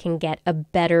if they can get a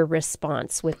better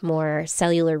response with more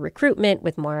cellular recruitment,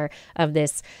 with more of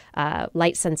this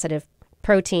light-sensitive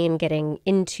protein getting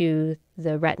into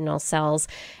the retinal cells,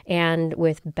 and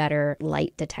with better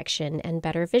light detection and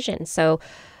better vision. So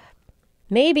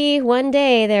maybe one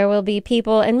day there will be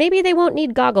people, and maybe they won't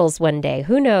need goggles one day.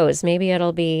 Who knows? Maybe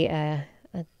it'll be a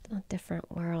different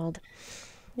world.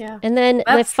 Yeah. And then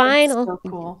the final. So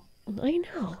cool. I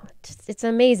know. It's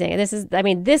amazing. This is,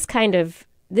 this kind of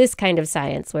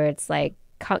science where it's like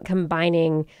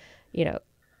combining,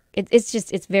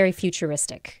 it's very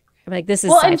futuristic. I'm like, this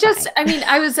is sci-fi. And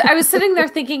I was sitting there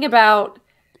thinking about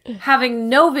having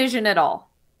no vision at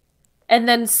all, and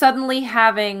then suddenly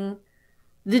having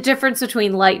the difference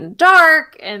between light and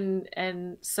dark and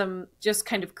some just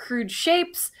kind of crude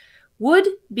shapes would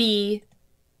be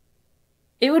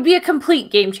a complete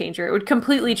game changer. It would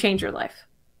completely change your life.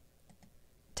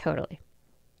 Totally.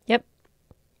 Yep.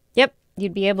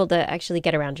 You'd be able to actually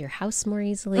get around your house more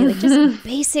easily. Like just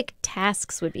basic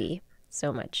tasks would be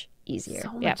so much easier.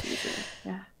 So much easier.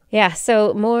 Yeah. Yeah.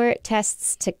 So more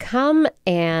tests to come,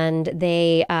 and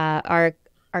they are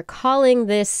calling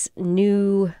this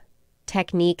new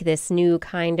technique, this new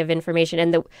kind of information.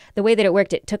 And the way that it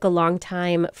worked, it took a long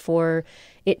time for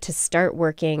it to start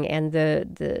working, and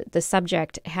the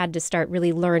subject had to start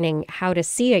really learning how to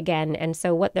see again. And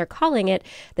so what they're calling it,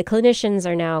 the clinicians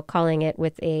are now calling it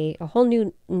with a whole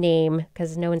new name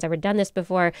because no one's ever done this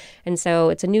before. And so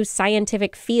it's a new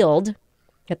scientific field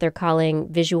that they're calling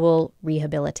visual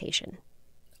rehabilitation.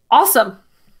 Awesome.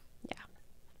 Yeah.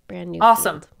 Brand new.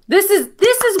 Awesome. Field. This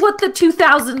is what the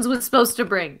 2000s was supposed to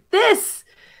bring. This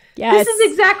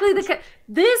is exactly the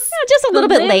just a little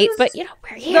bit late, but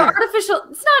we're here. The artificial.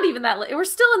 It's not even that late. We're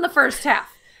still in the first half.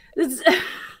 It's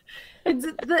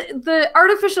the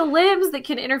artificial limbs that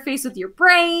can interface with your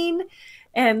brain,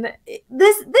 and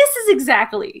this is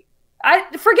exactly. I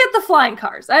forget the flying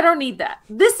cars. I don't need that.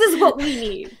 This is what we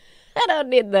need. I don't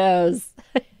need those.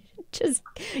 Just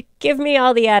give me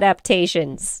all the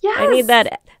adaptations. Yes. I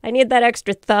need that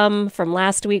extra thumb from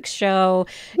last week's show.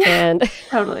 Yeah, and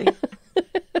totally.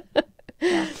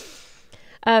 Yeah.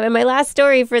 And my last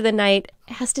story for the night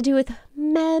has to do with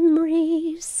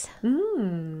memories.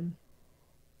 Oh,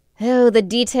 the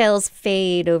details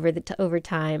fade over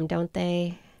time, don't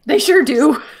they? They sure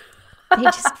do. They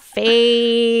just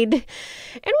fade. And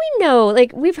we know,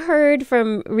 we've heard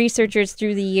from researchers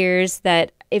through the years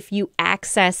that if you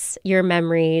access your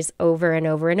memories over and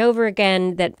over and over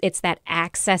again, that it's that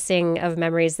accessing of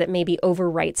memories that maybe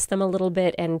overwrites them a little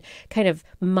bit and kind of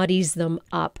muddies them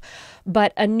up.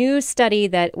 But a new study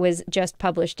that was just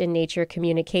published in Nature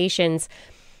Communications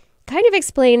kind of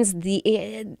explains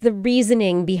the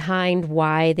reasoning behind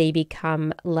why they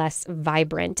become less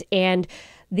vibrant. And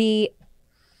the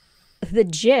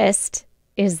gist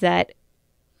is that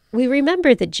we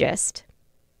remember the gist.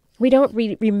 We don't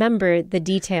remember the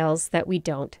details that we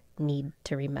don't need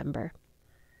to remember.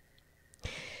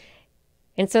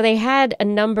 And so they had a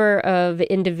number of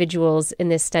individuals in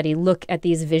this study look at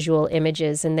these visual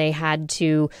images, and they had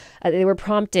to, they were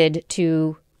prompted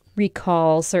to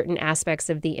recall certain aspects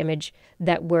of the image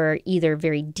that were either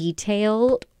very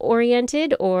detail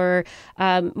oriented or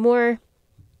more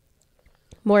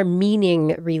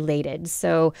meaning related.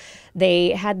 So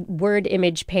they had word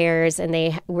image pairs, and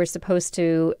they were supposed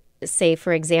to say,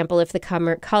 for example, if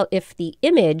the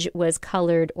image was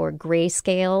colored or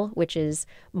grayscale, which is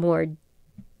more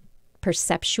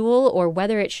perceptual, or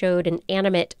whether it showed an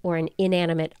animate or an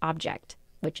inanimate object,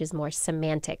 which is more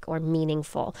semantic or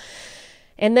meaningful.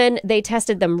 And then they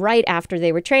tested them right after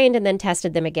they were trained, and then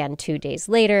tested them again 2 days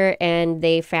later, and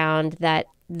they found that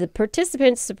the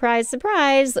participants, surprise,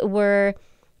 surprise, were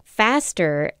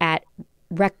faster at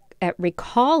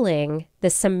recalling the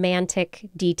semantic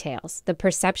details. The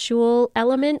perceptual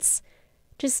elements,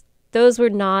 just those were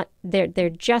not, they're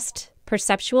just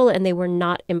perceptual, and they were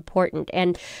not important.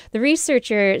 And the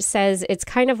researcher says it's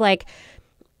kind of like,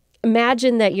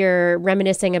 imagine that you're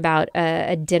reminiscing about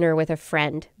a dinner with a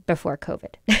friend before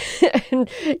COVID. And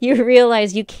you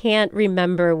realize you can't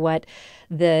remember what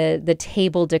the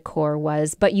table decor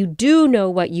was, but you do know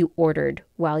what you ordered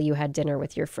while you had dinner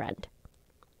with your friend.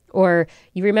 Or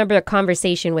you remember a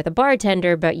conversation with a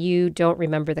bartender, but you don't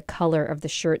remember the color of the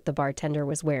shirt the bartender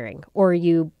was wearing. Or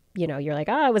you're like,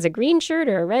 it was a green shirt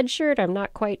or a red shirt. I'm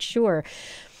not quite sure.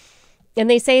 And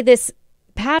they say this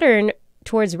pattern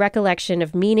towards recollection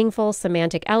of meaningful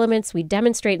semantic elements we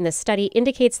demonstrate in this study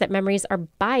indicates that memories are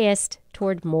biased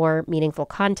toward more meaningful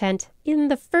content in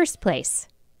the first place.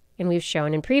 And we've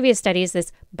shown in previous studies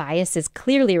this bias is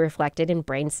clearly reflected in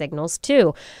brain signals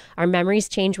too. Our memories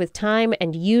change with time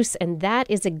and use, and that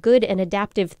is a good and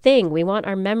adaptive thing. We want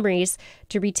our memories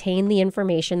to retain the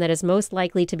information that is most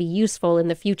likely to be useful in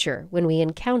the future when we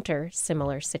encounter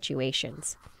similar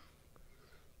situations.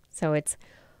 So it's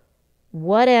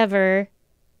whatever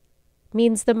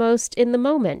means the most in the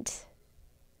moment.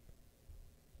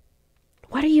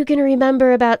 What are you going to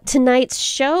remember about tonight's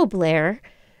show, Blair?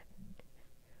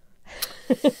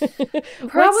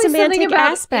 Probably semantic something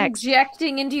about aspects?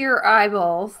 Injecting into your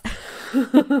eyeballs.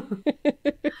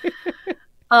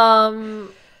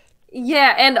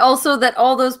 Yeah, and also that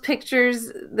all those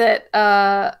pictures that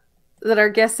our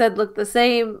guest said looked the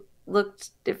same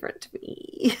looked different to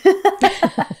me.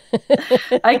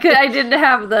 I didn't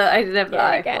have the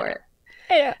eye for it.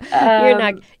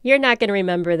 You're not going to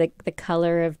remember the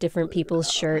color of different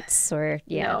people's shirts, or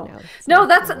No,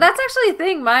 that's actually a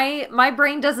thing. My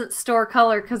brain doesn't store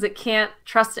color because it can't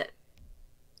trust it.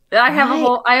 I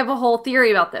have a whole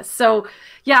theory about this. So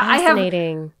yeah,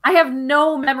 I have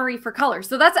no memory for color.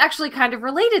 So that's actually kind of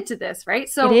related to this, right?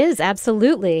 So it is,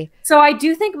 absolutely. So I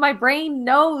do think my brain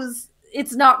knows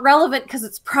it's not relevant because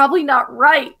it's probably not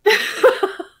right.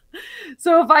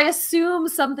 So if I assume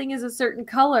something is a certain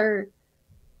color,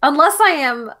 unless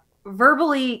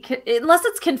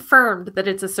it's confirmed that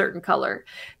it's a certain color,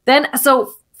 then,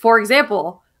 so for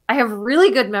example, I have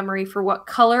really good memory for what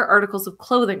color articles of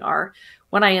clothing are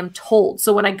when I am told.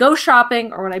 So when I go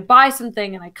shopping or when I buy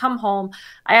something and I come home,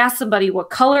 I ask somebody, what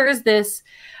color is this?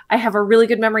 I have a really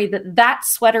good memory that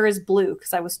sweater is blue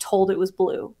because I was told it was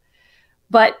blue.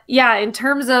 But yeah, in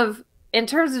terms of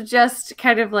just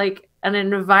kind of like an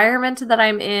environment that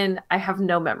I'm in, I have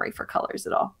no memory for colors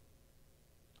at all.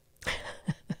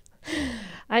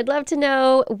 I'd love to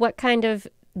know what kind of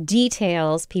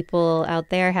details people out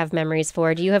there have memories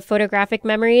for. Do you have photographic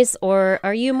memories, or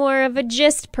are you more of a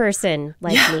gist person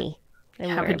like me?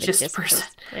 I'm a gist person.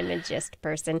 I'm a gist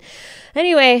person.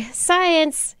 Anyway,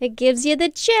 science, it gives you the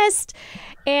gist.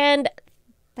 And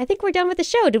I think we're done with the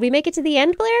show. Did we make it to the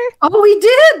end, Blair? Oh, we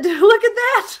did. Look at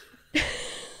that.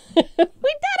 We did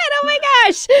it. Oh my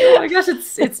gosh. Oh my gosh,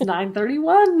 it's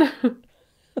 9:31.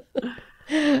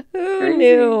 Who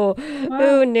knew? Wow.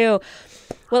 Who knew?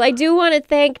 Well, I do want to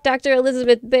thank Dr.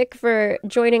 Elisabeth Bik for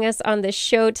joining us on the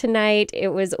show tonight. It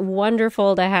was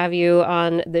wonderful to have you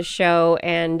on the show.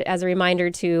 And as a reminder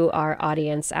to our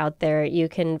audience out there, you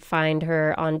can find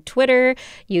her on Twitter.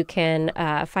 You can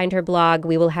find her blog.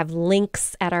 We will have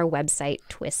links at our website,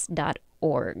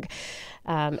 TWIS.org.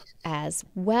 as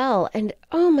well. And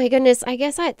oh my goodness, I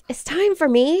guess it's time for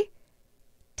me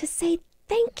to say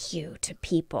thank you to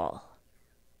people.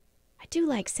 I do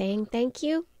like saying thank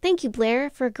you. Thank you, Blair,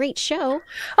 for a great show.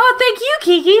 Oh, thank you,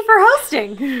 Kiki, for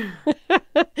hosting.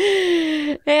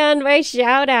 And my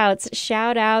shout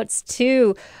outs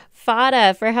to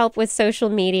Fada for help with social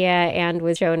media and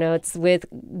with show notes, with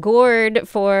Gord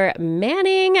for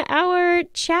manning our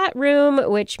chat room,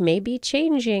 which may be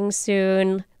changing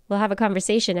soon. We'll have a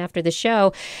conversation after the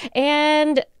show.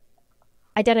 And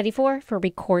Identity4 for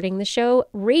recording the show.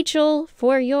 Rachel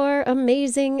for your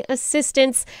amazing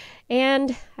assistance.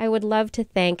 And I would love to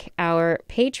thank our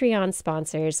Patreon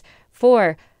sponsors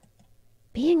for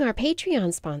being our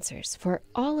Patreon sponsors, for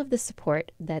all of the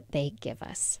support that they give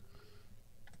us.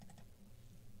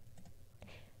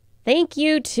 Thank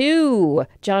you to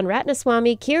John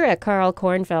Ratnaswamy, Kira, Carl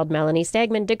Kornfeld, Melanie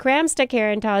Stegman, DeKramsta,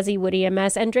 Karen Tazi, Woody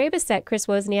MS, Andre Bissett, Chris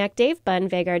Wozniak, Dave Bunn,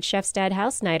 Vegard Shefstad,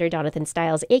 Hal Snyder, Jonathan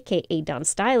Stiles, a.k.a. Don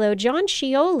Stylo, John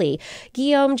Scioli,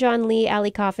 Guillaume, John Lee, Ali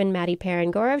Coffin, Maddie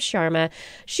Perrin, Gaurav Sharma,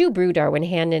 Shu Brew, Darwin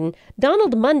Hannon,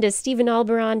 Donald Mundus, Stephen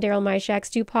Alberon, Daryl Myshak,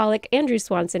 Stu Pollock, Andrew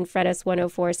Swanson, Fred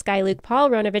S104, Sky Luke,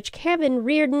 Paul Ronovich, Kevin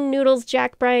Reardon, Noodles,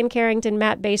 Jack Bryan Carrington,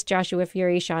 Matt Bass, Joshua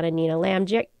Fury, Shauna Nina Lamb,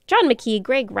 John McKee,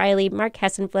 Greg Riley, Mark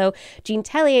Hessenflow, Gene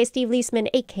Tellier, Steve Leisman,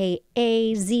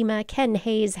 a.k.a. Zima, Ken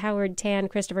Hayes, Howard Tan,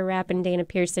 Christopher Rappin, Dana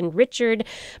Pearson, Richard,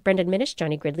 Brendan Minish,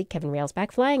 Johnny Gridley, Kevin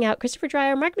Railsback, Flying Out, Christopher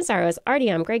Dreyer, Mark Mazzaros,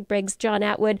 Artyom, Greg Briggs, John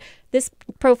Atwood. This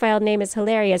profile name is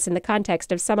hilarious in the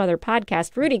context of some other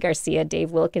podcast. Rudy Garcia,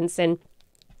 Dave Wilkinson,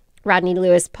 Rodney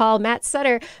Lewis, Paul, Matt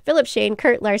Sutter, Philip Shane,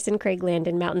 Kurt Larson, Craig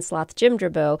Landon, Mountain Sloth, Jim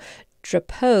Drapeau,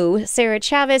 Sarah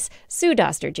Chavez, Sue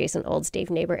Doster, Jason Olds, Dave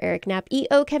Neighbor, Eric Knapp,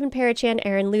 E.O., Kevin Parachan,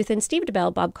 Aaron Luthen, Steve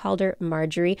DeBell, Bob Calder,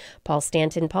 Marjorie, Paul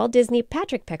Stanton, Paul Disney,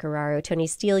 Patrick Pecoraro, Tony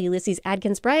Steele, Ulysses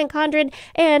Adkins, Brian Condren,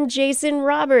 and Jason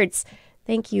Roberts.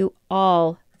 Thank you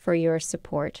all for your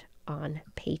support on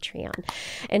Patreon.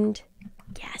 And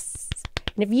yes,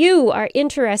 and if you are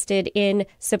interested in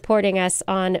supporting us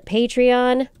on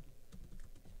Patreon,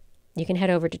 you can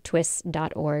head over to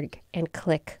TWIS.org and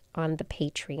click on the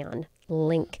Patreon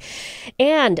link.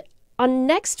 And on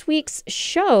next week's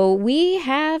show, we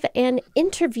have an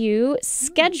interview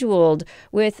scheduled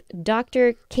with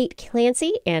Dr. Kate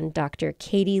Clancy and Dr.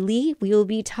 Katie Lee. We will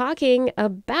be talking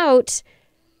about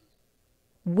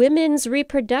women's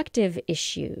reproductive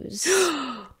issues.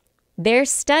 Their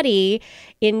study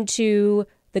into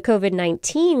the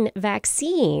COVID-19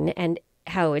 vaccine and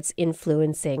how it's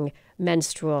influencing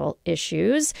menstrual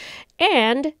issues,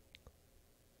 and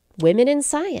women in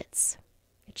science.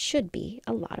 It should be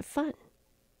a lot of fun.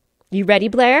 You ready,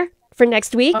 Blair, for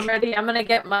next week? I'm ready. I'm gonna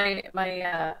get my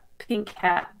pink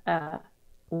hat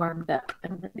warmed up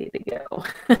and ready to go.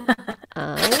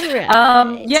 All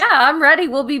right. Yeah, I'm ready.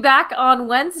 We'll be back on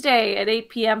Wednesday at 8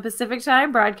 p.m. Pacific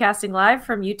time, broadcasting live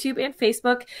from YouTube and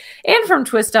Facebook and from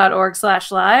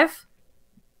twis.org/live.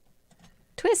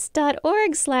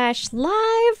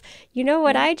 twis.org/live. You know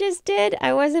what I just did?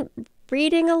 I wasn't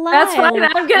reading a line. That's fine.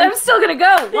 I'm still going to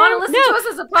go. Want to listen to us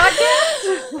as a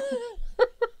podcast?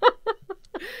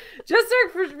 Just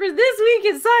search for This Week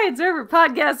in Science, wherever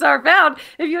podcasts are found.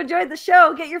 If you enjoyed the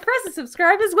show, get your friends to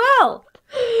subscribe as well.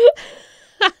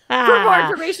 For more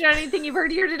information on anything you've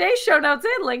heard here today, show notes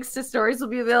and links to stories will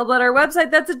be available at our website.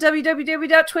 That's at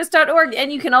www.twis.org.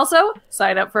 And you can also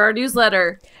sign up for our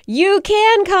newsletter. You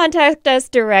can contact us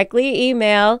directly.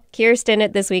 Email Kirsten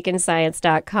at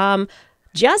thisweekinscience.com,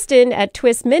 Justin at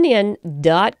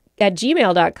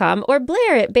twisminion@gmail.com, or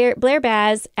Blair at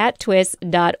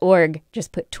blairbaz@twis.org.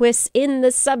 Just put TWIS in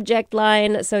the subject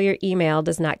line so your email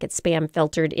does not get spam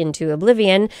filtered into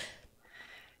oblivion.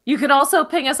 You can also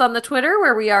ping us on the Twitter,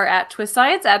 where we are at TWIS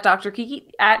Science, at Dr.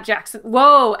 Kiki, at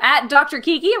Dr.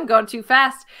 Kiki, I'm going too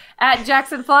fast, at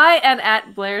Jackson Fly, and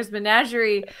at Blair's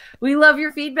Menagerie. We love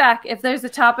your feedback. If there's a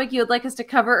topic you'd like us to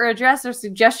cover or address, or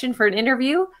suggestion for an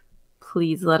interview,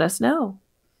 please let us know.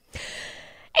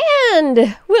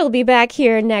 And we'll be back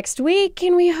here next week,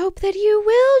 and we hope that you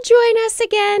will join us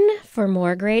again for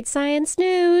more great science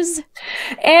news.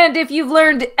 And if you've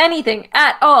learned anything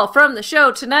at all from the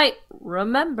show tonight,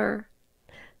 remember,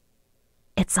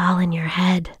 it's all in your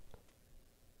head.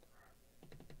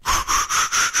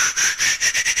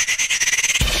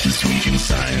 This Week in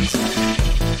Science.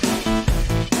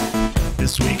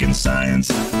 This Week in Science.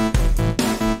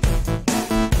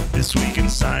 This Week in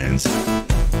Science.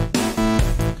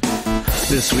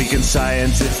 This Week in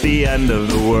Science, it's the end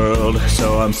of the world.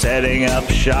 So I'm setting up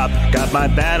shop, got my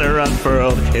banner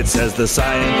unfurled. It says the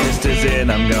scientist is in,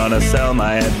 I'm gonna sell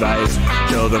my advice.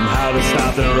 Show them how to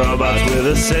stop the robots with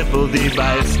a simple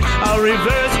device. I'll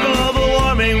reverse global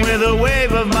warming coming with a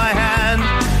wave of my hand,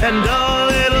 and all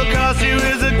it'll cost you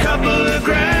is a couple of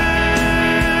grand.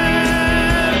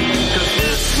 'Cause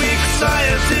this week's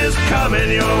science is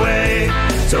coming your way,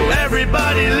 so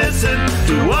everybody listen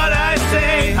to what I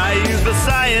say. I use the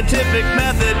scientific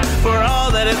method for all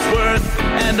that it's worth,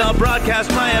 and I'll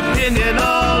broadcast my opinion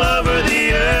all over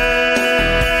the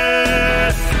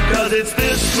earth. 'Cause it's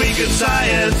This Week in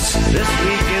Science, This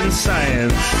Week in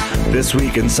Science, This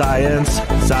Week in Science,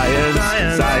 Science,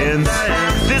 Science,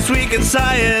 This Week in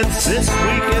Science, This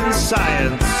Week in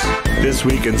Science, This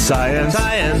Week in Science,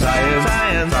 Science,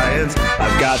 Science, Science.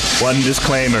 I've got one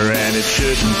disclaimer, and it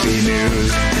shouldn't be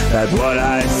news, that what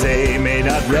I say may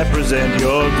not represent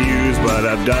your views, but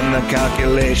I've done the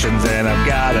calculations and I've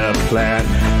got a plan.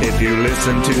 If you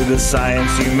listen to the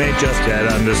science, you may just yet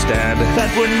understand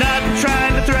that we're not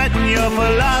trying to threaten your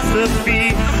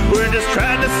philosophy. We're just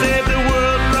trying to save the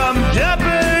world from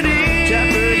jeopardy.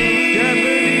 Jeopardy,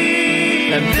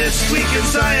 jeopardy. And This Week in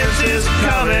Science is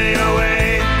coming your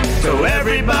way, so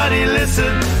everybody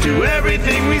listen to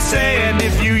everything we say. And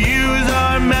if you use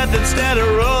our method instead of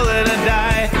rolling a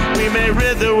die, we may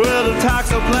rid the world of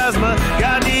toxoplasma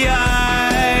gondii.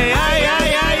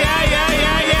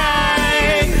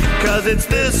 'Cause it's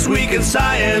This Week in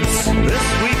Science, This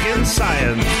Week in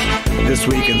Science, This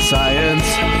Week in Science,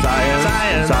 Science, Science,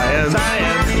 Science,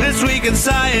 Science, This Week in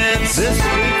Science, This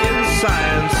Week in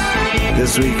Science,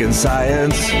 This Week in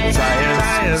Science, Science,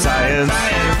 Science, Science.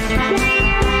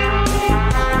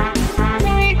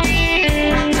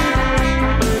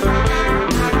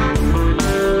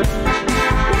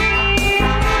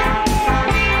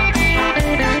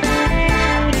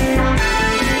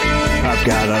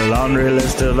 Got a laundry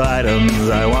list of items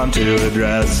I want to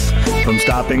address, from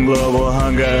stopping global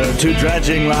hunger to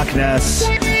dredging Loch Ness.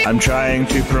 I'm trying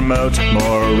to promote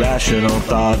more rational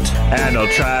thought, and I'll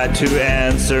try to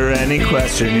answer any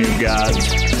question you've got.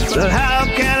 So how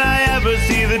can I ever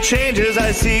see the changes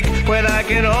I seek when I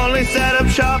can only set up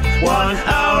shop 1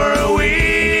 hour a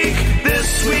week?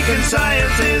 This Week in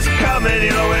Science is coming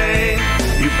your way.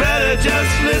 You better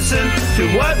just listen to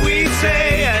what we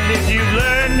say, and if you've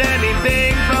learned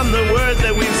anything from the words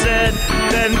that we've said,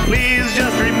 then please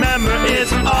just remember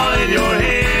it's all in your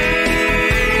head.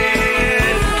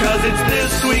 'Cause it's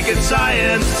This Week in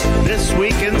Science, This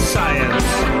Week in Science,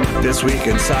 This Week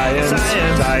in Science,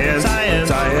 Science, Science, Science,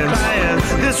 Science,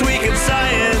 Science, This Week in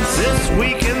Science, This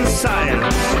Week in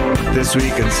Science, This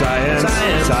Week in Science,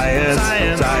 Science, Science,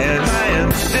 Science,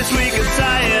 Science, This Week in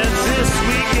Science, This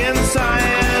Week in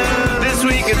Science, This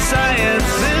Week in Science,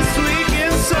 This Week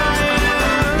in Science,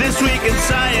 This Week in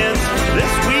Science,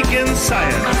 This Week in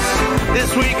Science,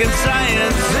 This Week in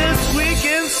Science, This Week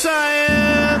in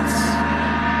Science.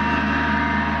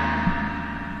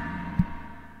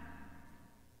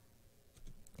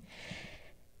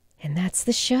 And that's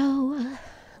the show.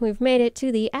 We've made it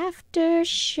to the after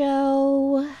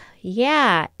show.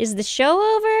 Yeah. Is the show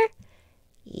over?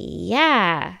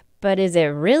 Yeah. But is it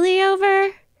really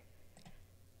over?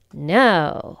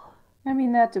 No. I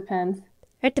mean, that depends.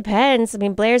 It depends. I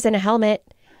mean, Blair's in a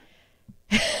helmet.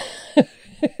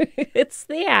 It's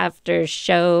the after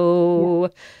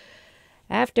show. Yeah.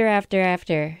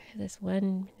 After. This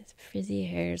frizzy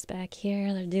hairs back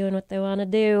here. They're doing what they want to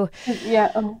do.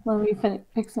 Yeah, let me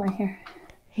fix my hair.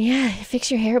 Yeah,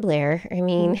 fix your hair, Blair. I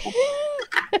mean...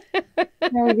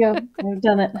 There we go. I've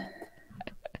done it.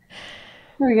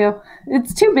 There we go.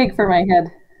 It's too big for my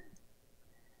head.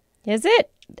 Is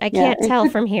it? I can't tell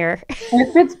from here.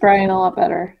 It fits Brian a lot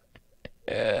better.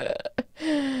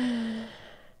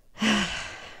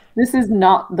 This is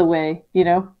not the way, you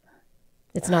know?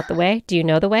 It's not the way? Do you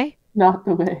know the way? Not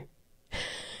the way.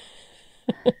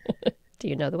 Do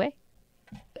you know the way?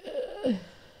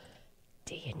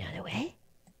 Do you know the way?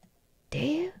 Do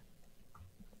you?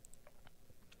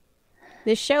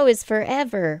 This show is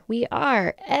forever. We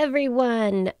are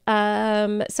everyone.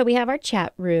 So we have our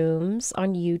chat rooms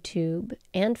on YouTube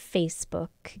and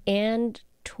Facebook and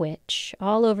Twitch,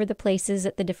 all over the places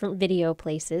at the different video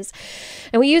places.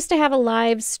 And we used to have a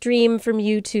live stream from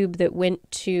YouTube that went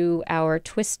to our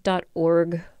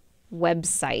TWIS.org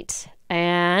website.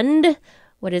 And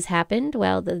what has happened?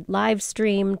 Well, the live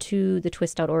stream to the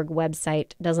TWIS.org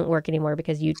website doesn't work anymore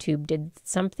because YouTube did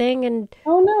something and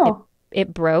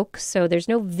it broke. So there's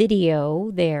no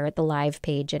video there at the live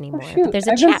page anymore. Oh, but there's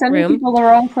a I've been chat sending room. people the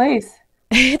wrong place.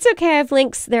 It's okay. I have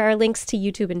links. There are links to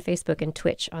YouTube and Facebook and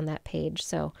Twitch on that page.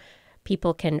 So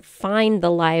people can find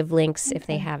the live links if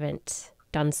they haven't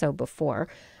done so before.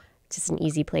 It's just an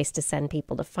easy place to send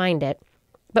people to find it.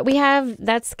 But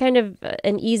that's kind of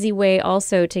an easy way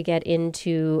also to get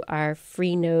into our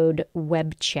Freenode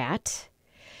web chat,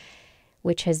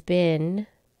 which has been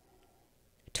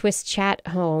TWIS chat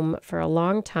home for a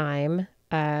long time,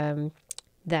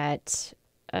 that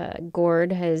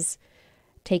Gord has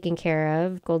taken care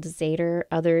of. Gold Zader,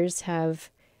 others have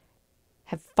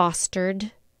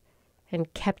fostered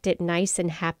and kept it nice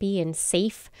and happy and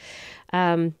safe.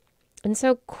 And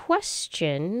so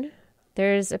question,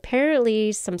 there's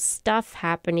apparently some stuff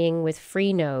happening with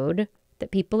Freenode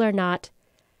that people are not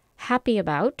happy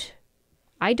about.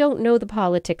 I don't know the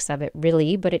politics of it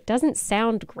really, but it doesn't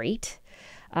sound great.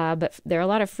 But there are a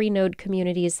lot of Freenode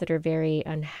communities that are very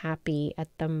unhappy at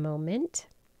the moment.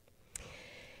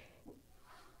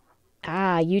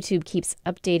 YouTube keeps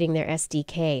updating their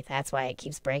SDK. That's why it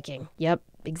keeps breaking. Yep,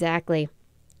 exactly.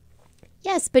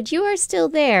 Yes, but you are still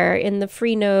there in the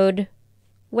Freenode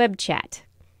web chat.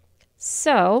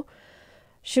 So,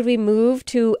 should we move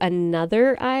to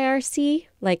another IRC,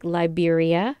 like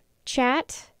Liberia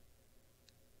chat?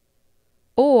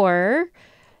 Or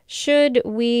should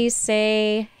we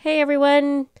say, hey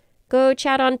everyone, go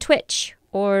chat on Twitch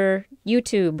or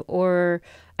YouTube? Or,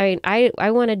 I mean,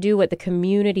 I want to do what the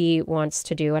community wants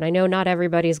to do. And I know not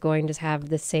everybody's going to have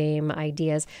the same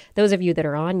ideas. Those of you that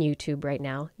are on YouTube right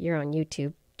now, you're on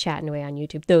YouTube, chatting away on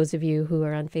YouTube. Those of you who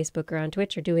are on Facebook or on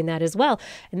Twitch are doing that as well.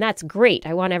 And that's great.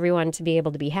 I want everyone to be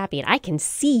able to be happy. And I can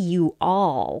see you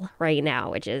all right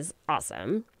now, which is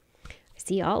awesome. I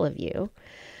see all of you.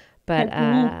 But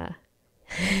I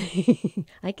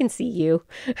can see you.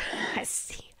 I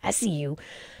see you.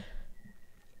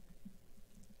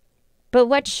 But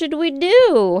what should we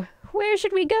do? Where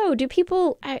should we go? Do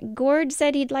people... Gord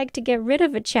said he'd like to get rid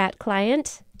of a chat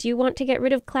client. Do you want to get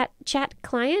rid of chat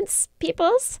clients,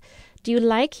 peoples? Do you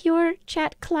like your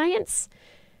chat clients?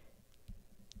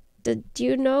 Do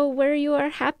you know where you are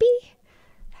happy?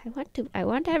 I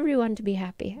want everyone to be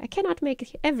happy. I cannot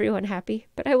make everyone happy,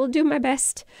 but I will do my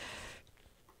best.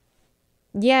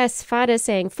 Yes, Fada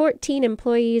saying 14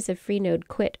 employees of Freenode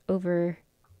quit over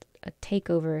a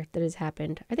takeover that has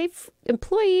happened. Are they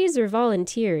employees or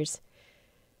volunteers?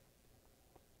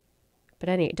 But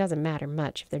anyway, it doesn't matter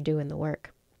much if they're doing the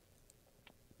work.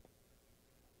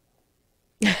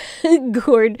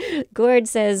 Gord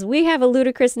says, we have a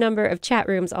ludicrous number of chat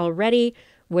rooms already.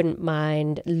 Wouldn't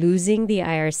mind losing the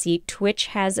IRC. Twitch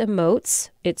has emotes.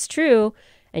 It's true.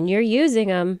 And you're using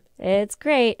them. It's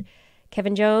great.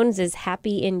 Kevin Jones is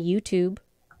happy in YouTube.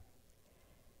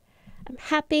 I'm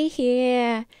happy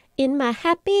here in my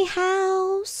happy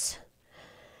house.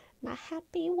 My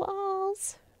happy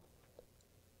walls.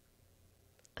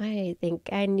 I think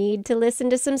I need to listen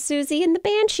to some Susie and the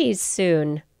Banshees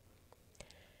soon.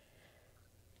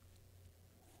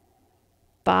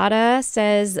 Fada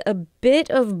says a bit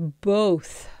of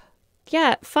both.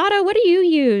 Yeah, Fada, what do you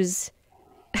use?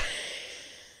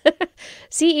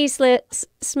 C.E.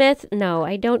 Smith, no,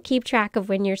 I don't keep track of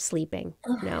when you're sleeping.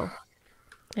 No,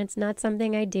 it's not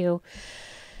something I do.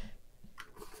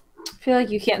 I feel like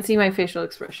you can't see my facial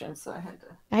expressions, so I had to.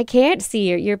 I can't see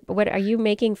you. What are you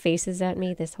making faces at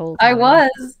me this whole time? I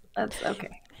was. That's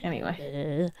okay.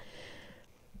 Anyway.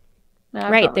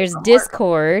 Right, there's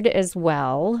Discord as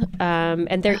well.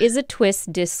 And there is a TWIS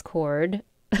Discord.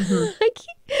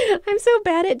 Mm-hmm. I'm so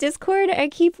bad at Discord. I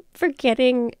keep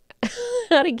forgetting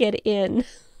how to get in.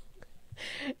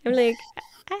 I'm like,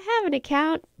 I have an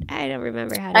account. I don't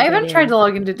remember how to I haven't tried to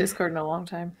log into Discord in a long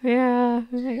time. Yeah,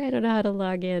 I don't know how to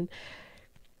log in.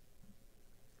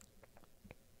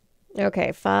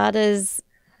 Okay, Fada's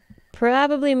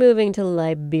probably moving to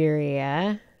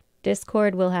Liberia.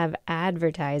 Discord will have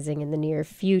advertising in the near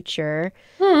future.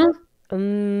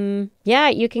 Yeah,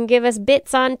 you can give us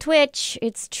bits on Twitch.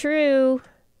 It's true.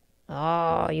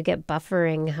 Oh, you get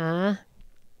buffering, huh?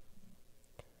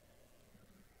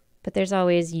 But there's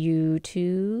always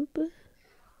YouTube.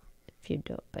 If you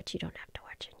don't, but you don't have to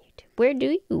watch on YouTube. Where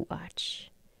do you watch?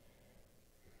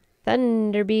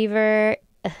 Thunderbeaver,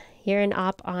 here an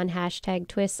op on hashtag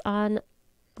TWIS on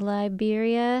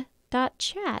Liberia.chat.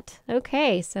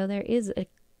 Okay, so there is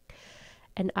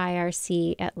an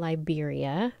IRC at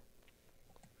Liberia.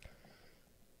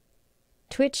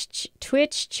 Twitch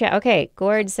chat. Okay,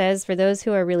 Gord says, for those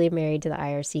who are really married to the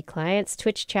IRC clients,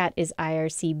 Twitch chat is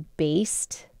IRC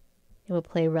based. It will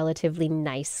play relatively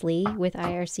nicely with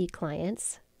IRC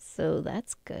clients. So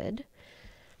that's good.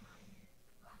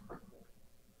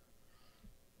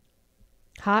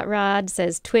 Hot Rod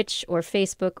says Twitch or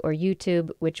Facebook or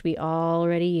YouTube, which we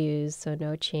already use, so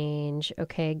no change.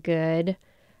 Okay, good.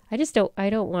 I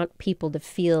don't want people to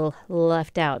feel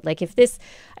left out. Like if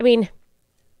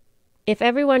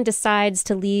everyone decides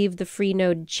to leave the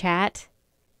Freenode chat,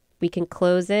 we can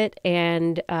close it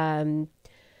and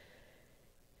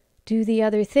do the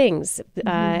other things.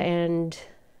 And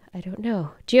I don't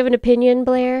know. Do you have an opinion,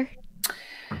 Blair?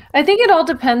 I think it all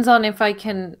depends on if I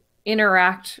can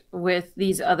interact with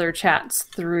these other chats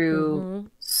through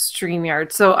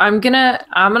StreamYard. So I'm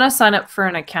gonna sign up for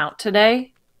an account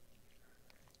today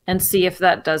and see if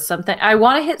that does something. I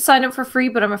want to hit sign up for free,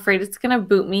 but I'm afraid it's gonna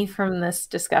boot me from this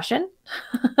discussion.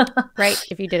 Right,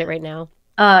 if you did it right now.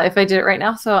 If I did it right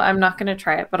now, so I'm not gonna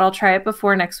try it, but I'll try it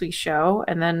before next week's show,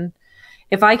 and then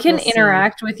if I can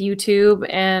interact with YouTube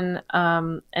and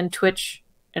Twitch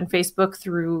and Facebook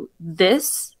through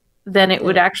this, then it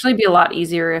would actually be a lot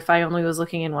easier if I only was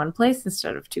looking in one place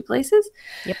instead of two places.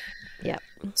 Yep.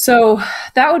 So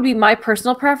that would be my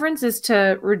personal preference, is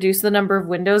to reduce the number of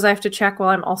windows I have to check while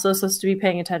I'm also supposed to be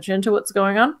paying attention to what's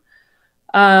going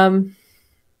on.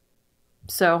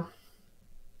 So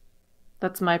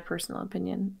that's my personal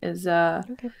opinion. Is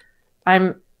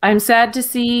I'm sad to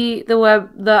see the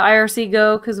IRC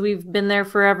go, because we've been there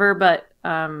forever, but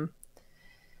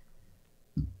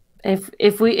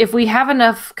if we have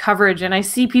enough coverage, and I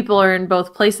see people are in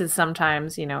both places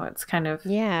sometimes, it's kind of,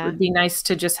 it would be nice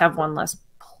to just have one less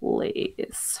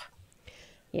place.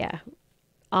 Yeah.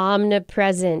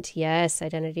 Omnipresent. Yes,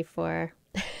 Identity 4.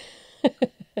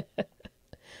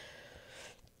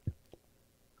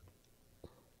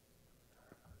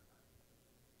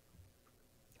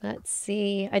 Let's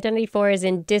see. Identity 4 is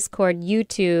in Discord,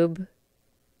 YouTube,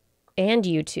 and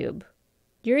YouTube.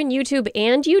 You're in YouTube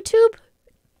and YouTube?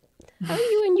 How are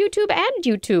you in YouTube and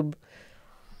YouTube?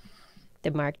 The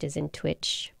marked is in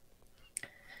Twitch.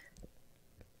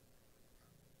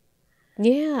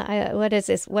 Yeah, what is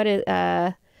this? What is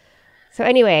so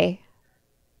anyway,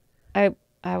 I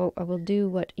will do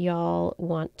what y'all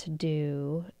want to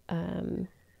do.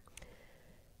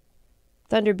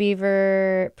 Thunder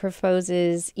Beaver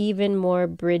proposes even more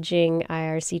bridging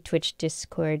IRC, Twitch,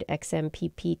 Discord,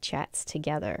 XMPP chats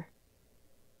together.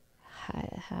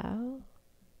 How?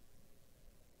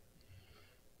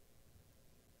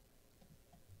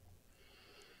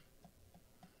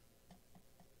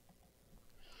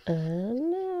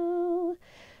 No.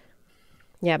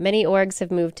 Yeah, many orgs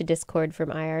have moved to Discord from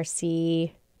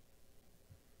IRC.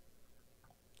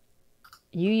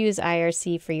 You use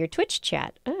IRC for your Twitch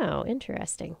chat. Oh,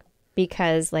 interesting.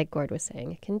 Because, like Gord was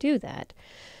saying, it can do that.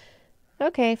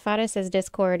 Okay, Fada says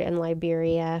Discord and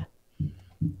Liberia.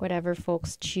 Whatever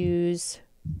folks choose.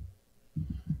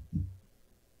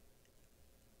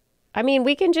 I mean,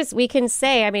 we can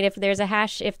say, I mean, if there's a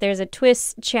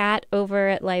TWIS chat over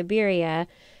at Liberia,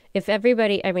 if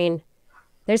everybody, I mean,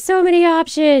 there's so many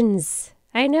options.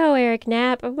 I know, Eric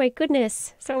Knapp. Oh my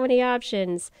goodness, so many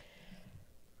options.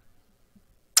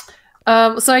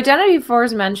 So Identity 4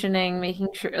 is mentioning making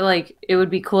sure, like, it would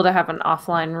be cool to have an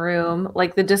offline room.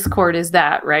 Like, the Discord is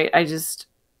that, right?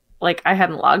 I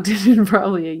hadn't logged in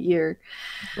probably a year.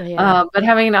 Yeah. But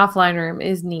having an offline room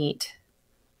is neat.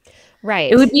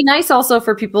 Right. It would be nice also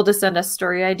for people to send us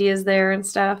story ideas there and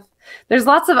stuff. There's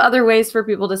lots of other ways for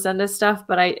people to send us stuff,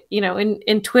 but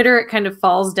in Twitter, it kind of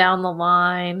falls down the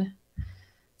line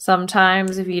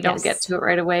sometimes if you don't get to it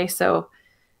right away. So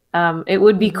it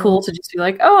would be cool to just be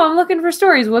like, oh, I'm looking for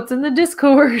stories. What's in the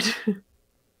Discord?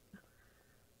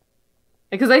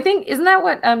 Because I think, isn't that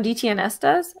what DTNS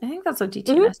does? I think that's what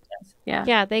DTNS does. Yeah.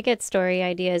 Yeah, they get story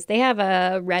ideas. They have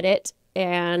a Reddit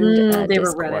and a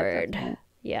Discord. Reddit.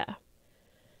 Yeah.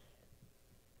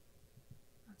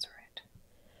 That's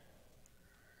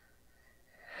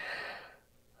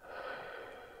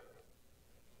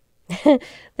right.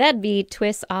 That'd be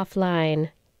TWIS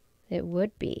offline. It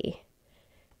would be.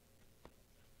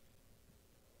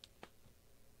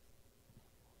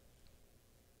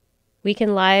 We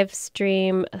can live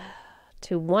stream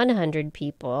to 100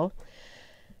 people.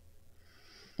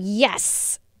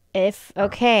 Yes.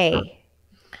 Okay.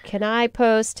 Can I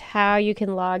post how you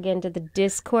can log into the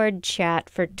Discord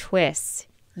chat for TWIS?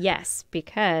 Yes,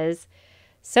 because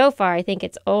so far I think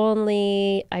it's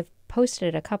only, I've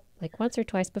posted it once or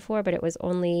twice before, but it was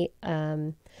only,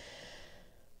 oh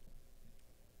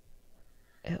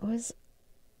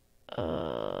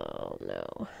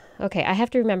no. Okay, I have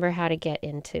to remember how to get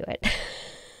into it.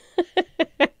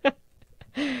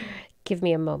 Give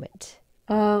me a moment.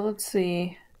 Let's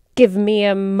see. Give me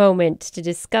a moment to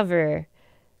discover.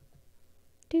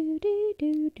 Do do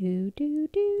do do do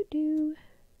do do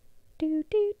do do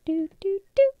do do do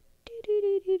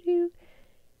do do do.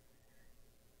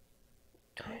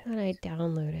 I thought I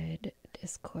downloaded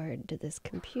Discord to this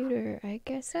computer. I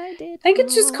guess I did. I think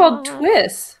it's just called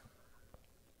TWIS.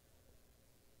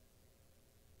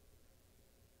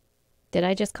 Did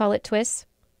I just call it TWIS?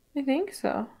 I think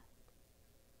so.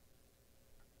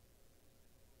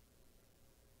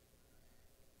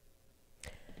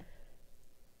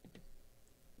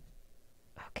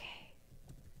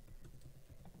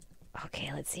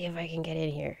 Okay, let's see if I can get in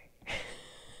here.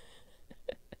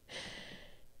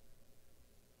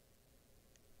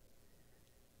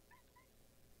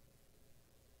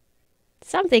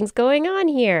 Something's going on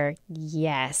here.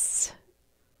 Yes.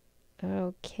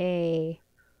 Okay.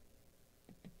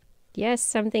 Yes,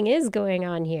 something is going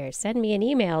on here. Send me an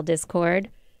email, Discord.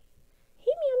 Hey,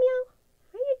 meow meow.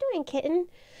 How you doing, kitten?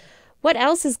 What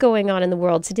else is going on in the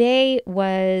world? Today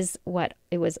was what?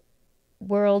 It was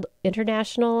World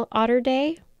International Otter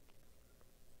Day.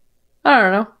 I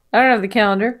don't know. I don't have the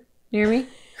calendar near me.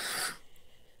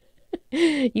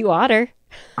 You otter.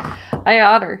 I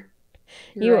otter.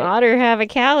 You otter have a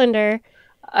calendar.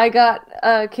 I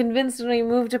got convinced when we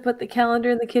moved to put the calendar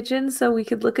in the kitchen so we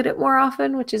could look at it more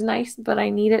often, which is nice, but I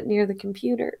need it near the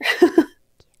computer.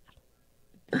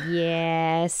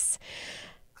 Yes.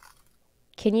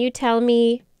 Can you tell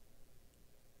me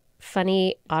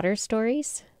funny otter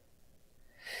stories?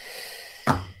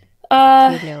 Do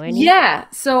you know any? Yeah.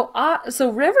 So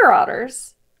river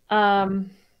otters,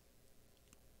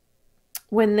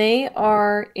 when they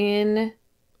are in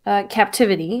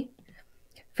captivity,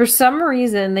 for some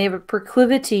reason they have a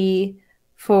proclivity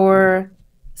for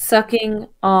sucking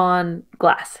on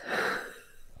glass.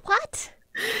 What?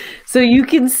 So you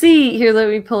can see here, let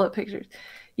me pull up pictures.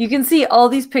 You can see all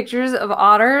these pictures of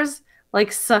otters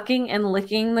like sucking and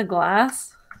licking the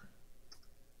glass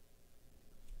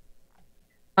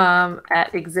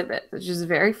at exhibit, which is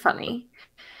very funny.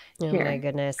 Oh Here, my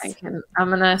goodness. I'm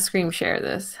gonna screen share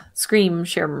this. Scream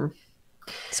share.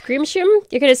 Scream shim?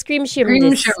 You're gonna scream shim Scream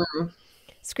this. share.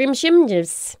 Scream shim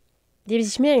this.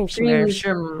 Scream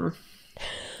share.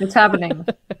 It's happening.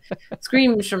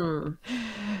 Scream share.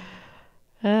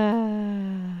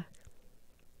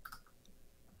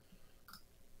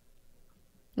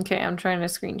 Okay, I'm trying to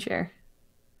screen share.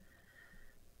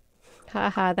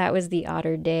 Haha, that was the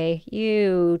otter day.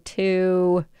 You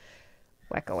too.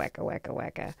 Wacka, wacka, wacka,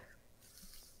 wacka.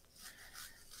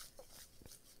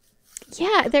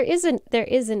 Yeah, there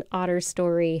is an otter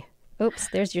story. Oops,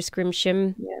 there's your scrim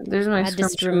shim. Yeah, there's my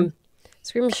scrim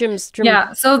shim.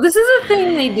 Yeah, so this is a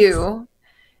thing they do.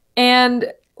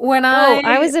 And when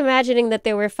I was imagining that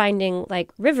they were finding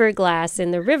like river glass in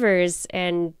the rivers,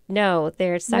 and no,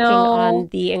 they're sucking on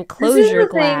the enclosure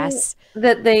glass.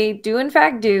 That they do in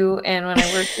fact do, and when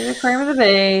I worked in the Aquarium of the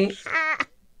Bay,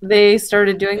 they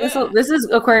started doing this. This is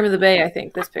Aquarium of the Bay, I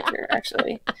think, this picture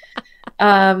actually.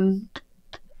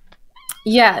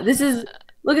 Yeah, this is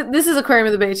Aquarium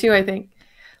of the Bay too, I think.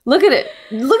 Look at it.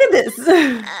 Look at this.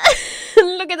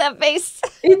 Look at that face.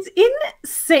 It's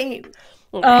insane.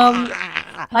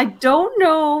 I don't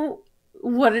know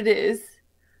what it is.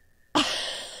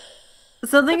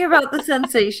 Something about the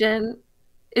sensation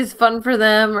is fun for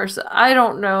them, or so, I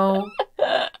don't know.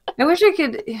 I wish I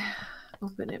could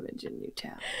open image in new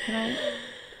tab. Can I?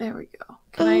 There we go.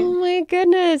 My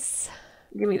goodness.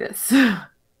 Give me this.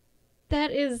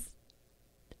 That is.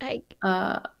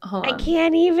 Hold on. I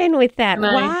can't even with that.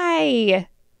 Why?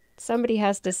 Somebody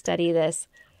has to study this.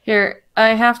 Here, I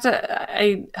have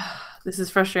to. This is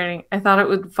frustrating. I thought it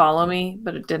would follow me,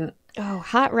 but it didn't. Oh,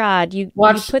 Hot Rod, you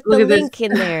put the link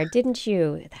in there, didn't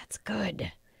you? That's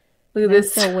good. Look at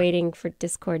this. I'm still waiting for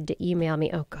Discord to email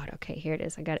me. Oh, God. Okay, here it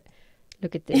is. I got it.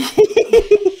 Look at this.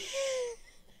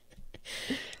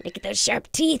 Look at those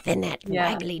sharp teeth and that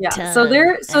waggly tongue. So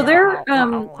they're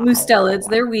mustelids.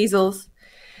 They're weasels.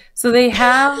 So they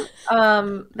have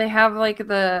like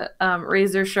the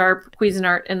razor sharp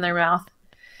Cuisinart in their mouth.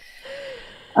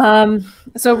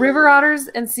 So river otters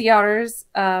and sea otters,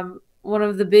 one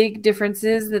of the big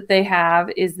differences that they have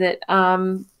is that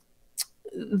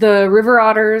the river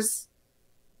otters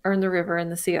are in the river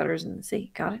and the sea otters in the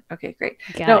sea. Got it? Okay, great.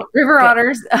 River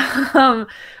otters are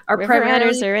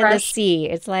primarily in the sea.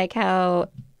 It's like how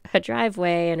a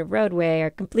driveway and a roadway are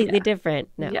completely different.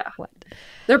 No, what?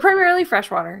 They're primarily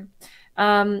freshwater,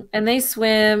 and they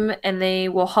swim and they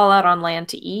will haul out on land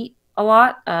to eat a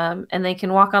lot, and they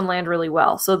can walk on land really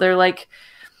well. So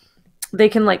they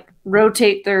can like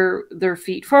rotate their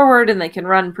feet forward and they can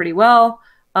run pretty well.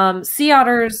 Sea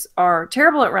otters are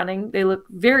terrible at running. They look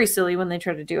very silly when they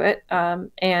try to do it,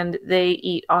 and they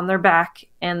eat on their back,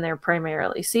 and they're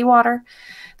primarily seawater.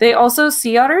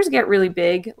 Sea otters get really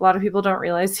big. A lot of people don't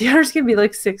realize sea otters can be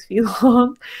like 6 feet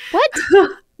long. What?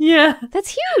 Yeah.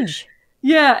 That's huge.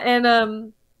 Yeah,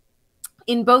 and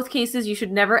in both cases, you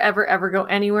should never, ever, ever go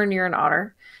anywhere near an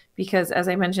otter because, as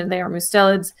I mentioned, they are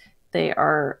mustelids. They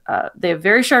have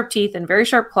very sharp teeth and very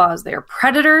sharp claws. They are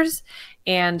predators,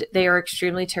 and they are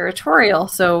extremely territorial.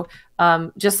 So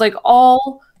just like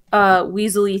all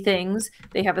weaselly things,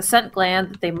 they have a scent gland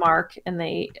that they mark, and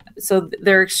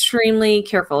they're extremely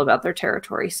careful about their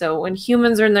territory. So when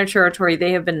humans are in their territory,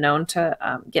 they have been known to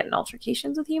get in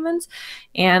altercations with humans,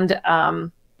 and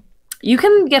you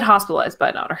can get hospitalized by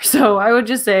an otter. So I would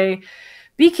just say,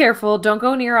 be careful. Don't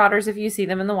go near otters if you see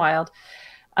them in the wild.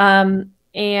 And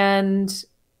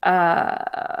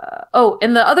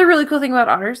the other really cool thing about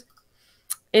otters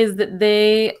is that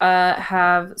they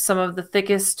have some of the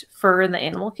thickest fur in the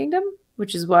animal kingdom,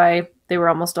 which is why they were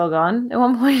almost all gone at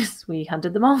one point. We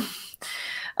hunted them all.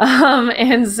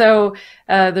 And so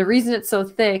the reason it's so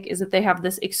thick is that they have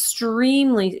this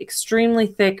extremely, extremely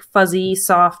thick, fuzzy,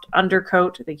 soft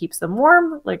undercoat that keeps them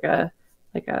warm, like a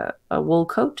wool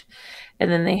coat.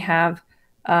 And then they have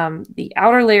the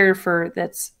outer layer of fur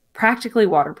that's practically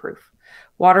waterproof.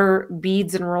 Water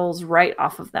beads and rolls right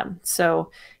off of them.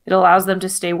 So it allows them to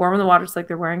stay warm in the water. It's like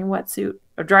they're wearing a wetsuit,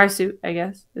 or dry suit, I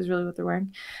guess, is really what they're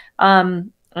wearing.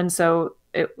 And so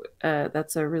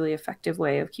that's a really effective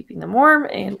way of keeping them warm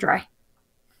and dry.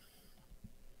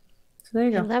 So there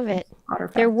you go. I love it. Otter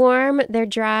facts. They're warm, they're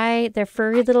dry, they're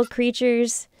furry little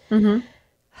creatures. Mm-hmm.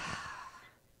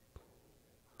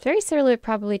 Very similar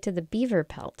probably to the beaver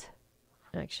pelt,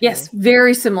 actually. Yes,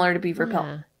 very similar to beaver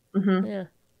pelt. Mm-hmm. Yeah.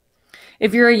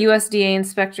 If you're a USDA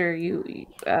inspector,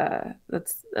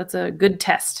 that's a good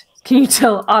test. Can you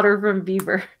tell otter from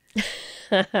beaver?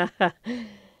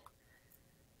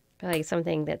 Probably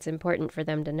something that's important for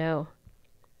them to know.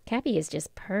 Cappy is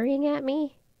just purring at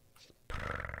me.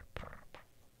 Hi,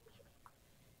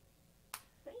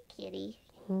 kitty.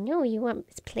 No,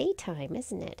 it's playtime,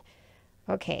 isn't it?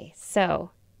 Okay,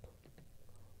 so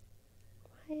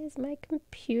why is my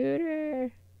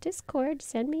computer? Discord,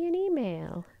 send me an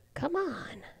email. Come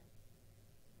on.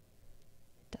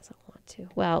 It doesn't want to.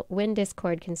 Well, when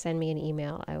Discord can send me an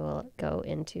email, I will go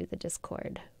into the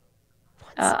Discord.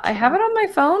 I have it on my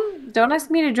phone. Don't ask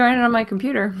me to join it on my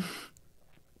computer.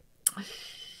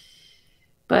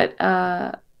 But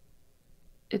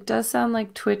it does sound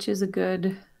like Twitch is a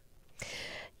good...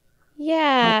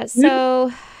 Yeah,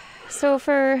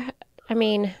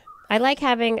 I like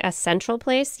having a central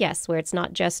place, yes, where it's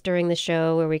not just during the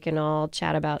show where we can all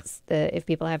chat about if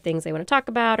people have things they want to talk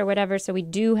about or whatever. So we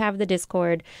do have the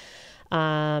Discord,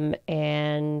 and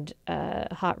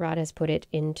Hot Rod has put it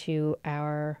into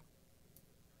our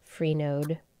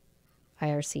Freenode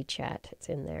IRC chat. It's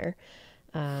in there,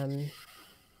 and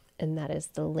that is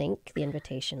the link, the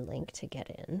invitation link to get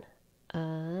in.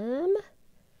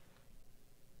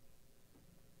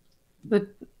 The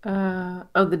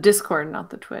Discord,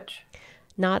 not the Twitch.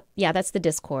 That's the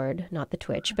Discord, not the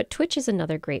Twitch. But Twitch is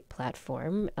another great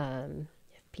platform. If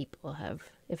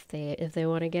they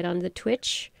want to get on the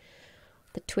Twitch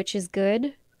is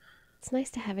good. It's nice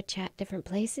to have a chat different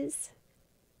places.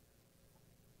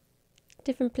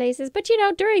 But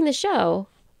during the show,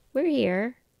 we're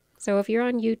here. So if you're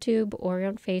on YouTube or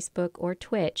on Facebook or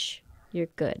Twitch, you're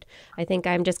good. I think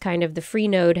I'm just kind of, the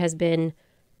Freenode has been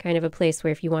kind of a place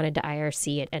where if you wanted to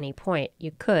IRC at any point,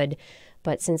 you could.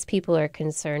 But since people are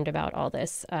concerned about all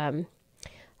this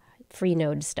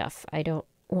Freenode stuff, I don't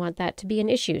want that to be an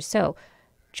issue. So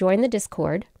join the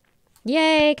Discord.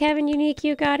 Yay, Kevin Unique,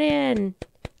 you got in.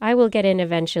 I will get in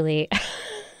eventually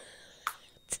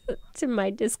to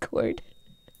my Discord.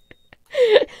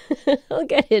 I'll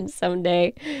get in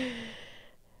someday.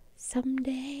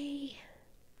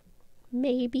 Maybe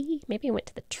I went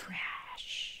to the trash.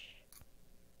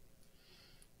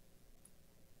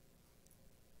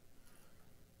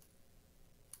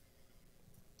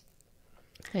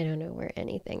 I don't know where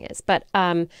anything is, but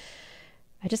I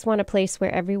just want a place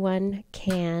where everyone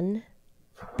can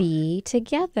be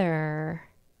together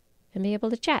and be able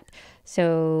to chat.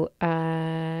 So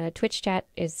Twitch chat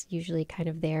is usually kind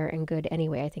of there and good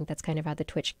anyway. I think that's kind of how the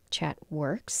Twitch chat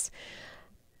works.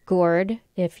 Gord,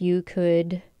 if you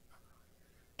could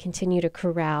continue to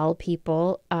corral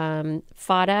people.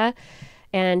 Fada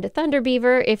and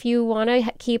Thunderbeaver, if you want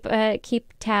to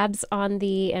keep tabs on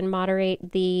and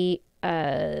moderate the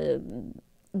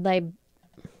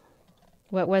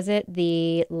what was it?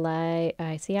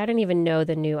 I see. I don't even know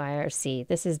the new IRC.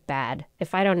 This is bad.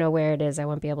 If I don't know where it is, I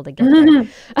won't be able to get there.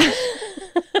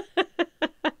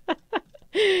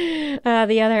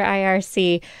 The other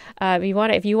IRC.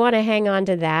 If you want to hang on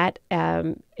to that,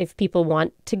 if people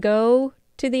want to go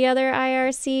to the other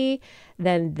IRC,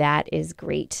 then that is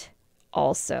great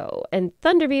also. And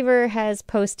Thunderbeaver has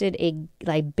posted a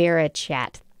Libera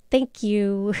chat. Thank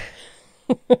you.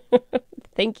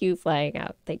 Thank you, Flying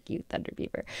Out. Thank you,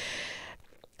 Thunderbeaver.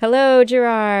 Hello,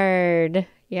 Gerard.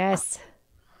 Yes.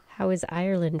 How is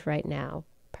Ireland right now?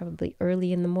 Probably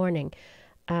early in the morning.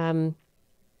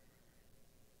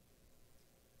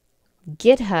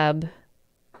 GitHub.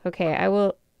 Okay, I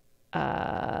will.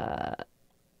 I'll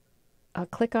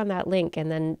click on that link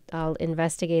and then I'll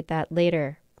investigate that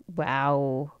later.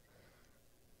 Wow.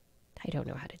 I don't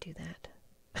know how to do that.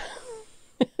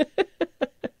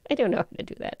 I don't know how to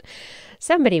do that.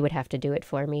 Somebody would have to do it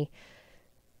for me.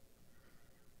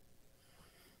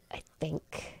 I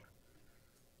think.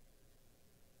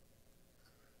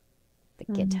 The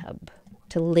GitHub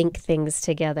to link things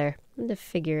together. I'm going to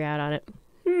figure out on it.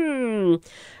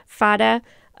 Fada,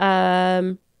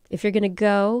 if you're going to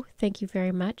go, thank you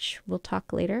very much. We'll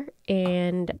talk later.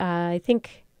 And I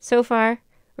think so far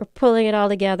we're pulling it all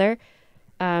together.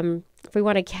 If we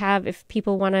want to have, if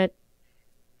people want to,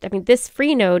 I mean, this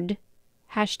Freenode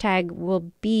hashtag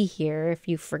will be here if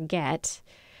you forget.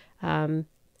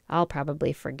 I'll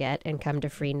probably forget and come to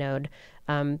Freenode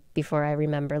before I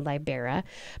remember Libera.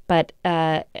 But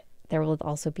there will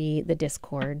also be the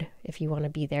Discord if you want to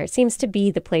be there. It seems to be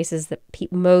the places that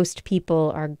most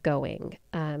people are going.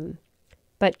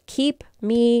 But keep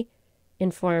me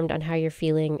informed on how you're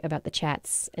feeling about the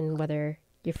chats and whether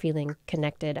you're feeling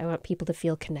connected. I want people to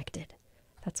feel connected.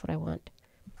 That's what I want.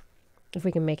 If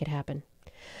we can make it happen.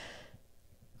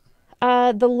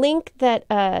 The link that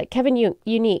Kevin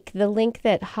Unique, the link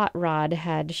that Hot Rod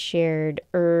had shared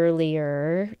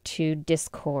earlier to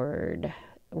Discord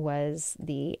was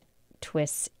the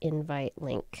TWIS invite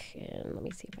link. And let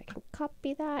me see if I can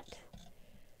copy that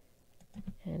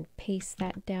and paste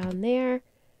that down there.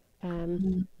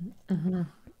 And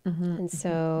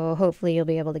so hopefully you'll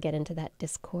be able to get into that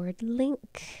Discord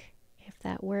link if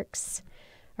that works.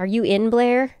 Are you in,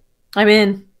 Blair? I'm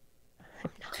in.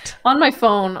 I'm not. On my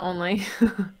phone only.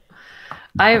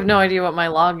 I have no idea what my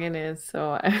login is,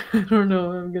 so I don't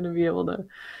know if I'm going to be able to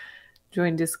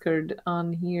join Discord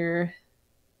on here.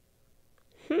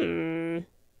 You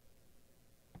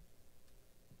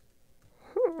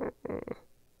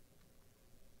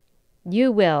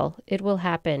will. It will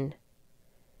happen.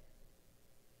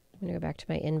 I'm going to go back to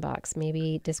my inbox.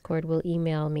 Maybe Discord will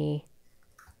email me.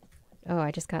 Oh,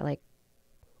 I just got like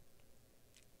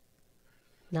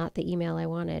not the email I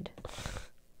wanted.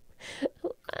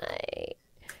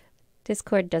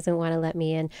 Discord doesn't want to let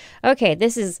me in. Okay,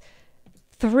 this is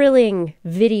thrilling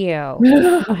video,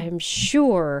 I'm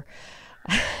sure.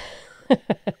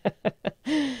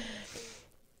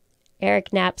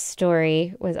 Eric Knapp's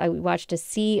story was I watched a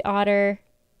sea otter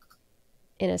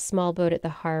in a small boat at the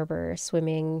harbor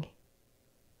swimming.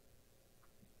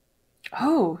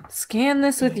 Oh, scan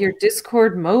this with your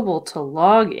Discord mobile to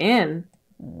log in.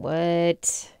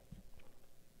 What?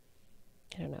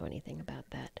 I don't know anything about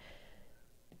that.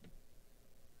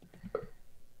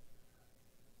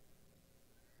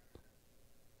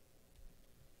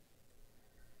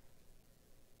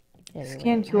 Anyway,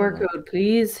 Scan QR code,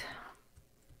 please.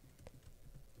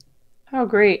 Oh,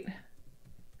 great.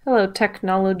 Hello,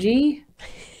 technology.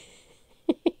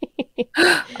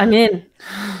 I'm in.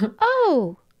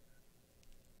 Oh,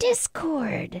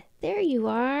 Discord. There you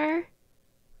are.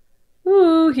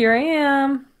 Ooh, here I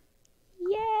am.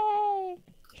 Yay.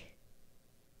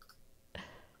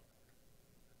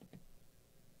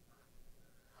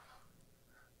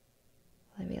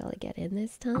 Will I be able to get in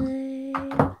this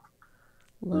time?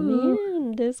 Let me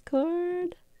in,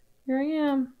 Discord. Here I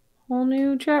am. Whole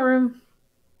new chat room.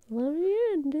 Let me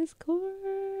in,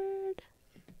 Discord.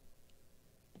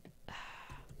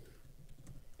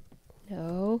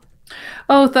 No.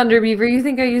 Oh, Thunderbeaver, you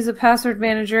think I use a password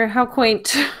manager? How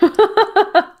quaint. God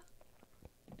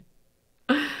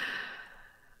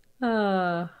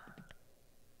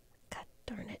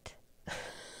darn it.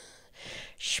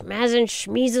 Schmazen,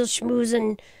 schmeezel,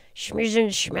 schmoozen, schmoozen,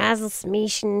 schmazel,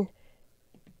 smeeshen.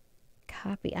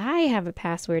 Copy. I have a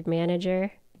password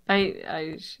manager.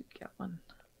 I should get one.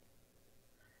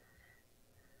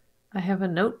 I have a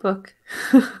notebook.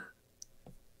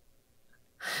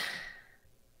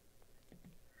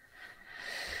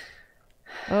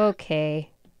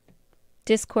 Okay.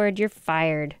 Discord, you're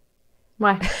fired.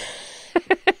 Why?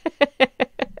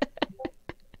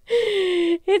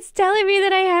 It's telling me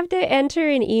that I have to enter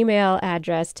an email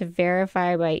address to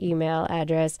verify my email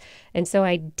address. And so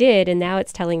I did, and now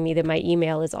it's telling me that my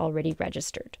email is already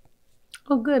registered.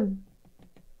 Oh, good.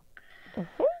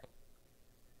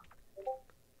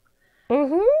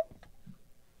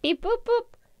 Beep, boop, boop.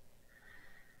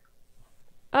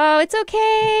 Oh, it's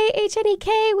okay. HNEK,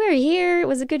 we're here. It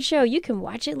was a good show. You can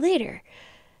watch it later.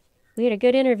 We had a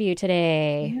good interview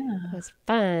today. Yeah. It was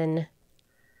fun.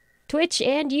 Twitch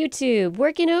and YouTube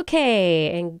working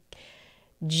okay. And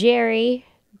Gerard,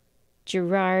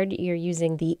 you're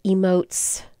using the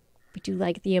emotes. We do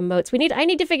like the emotes. I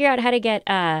need to figure out how to get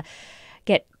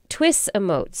TWIS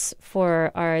emotes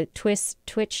for our TWIS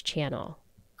Twitch channel.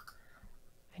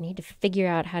 I need to figure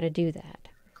out how to do that.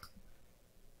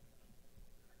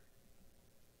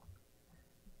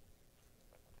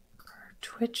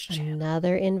 Twitch channel.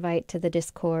 Another invite to the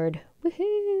Discord.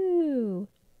 Woohoo!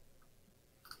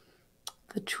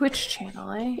 The Twitch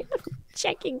channel, eh?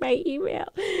 Checking my email.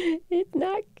 It's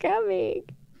not coming.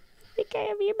 I think I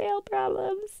have email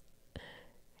problems.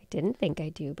 I didn't think I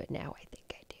do, but now I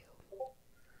think I do.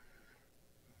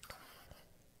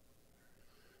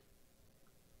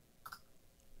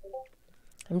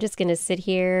 I'm just going to sit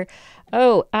here.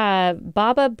 Oh,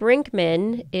 Baba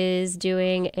Brinkman is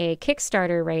doing a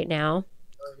Kickstarter right now.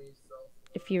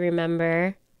 If you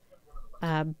remember,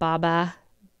 Baba,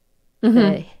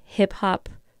 the hip-hop,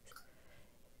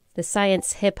 the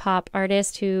science hip-hop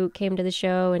artist who came to the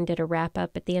show and did a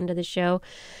wrap-up at the end of the show.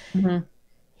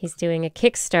 He's doing a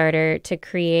Kickstarter to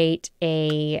create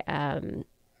a,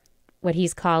 what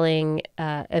he's calling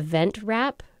event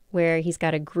rap, where he's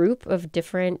got a group of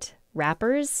different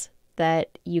rappers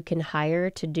that you can hire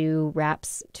to do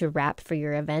raps, to rap for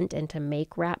your event and to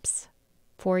make raps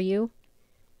for you,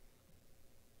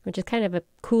 which is kind of a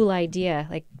cool idea,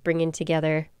 like bringing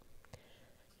together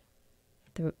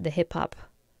the hip-hop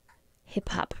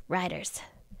writers.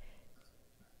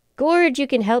 Gorge, you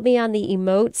can help me on the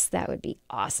emotes. That would be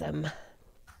awesome.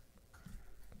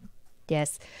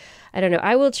 Yes. I don't know.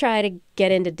 I will try to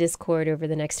get into Discord over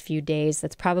the next few days.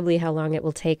 That's probably how long it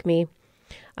will take me.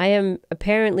 I am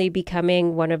apparently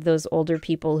becoming one of those older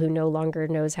people who no longer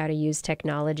knows how to use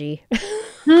technology.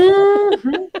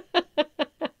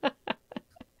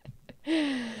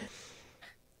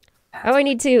 Oh, I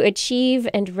need to achieve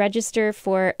and register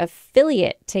for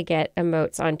affiliate to get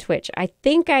emotes on Twitch. I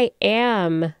think I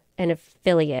am an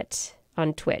affiliate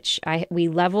on Twitch. We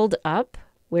leveled up.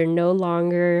 We're no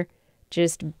longer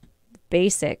just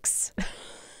basics.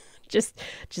 just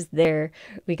there.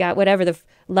 We got whatever the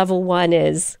level 1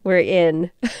 is. We're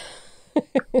in.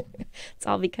 It's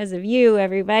all because of you,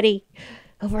 everybody.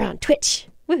 Over on Twitch.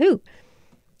 Woohoo!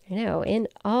 I know, in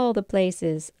all the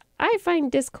places. I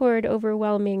find Discord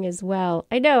overwhelming as well.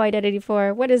 I know, Identity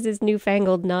 4. What is this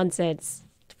newfangled nonsense?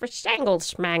 For shangled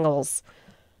schmangles.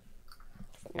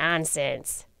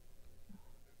 Nonsense.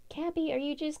 Cabby, are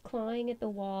you just clawing at the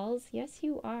walls? Yes,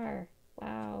 you are.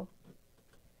 Wow.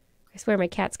 I swear my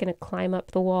cat's going to climb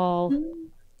up the wall.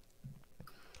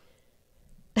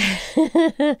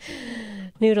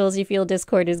 Noodles, you feel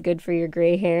Discord is good for your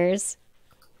gray hairs?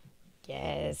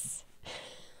 Yes.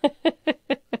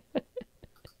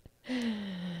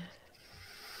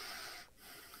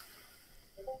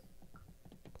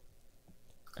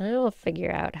 I will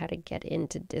figure out how to get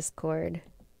into Discord.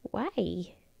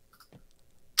 Why?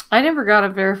 I never got a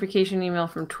verification email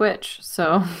from Twitch,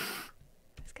 so...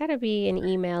 It's got to be an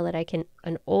email that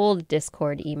an old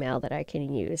Discord email that I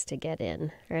can use to get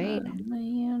in, right? Oh,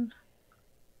 man.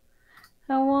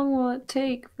 How long will it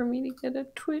take for me to get a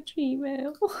Twitch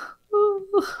email?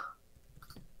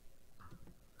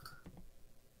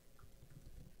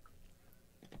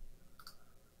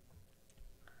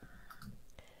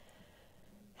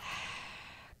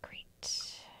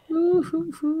 Great.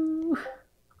 Ooh.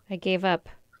 I gave up.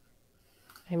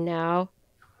 I'm now,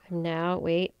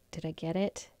 wait, did I get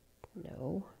it?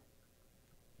 No.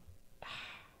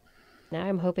 Now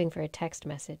I'm hoping for a text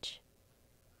message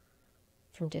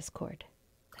from Discord.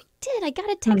 I did. I got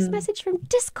a text message from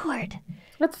Discord.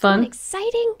 That's fun.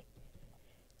 Exciting.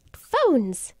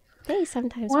 Phones. They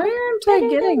sometimes. Why aren't I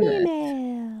getting this?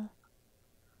 Email.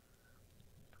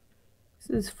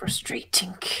 This is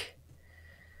frustrating.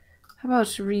 How about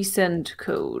resend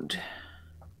code?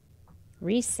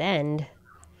 Resend.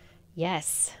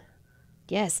 Yes.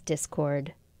 Yes,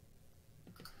 Discord.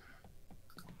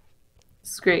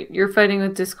 It's great. You're fighting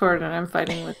with Discord and I'm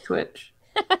fighting with Twitch.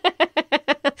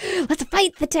 Let's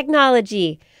fight the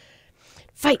technology.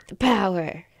 Fight the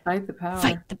power. Fight the power.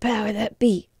 Fight the power that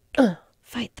be.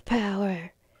 Fight the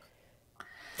power.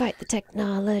 Fight the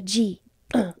technology.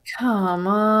 Come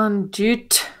on,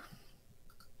 dude.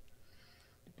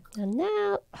 And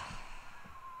now...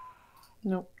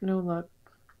 Nope, no luck.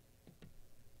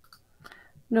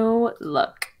 No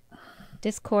luck.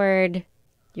 Discord,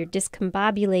 you're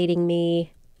discombobulating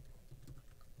me.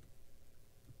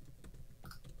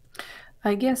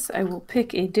 I guess I will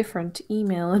pick a different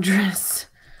email address.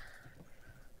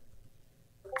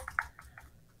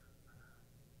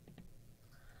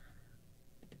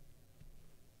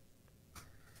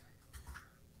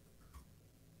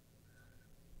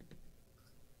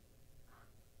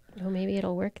 Oh, maybe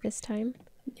it'll work this time.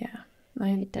 Yeah.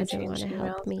 It doesn't want to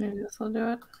help me. Maybe this will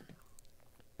do it.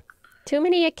 Too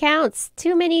many accounts.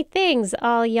 Too many things,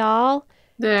 all y'all.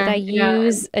 There. Did I Yeah,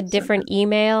 use a different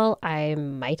email? I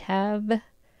might have.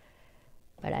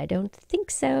 But I don't think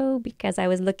so because I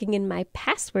was looking in my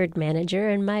password manager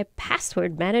and my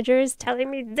password manager is telling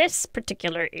me this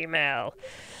particular email.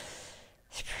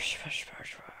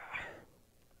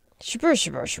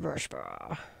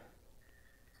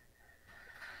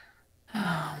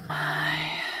 Oh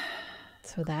my.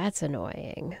 So that's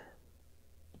annoying.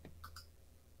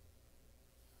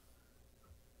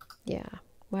 Yeah.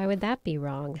 Why would that be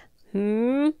wrong?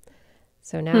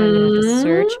 So now I'm going to have to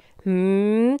search. I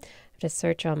have to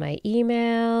search all my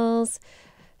emails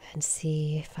and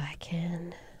see if I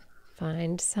can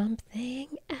find something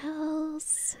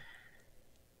else.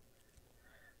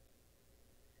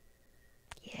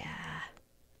 Yeah.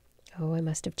 Oh, I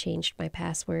must have changed my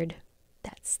password.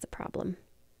 That's the problem.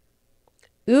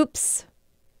 Oops.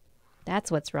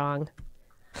 That's what's wrong.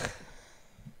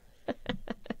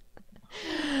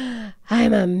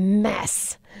 I'm a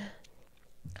mess.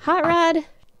 Hot Rod.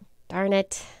 Darn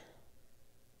it.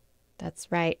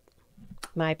 That's right.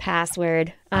 My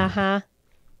password. Uh-huh.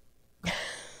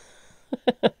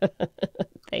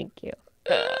 Thank you.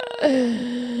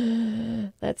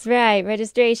 That's right.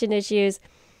 Registration issues.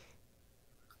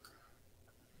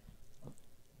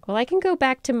 Well, I can go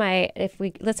back to my, I'm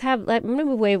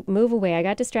gonna move away. I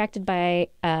got distracted by,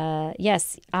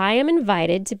 yes, I am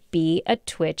invited to be a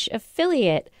Twitch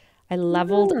affiliate. I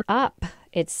leveled up,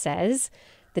 it says,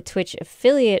 the Twitch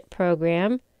affiliate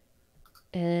program.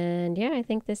 And yeah, I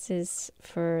think this is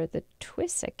for the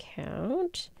TWIS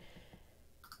account.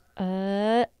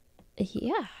 Yeah.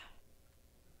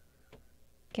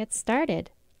 Get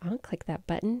started. I'll click that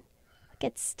button.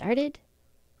 Get started.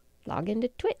 Log into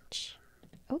Twitch.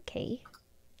 Okay,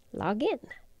 log in.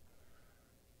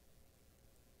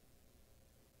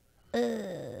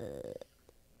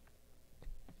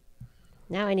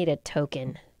 Now I need a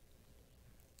token.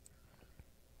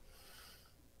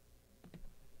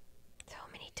 So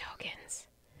many tokens.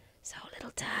 So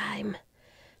little time.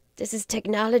 This is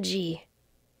technology.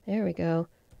 There we go.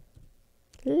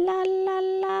 La la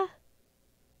la.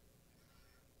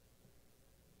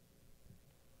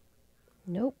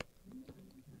 Nope.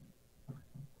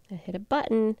 I hit a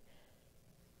button.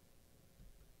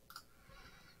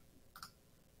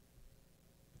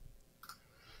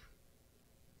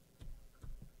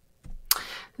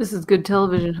 This is good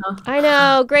television, huh? I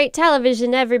know. Great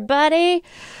television, everybody.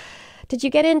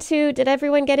 Did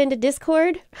everyone get into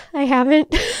Discord? I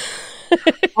haven't.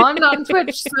 I'm on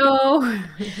Twitch, so.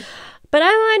 But I'm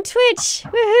on Twitch.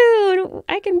 Woohoo!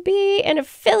 I can be an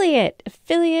affiliate.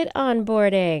 Affiliate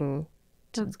onboarding.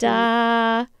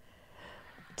 Ta-da.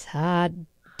 Ta-da.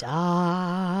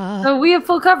 So we have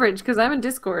full coverage because I'm in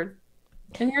Discord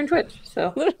and you're in Twitch.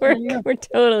 So we're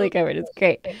totally covered. It's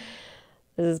great.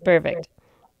 This is perfect.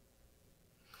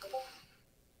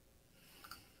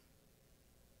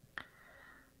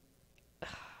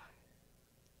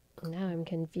 Now I'm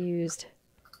confused.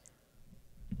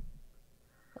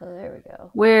 Oh, there we go.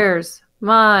 Where's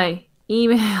my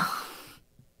email?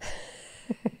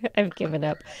 I've given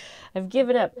up.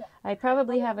 I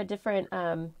probably have a different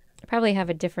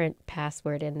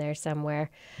password in there somewhere.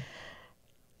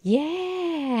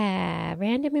 Yeah,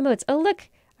 random emotes. Oh, look,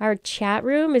 our chat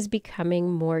room is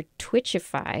becoming more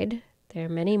Twitchified. There are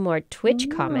many more Twitch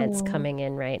comments coming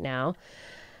in right now.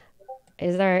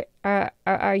 Are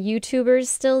YouTubers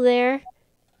still there?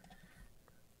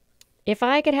 If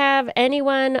I could have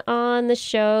anyone on the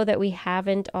show that we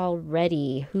haven't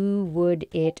already, who would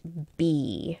it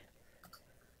be?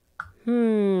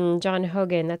 John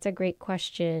Hogan, that's a great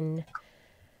question.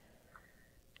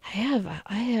 I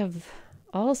have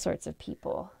all sorts of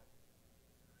people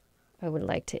I would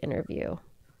like to interview.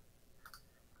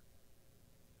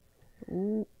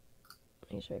 Ooh,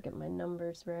 make sure I get my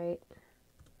numbers right.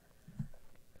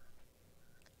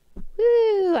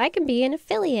 Woo! I can be an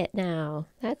affiliate now.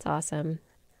 That's awesome.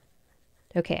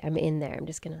 Okay, I'm in there. I'm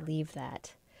just going to leave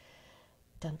that.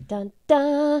 Dun, dun,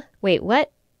 dun. Wait,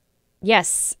 what?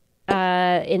 Yes.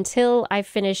 Until I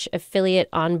finish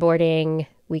affiliate onboarding,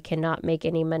 we cannot make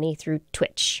any money through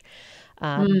Twitch.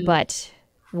 But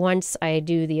once I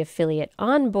do the affiliate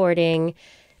onboarding,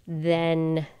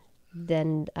 then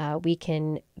we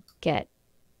can get,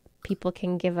 people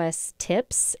can give us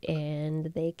tips and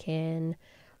they can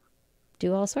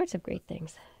do all sorts of great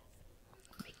things.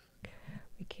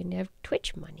 We can have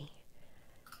Twitch money.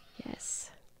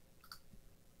 Yes.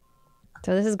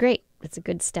 So this is great. It's a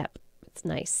good step. It's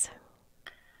nice.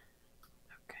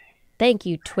 Okay. Thank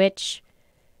you, Twitch.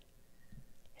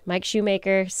 Mike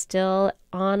Shoemaker still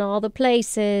on all the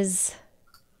places.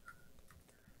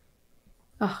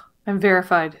 Oh, I'm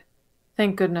verified.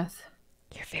 Thank goodness.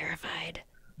 You're verified.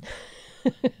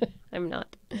 I'm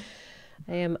not.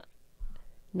 I am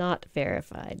not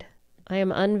verified. I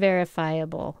am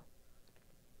unverifiable.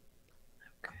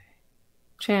 Okay.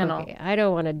 Channel. Okay, I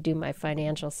don't want to do my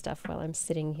financial stuff while I'm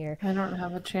sitting here. I don't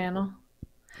have a channel.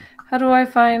 How do I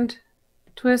find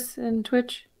TWIS in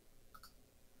Twitch?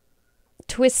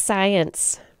 TWIS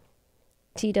Science.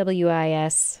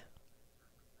 TWIS.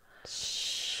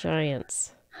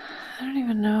 Science. I don't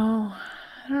even know.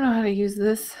 I don't know how to use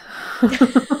this.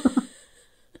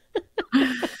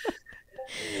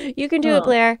 You can do it,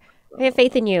 Blair. I have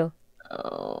faith in you.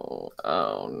 Oh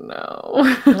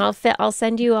no. I'll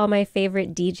send you all my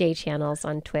favorite DJ channels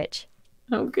on Twitch.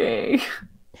 Okay.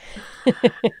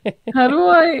 How do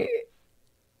I?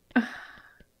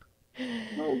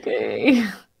 Okay.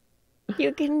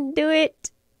 You can do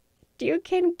it. You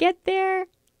can get there.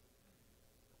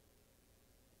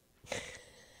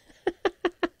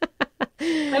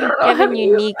 I don't know Kevin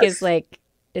Unique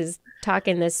is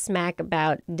talking this smack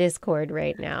about Discord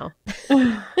right now.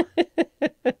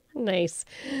 Nice.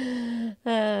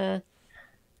 That's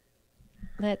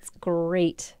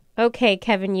great. Okay,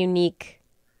 Kevin Unique.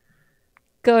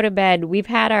 Go to bed. We've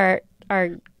had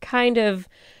our kind of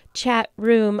chat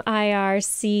room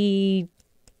IRC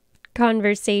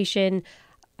conversation.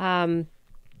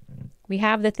 We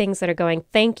have the things that are going.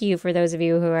 Thank you for those of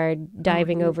you who are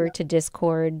diving over to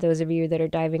Discord, those of you that are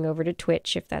diving over to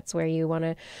Twitch, if that's where you want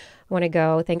to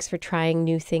go. Thanks for trying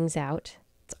new things out.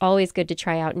 It's always good to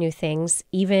try out new things,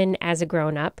 even as a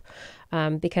grown-up,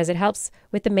 because it helps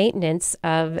with the maintenance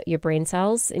of your brain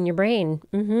cells in your brain.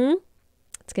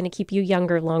 It's going to keep you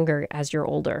younger longer as you're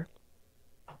older.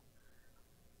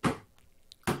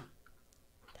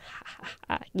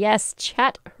 Yes,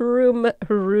 chat room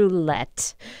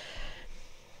roulette.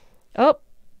 Oh,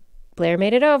 Blair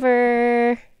made it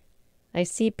over. I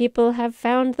see people have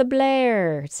found the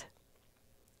Blairs.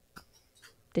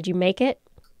 Did you make it?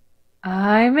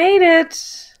 I made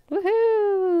it.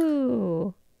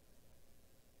 Woohoo!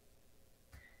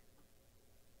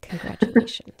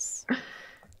 Congratulations.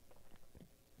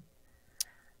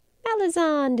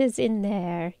 Melisande is in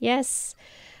there. Yes.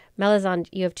 Melisande,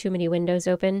 you have too many windows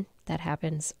open. That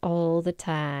happens all the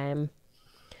time.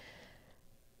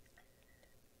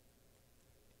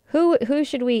 Who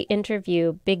should we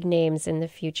interview big names in the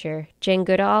future? Jane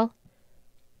Goodall?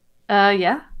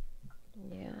 Yeah.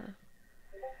 Yeah.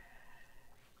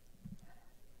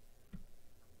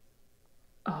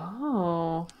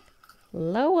 Oh.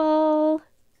 Lowell.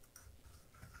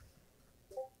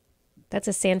 That's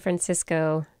a San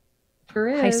Francisco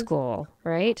Sure high is. school,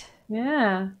 right?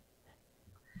 Yeah.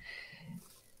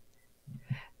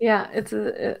 Yeah, it's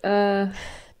a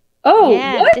Oh,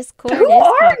 Yeah, what? Discord Who is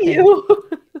are popping. you?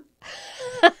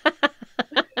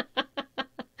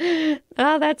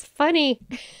 Oh, that's funny.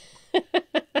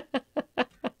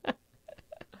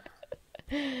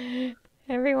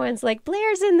 Everyone's like,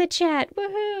 Blair's in the chat.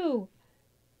 Woohoo.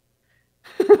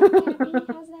 How's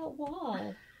that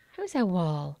wall? How's that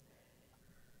wall?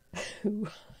 Who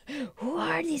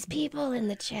are these people in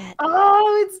the chat?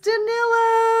 Oh, it's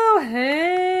Danilo.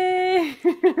 Hey.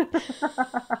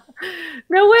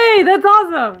 No way. That's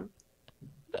awesome.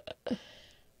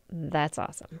 That's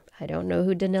awesome. I don't know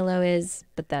who Danilo is,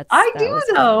 but that I was do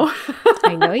fun. know.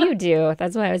 I know you do.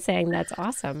 That's why I was saying that's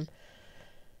awesome.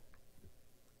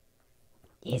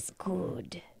 It's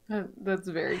good. That's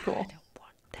very cool. I don't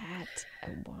want that. I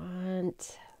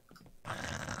want...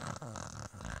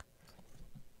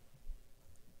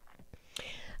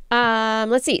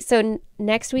 Let's see. So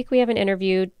next week we have an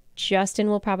interview. Justin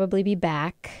will probably be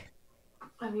back.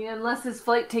 I mean, unless his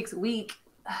flight takes a week.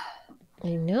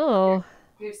 I know.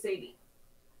 Here's Sadie.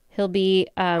 He'll be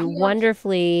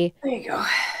wonderfully... There you go.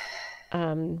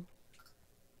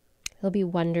 He'll be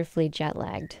wonderfully jet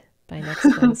lagged by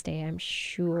next Wednesday, I'm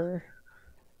sure.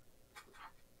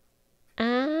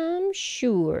 I'm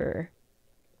sure.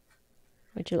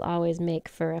 Which will always make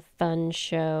for a fun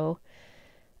show.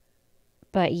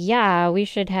 But yeah, we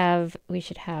should have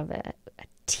a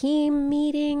team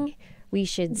meeting. We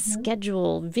should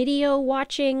schedule video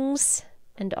watchings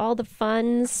and all the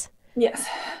funs. Yes.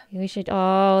 We should,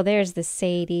 oh, there's the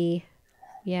Sadie.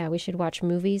 Yeah, we should watch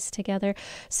movies together.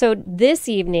 So this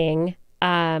evening,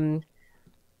 the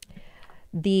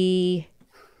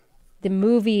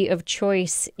movie of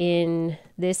choice in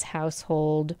this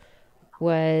household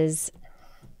was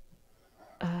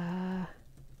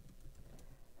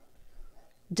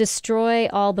Destroy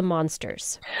All the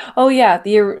Monsters. Oh yeah,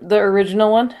 the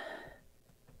original one.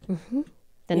 Mm-hmm.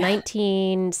 The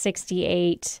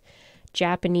 1968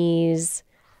 Japanese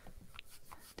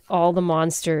All the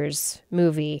Monsters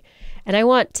movie. And I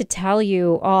want to tell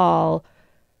you all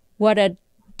what a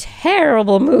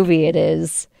terrible movie it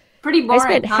is. Pretty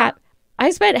boring,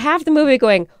 I spent half the movie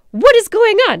going, what is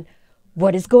going on?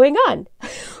 What is going on?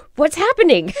 What's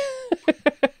happening?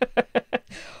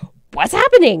 What's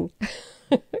happening?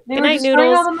 They were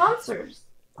destroying all the monsters.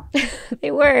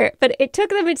 They were, but it took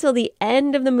them until the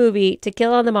end of the movie to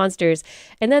kill all the monsters.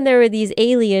 And then there were these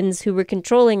aliens who were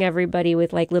controlling everybody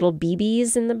with like little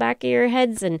BBs in the back of your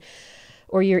heads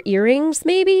or your earrings,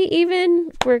 maybe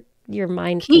even, where your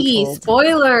mind controlled.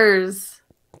 Spoilers.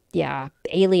 Yeah,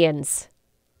 aliens.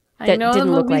 I know the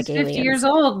movie's 50 years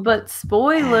old, but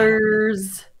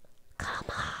spoilers. Come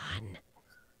on.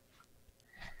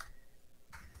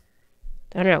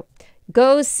 I don't know.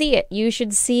 Go see it. You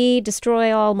should see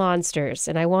Destroy All Monsters.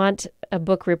 And I want a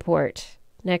book report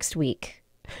next week.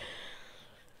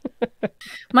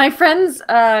 My friends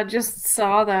just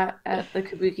saw that at the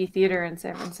Kabuki Theater in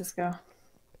San Francisco.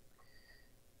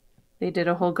 They did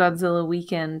a whole Godzilla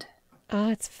weekend. Oh,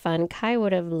 it's fun. Kai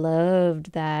would have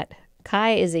loved that.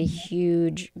 Kai is a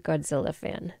huge Godzilla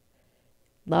fan.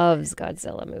 Loves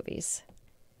Godzilla movies.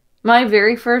 My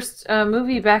very first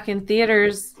movie back in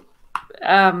theaters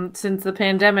since the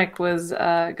pandemic was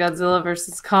Godzilla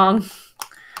versus Kong.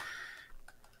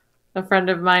 A friend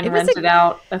of mine rented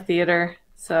out a theater.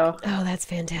 So. Oh, that's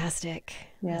fantastic.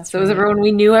 Yeah. That's so it was everyone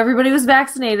we knew. Everybody was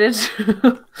vaccinated.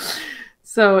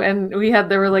 So, and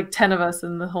there were like 10 of us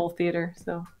in the whole theater.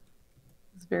 So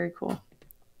it was very cool.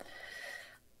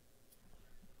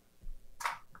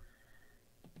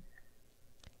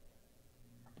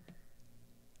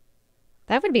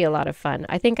 That would be a lot of fun.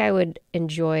 I think I would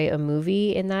enjoy a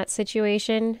movie in that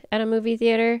situation at a movie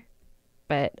theater,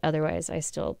 but otherwise I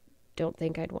still don't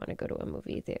think I'd want to go to a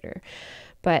movie theater.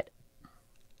 But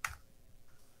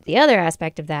the other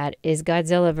aspect of that is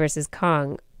Godzilla versus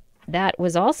Kong. That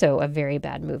was also a very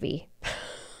bad movie.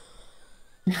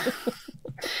 It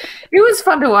was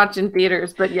fun to watch in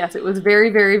theaters, but yes, it was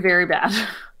very, very, very bad.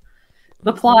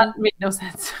 The plot made no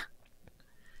sense.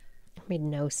 It made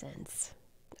no sense.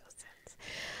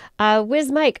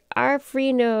 Wiz Mike, our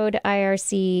Freenode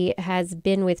IRC has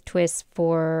been with TWIS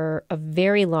for a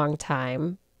very long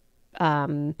time.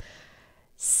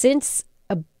 Since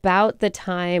about the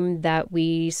time that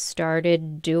we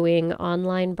started doing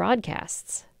online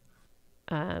broadcasts.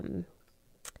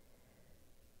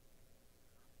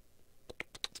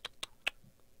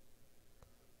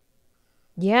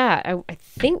 Yeah, I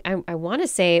think I want to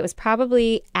say it was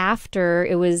probably after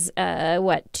it was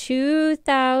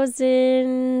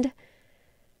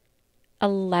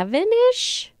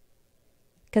 2011-ish,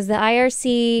 because the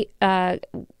IRC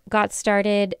got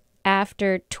started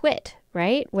after TWIT,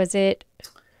 right? Was the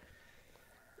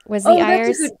IRC?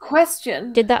 That's a good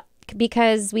question.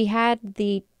 Because we had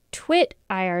the TWIT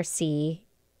IRC,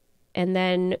 and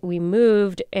then we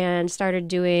moved and started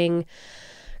doing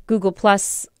Google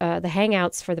Plus, the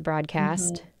Hangouts for the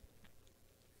broadcast. Mm-hmm.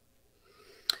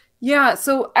 Yeah,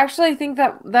 so actually I think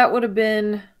that would have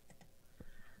been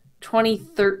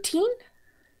 2013?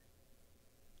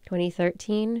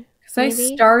 2013? Because I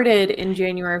started in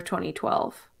January of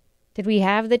 2012. Did we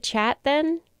have the chat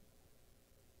then?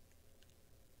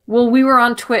 Well, we were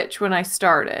on Twitch when I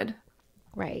started.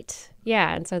 Right.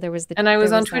 Yeah, and so there was and I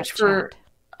was on Twitch for,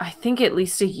 I think, at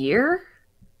least a year.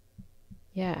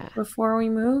 Yeah. Before we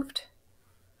moved.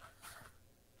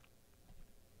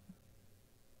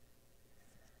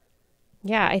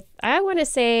 Yeah, I want to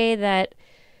say that.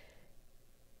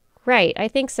 Right, I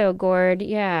think so, Gord.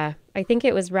 Yeah, I think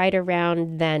it was right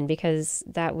around then, because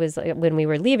that was when we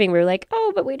were leaving. We were like,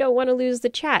 oh, but we don't want to lose the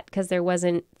chat, because there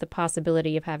wasn't the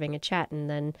possibility of having a chat, and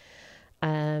then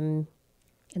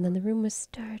the room was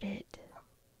started,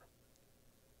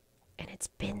 and it's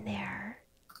been there,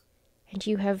 and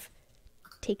you have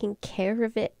taken care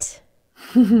of it,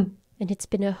 and it's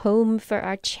been a home for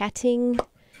our chatting.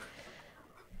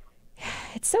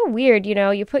 It's so weird,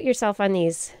 you put yourself on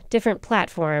these different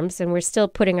platforms, and we're still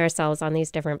putting ourselves on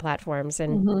these different platforms,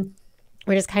 and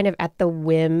we're just kind of at the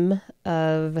whim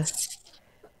of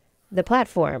the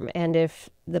platform. And if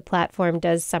the platform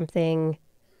does something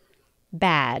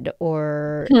bad,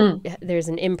 or there's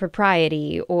an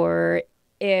impropriety, or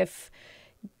if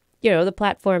the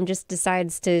platform just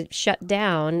decides to shut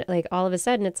down, like all of a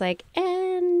sudden it's like,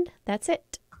 and that's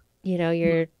it.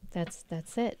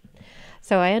 That's it.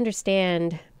 So I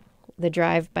understand the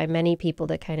drive by many people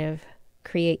to kind of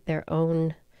create their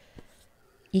own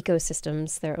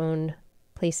ecosystems, their own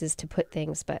places to put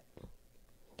things, but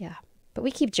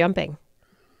we keep jumping.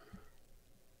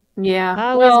 Yeah.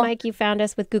 Oh, well, Mike, you found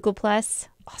us with Google Plus.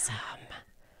 Awesome.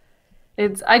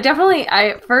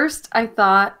 At first I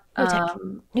thought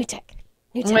New tech.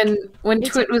 New tech. when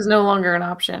Twit was no longer an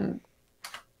option,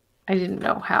 I didn't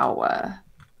know how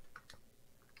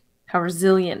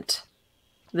resilient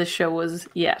the show was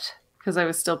yet, because I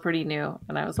was still pretty new,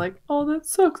 and I was like, oh, that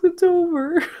sucks, it's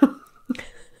over.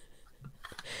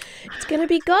 It's gonna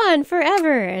be gone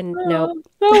forever, and nope.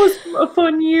 That was a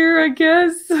fun year, I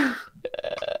guess.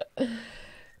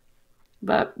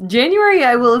 But January,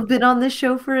 I will have been on this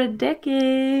show for a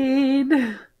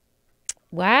decade.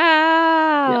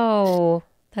 Wow. Yep.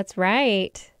 That's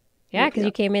right. Yeah, because Yep.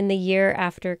 you came in the year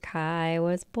after Kai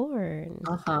was born.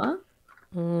 Uh-huh.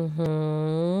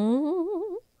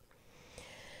 Mm-hmm.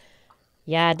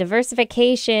 Yeah,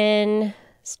 diversification.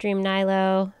 Stream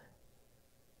Nilo.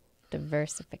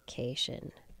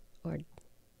 Diversification. Or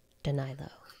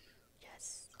Denilo.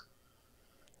 Yes.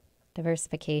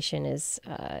 Diversification is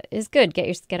good.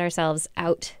 Get ourselves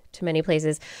out to many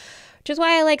places, which is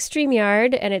why I like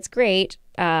StreamYard, and it's great.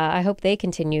 I hope they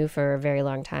continue for a very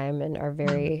long time and are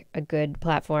a good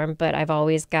platform. But I've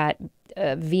always got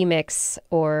vMix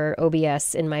or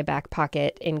OBS in my back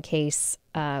pocket in case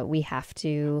we have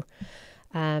to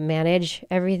manage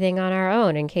everything on our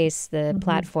own, in case the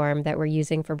platform that we're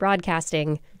using for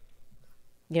broadcasting,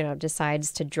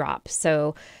 decides to drop.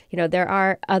 So, there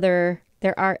are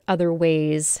other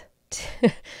ways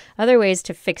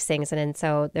to fix things, and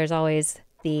so there's always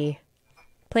the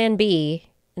plan B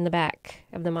in the back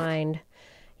of the mind.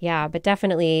 Yeah, but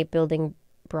definitely building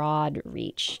broad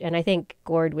reach. And I think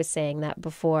Gord was saying that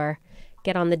before.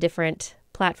 Get on the different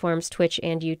platforms, Twitch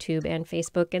and YouTube and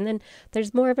Facebook, and then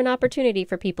there's more of an opportunity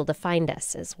for people to find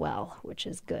us as well, which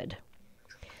is good.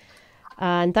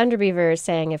 And Thunderbeaver is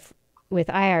saying if with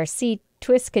IRC,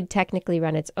 TWIS could technically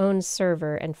run its own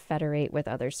server and federate with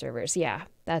other servers. Yeah,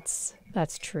 that's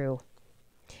true.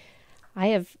 I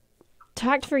have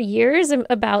talked for years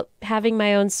about having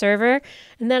my own server,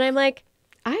 and then I'm like,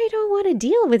 I don't want to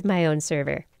deal with my own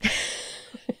server.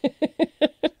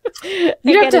 I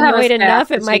get annoyed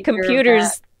enough at my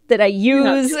computers that I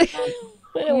use.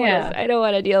 I don't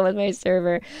want to deal with my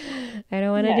server. I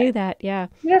don't want to do that. Yeah.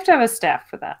 You have to have a staff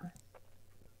for that.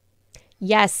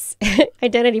 Yes.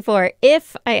 Identity 4.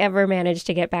 If I ever manage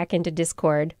to get back into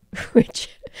Discord, which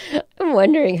I'm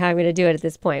wondering how I'm going to do it at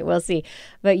this point. We'll see.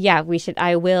 But yeah,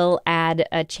 I will add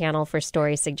a channel for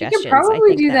story suggestions. You can probably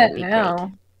I think do that would be now.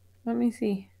 great. Let me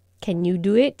see. Can you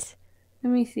do it?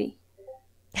 Let me see.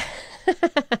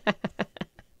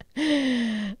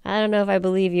 I don't know if I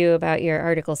believe you about your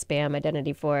article spam,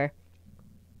 Identity 4.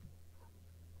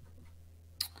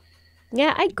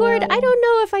 Yeah, Gord, I don't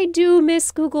know if I do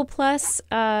miss Google+.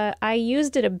 I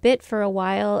used it a bit for a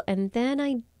while, and then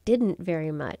I didn't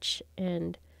very much.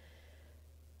 And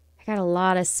I got a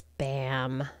lot of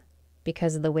spam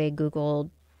because of the way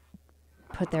Google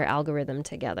put their algorithm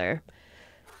together.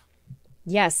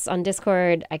 Yes, on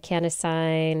Discord, I can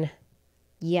assign...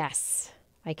 Yes,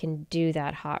 I can do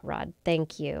that, Hot Rod.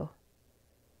 Thank you.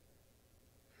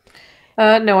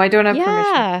 No, I don't have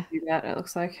permission to do that, it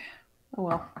looks like. Oh,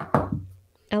 well.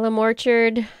 Elm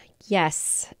Orchard,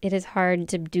 yes, it is hard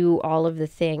to do all of the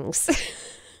things.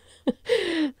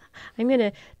 I'm going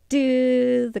to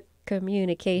do the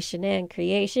communication and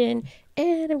creation,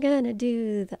 and I'm going to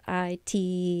do the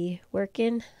IT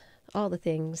working, all the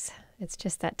things. It's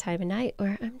just that time of night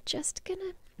where I'm just going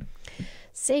to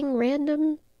sing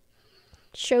random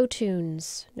show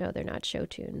tunes. No, they're not show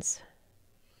tunes.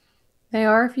 They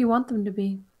are if you want them to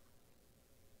be.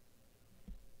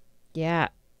 Yeah.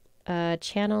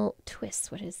 Channel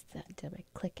TWIS. What is that? Did I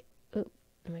click it? Oh,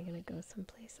 am I going to go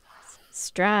someplace else?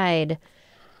 Stride.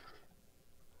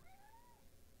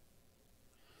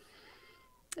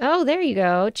 Oh, there you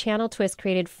go. Channel TWIS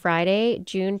created Friday,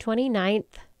 June 29th,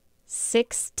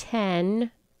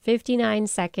 6:10, 59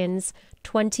 seconds,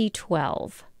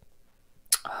 2012.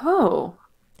 Oh.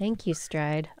 Thank you,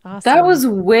 Stride. Awesome. That was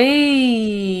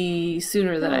way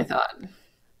sooner than I thought.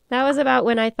 That was about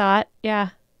when I thought, yeah.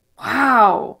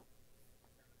 Wow.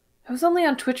 I was only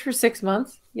on Twitch for 6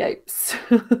 months. Yipes.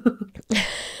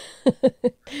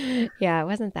 Yeah, it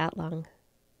wasn't that long.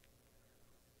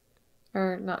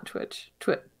 Or not Twitch.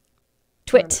 Twit.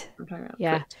 Twit. I'm talking about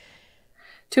yeah. Twit.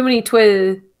 Too many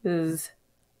TWIS. It's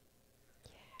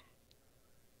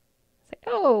like,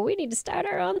 oh, we need to start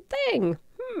our own thing.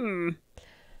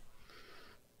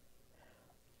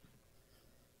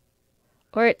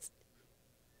 Or it's,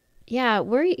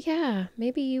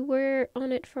 maybe you were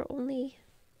on it for only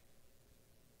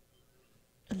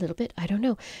a little bit. I don't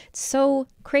know. It's so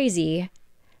crazy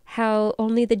how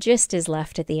only the gist is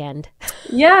left at the end.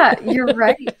 Yeah, you're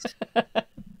right.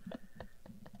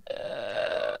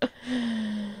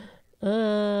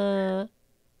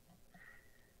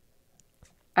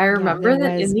 I remember there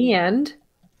that was. in the end,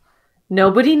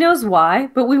 nobody knows why,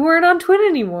 but we weren't on Twit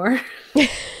anymore.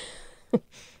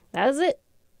 That was it.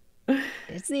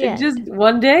 It's the It end. just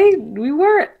one day we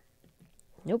weren't.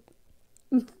 Nope.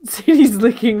 Sadie's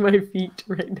licking my feet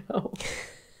right now.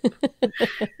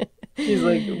 She's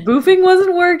like, boofing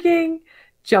wasn't working,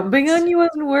 jumping on you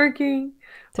wasn't working.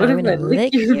 So What I'm if I gonna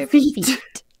lick lick your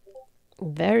feet?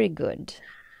 Very good.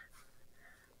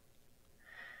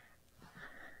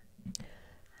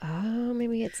 Oh,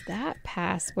 maybe it's that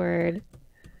password.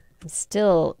 It's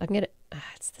the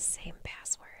same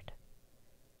password.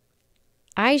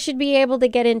 I should be able to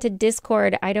get into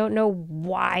Discord. I don't know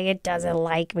why it doesn't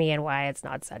like me and why it's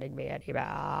not sending me an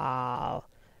email.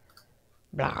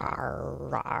 Blah,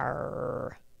 blah.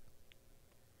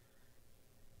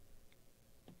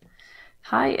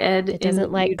 Hi, Ed. It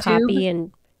doesn't like YouTube. copy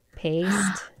and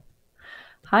paste.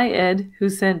 Hi, Ed, who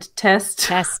sent test.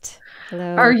 Test.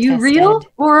 Hello. Are you Test real Ed.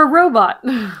 or a robot?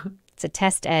 It's a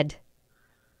test Ed.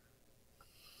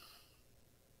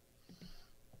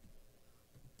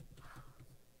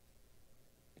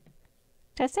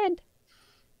 Test Ed.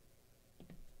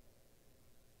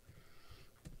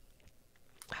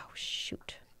 Oh,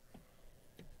 shoot.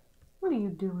 What are you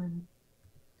doing?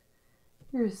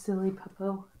 You're a silly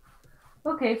puppo.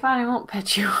 Okay, fine, I won't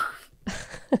pet you.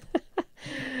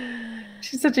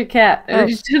 She's such a cat. And I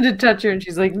just tried to touch her and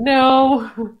she's like,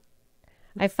 no.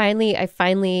 I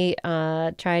finally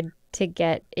tried to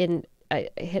get in. I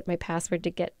hit my password to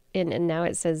get in, and now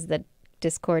it says that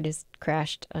Discord has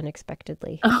crashed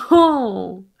unexpectedly.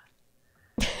 Oh.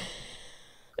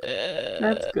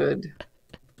 That's good.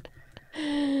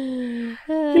 Oh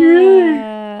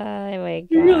my gosh.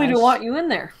 We really don't want you in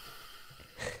there.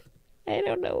 I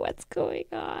don't know what's going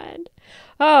on.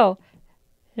 Oh,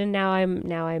 and now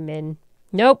I'm in.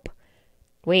 Nope.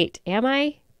 Wait, am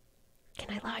I?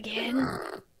 Can I log in?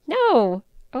 No.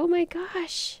 Oh my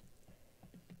gosh.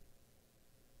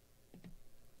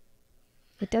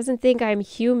 It doesn't think I'm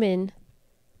human.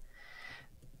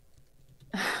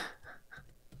 It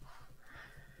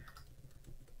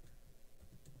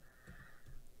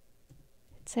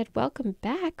said, welcome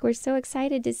back. We're so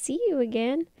excited to see you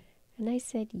again. And I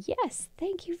said, yes,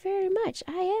 thank you very much.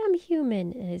 I am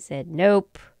human. And it said,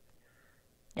 nope.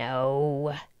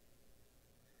 No.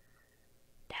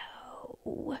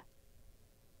 No.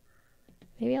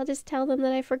 Maybe I'll just tell them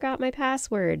that I forgot my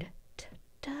password.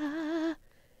 Ta-da.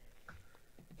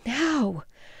 Now,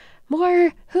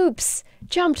 more hoops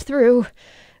jumped through.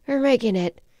 We're making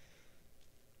it.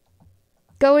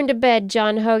 Going to bed,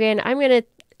 John Hogan. I'm going to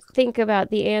think about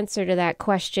the answer to that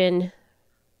question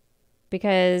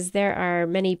because there are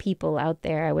many people out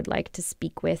there I would like to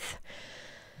speak with.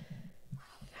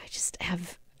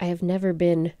 I have never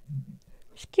been,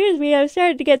 excuse me, I'm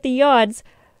starting to get the yawns.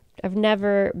 I've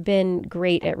never been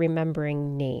great at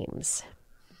remembering names.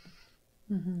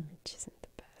 Which isn't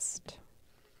the best.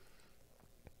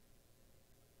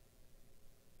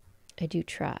 I do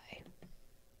try.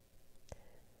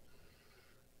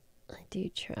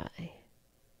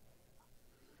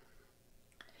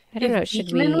 I don't know. Should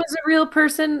Beekman we? was a real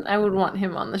person, I would want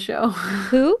him on the show.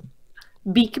 Who?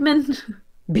 Beekman.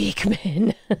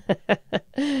 Beekman.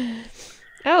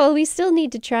 Oh, we still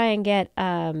need to try and get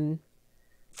Bill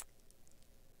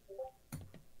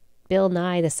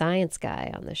Nye the Science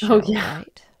Guy on the show,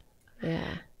 right?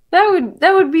 Yeah. That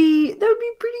would be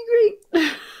pretty great.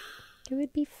 It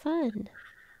would be fun.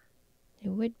 It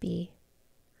would be.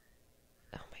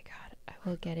 Oh my God. I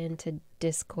will get into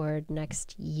Discord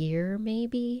next year,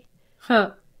 maybe.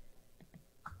 Huh.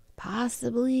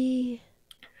 Possibly.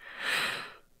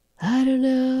 I don't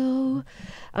know.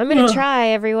 I'm going to try,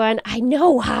 everyone. I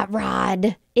know, Hot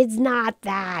Rod. It's not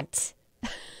that.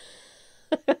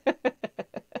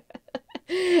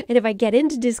 And if I get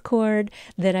into Discord,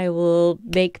 then I will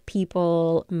make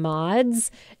people mods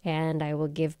and I will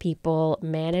give people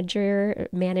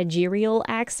managerial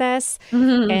access.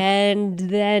 And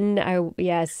then and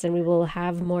we will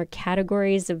have more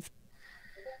categories of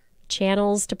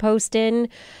channels to post in.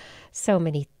 So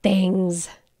many things.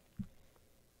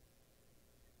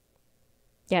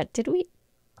 Yeah, did we?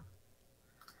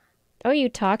 Oh, you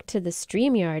talked to the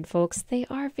StreamYard folks. They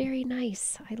are very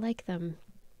nice. I like them.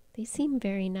 They seem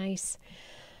very nice.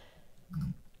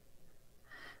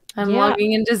 I'm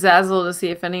logging into Zazzle to see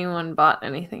if anyone bought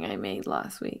anything I made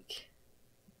last week.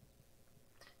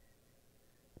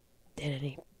 Did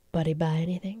anybody buy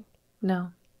anything?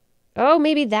 No. Oh,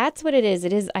 maybe that's what it is.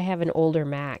 It is, I have an older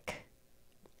Mac.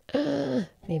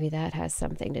 Maybe that has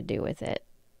something to do with it.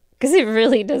 Because it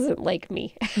really doesn't like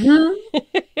me.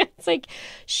 It's like,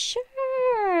 sure.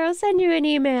 I'll send you an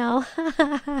email.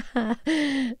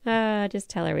 Just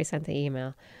tell her we sent the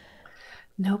email.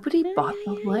 Nobody bought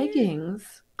the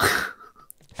leggings.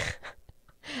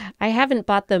 I haven't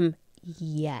bought them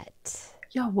yet.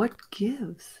 Yeah, what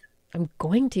gives? I'm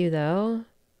going to, though.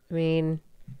 I mean,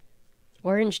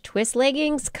 orange twist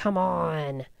leggings? Come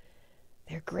on.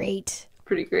 They're great.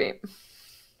 Pretty great.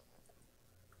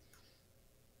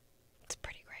 It's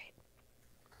pretty great.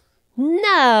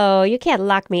 No, you can't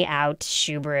lock me out,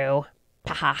 Shubrew.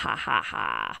 Ha ha ha ha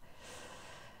ha.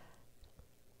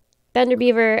 Thunder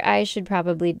Beaver, I should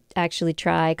probably actually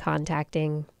try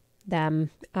contacting them.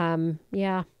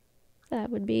 Yeah, that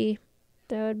would be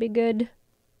good.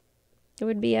 It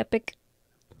would be epic.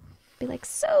 Be like,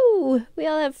 so we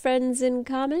all have friends in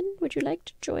common. Would you like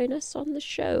to join us on the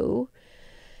show?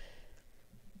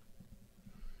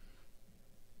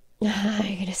 You're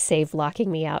gonna save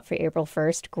locking me out for April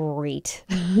 1st. Great.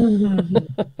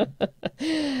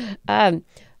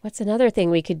 What's another thing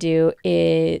we could do?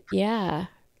 Yeah.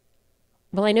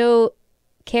 Well, I know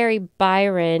Carrie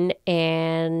Byron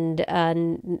and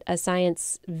a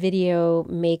science video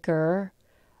maker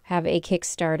have a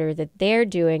Kickstarter that they're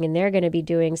doing, and they're going to be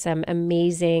doing some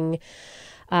amazing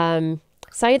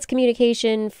science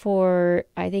communication for,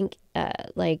 I think,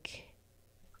 like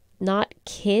not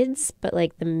kids, but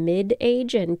like the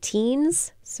mid-age and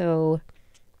teens. So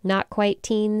not quite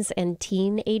teens and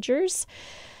teenagers,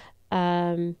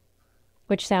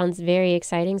 which sounds very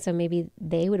exciting. So maybe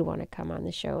they would want to come on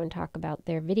the show and talk about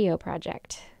their video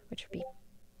project,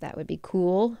 that would be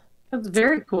cool. That's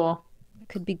very cool.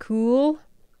 Could be cool.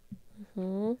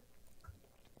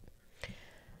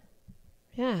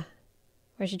 Yeah,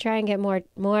 we should try and get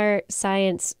more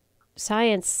science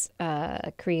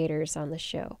creators on the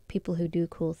show. People who do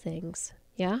cool things.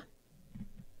 Yeah,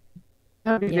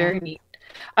 that would be very neat.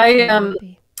 I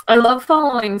love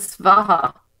following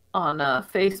Svaha on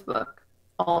Facebook.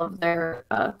 All of their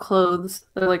clothes,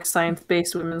 they're like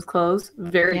science-based women's clothes.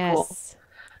 Very cool.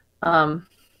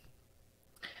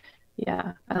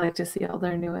 Yeah, I like to see all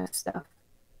their newest stuff.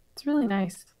 It's really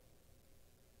nice.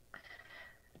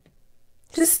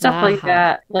 Just stuff like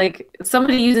that. Like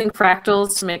somebody using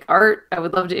fractals to make art. I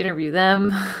would love to interview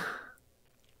them.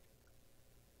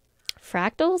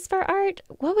 Fractals for art?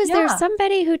 What was there?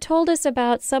 Somebody who told us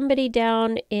about somebody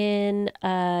down in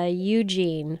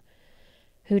Eugene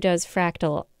who does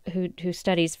who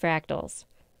studies fractals.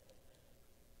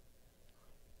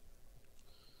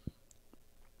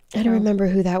 I don't remember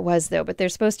who that was, though, but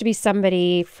there's supposed to be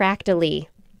somebody fractally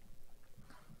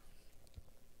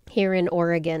here in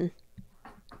Oregon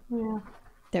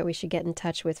that we should get in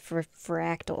touch with for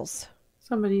fractals.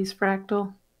 Somebody's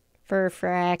fractal. For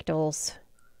fractals.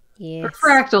 Yes. For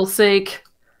fractal's sake.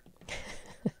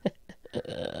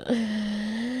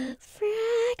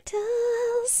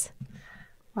 Fractals.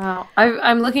 Wow.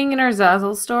 I'm looking in our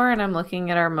Zazzle store and I'm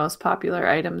looking at our most popular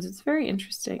items. It's very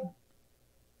interesting.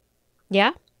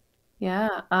 Yeah?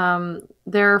 Yeah.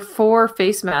 There are 4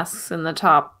 face masks in the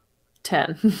top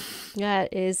 10.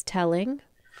 That is telling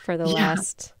for the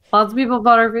last lots of people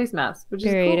bought our face masks, which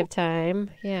period is cool. of time.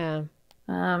 Yeah.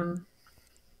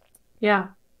 Yeah.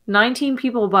 19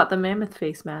 people bought the mammoth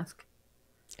face mask.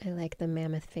 I like the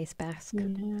mammoth face mask. Yeah.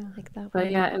 I like that But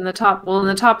one. yeah, in the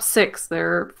top 6,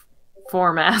 there are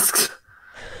 4 masks.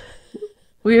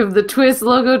 We have the TWIS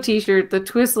logo t-shirt, the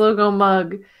TWIS logo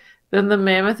mug, then the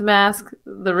mammoth mask,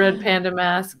 the red panda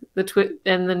mask,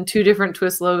 and then 2 different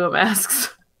TWIS logo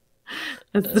masks.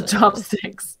 That's the top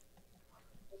 6.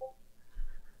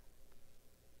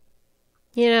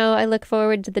 You know, I look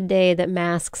forward to the day that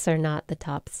masks are not the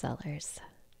top sellers.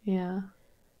 Yeah.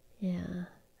 Yeah.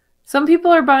 Some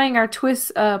people are buying our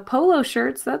TWIS polo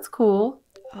shirts. That's cool.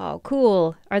 Oh,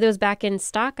 cool. Are those back in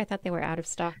stock? I thought they were out of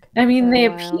stock. I mean, they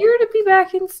appear to be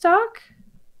back in stock.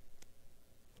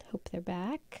 Hope they're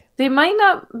back. They might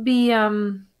not be.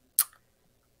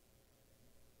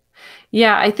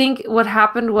 Yeah, I think what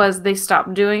happened was they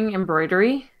stopped doing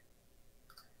embroidery.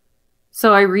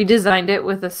 So I redesigned it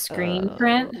with a screen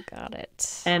print. Got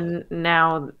it. And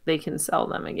now they can sell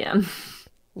them again.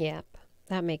 Yep,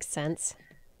 that makes sense.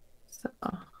 So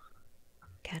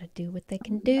gotta do what they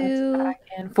can do.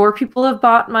 And 4 people have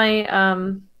bought my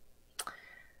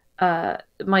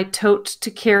my tote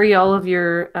to carry all of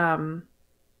your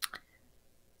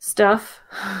stuff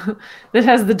that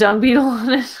has the dung beetle on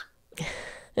it.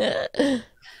 So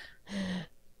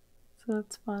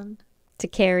that's fun. To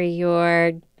carry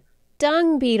your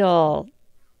dung beetle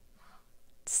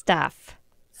stuff.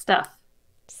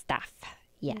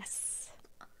 Yes.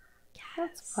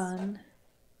 That's fun.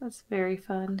 That's very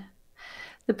fun.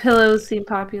 The pillows seem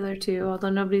popular too,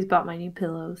 although nobody's bought my new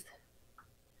pillows.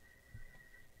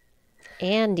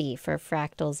 Andy for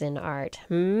fractals in art.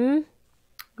 Ooh,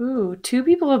 2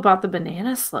 people have bought the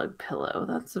banana slug pillow.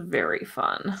 That's very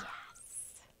fun.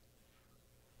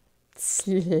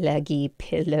 Sluggy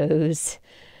pillows.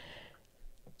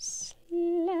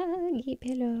 Sluggy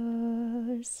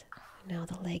pillows. No,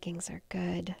 the leggings are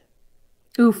good.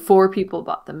 Ooh, 4 people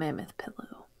bought the mammoth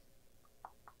pillow.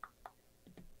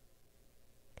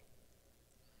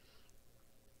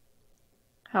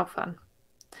 How fun.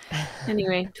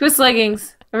 Anyway, TWIS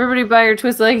leggings. Everybody buy your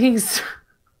TWIS leggings.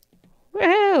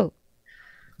 Woohoo!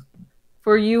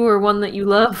 For you or one that you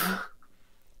love.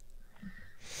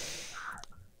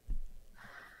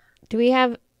 Do we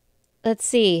have, let's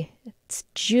see, it's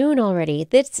June already.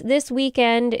 This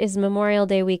weekend is Memorial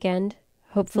Day weekend.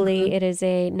 Hopefully it is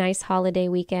a nice holiday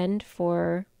weekend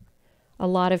for a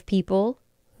lot of people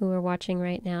who are watching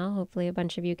right now. Hopefully a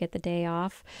bunch of you get the day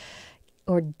off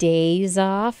or days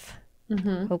off.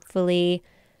 Hopefully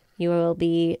you will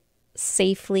be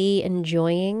safely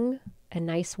enjoying a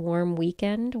nice warm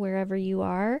weekend wherever you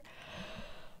are.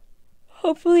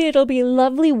 Hopefully it'll be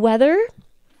lovely weather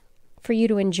for you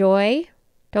to enjoy.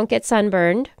 Don't get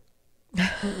sunburned.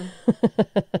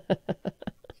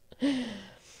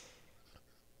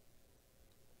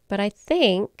 But I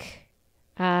think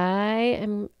I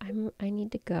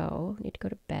need to go. I need to go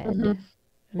to bed.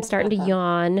 I'm starting to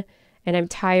yawn and I'm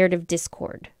tired of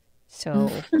Discord.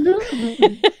 So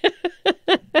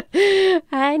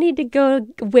I need to go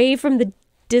away from the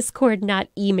Discord not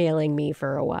emailing me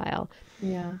for a while.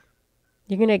 Yeah.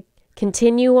 You're going to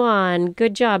continue on.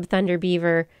 Good job, Thunder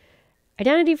Beaver.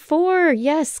 Identity 4.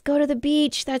 Yes, go to the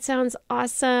beach. That sounds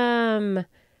awesome.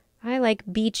 I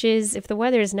like beaches. If the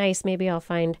weather is nice, maybe I'll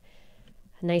find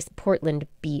a nice Portland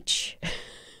beach.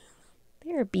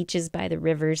 There are beaches by the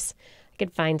rivers. I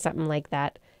could find something like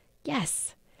that.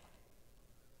 Yes.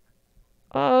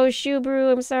 Oh, Shubru,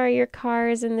 I'm sorry your car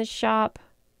is in the shop.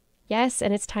 Yes,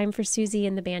 and it's time for Susie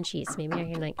and the Banshees. Maybe I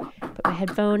can like put my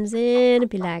headphones in and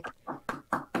be like,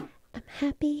 I'm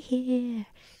happy here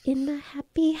in my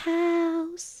happy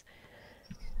house.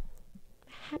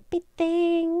 Happy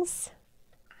things.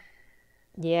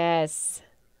 Yes.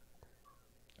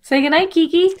 Say goodnight,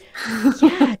 Kiki.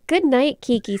 Yeah, good night,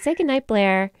 Kiki. Say good night,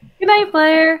 Blair. Good night,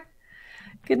 Blair.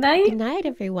 Good night. Good night,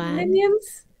 everyone.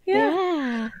 Minions.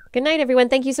 Yeah. Good night, everyone.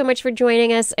 Thank you so much for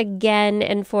joining us again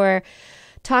and for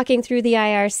talking through the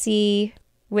IRC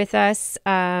with us.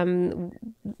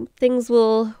 Things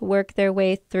will work their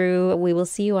way through. We will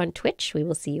see you on Twitch. We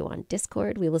will see you on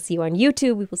Discord. We will see you on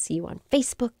YouTube. We will see you on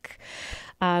Facebook.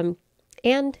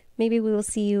 And maybe we will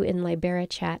see you in Libera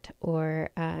chat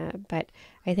but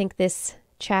I think this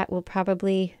chat will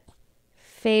probably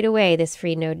fade away, this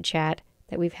free node chat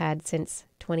that we've had since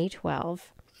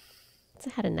 2012.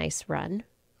 It's had a nice run.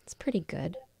 It's pretty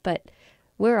good, but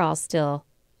we're all still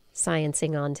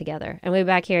sciencing on together. And we'll be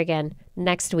back here again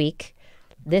next week.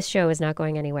 This show is not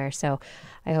going anywhere, so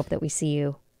I hope that we see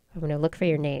you. I'm going to look for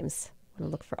your names. I'm going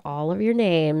to look for all of your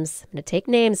names. I'm going to take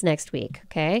names next week,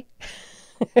 okay?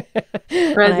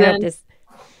 Present.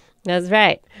 That's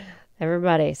right.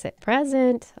 Everybody say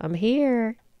present. I'm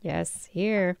here. Yes,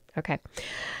 here. Okay.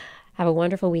 Have a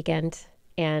wonderful weekend,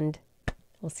 and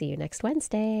we'll see you next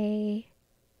Wednesday.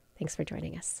 Thanks for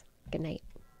joining us. Good night.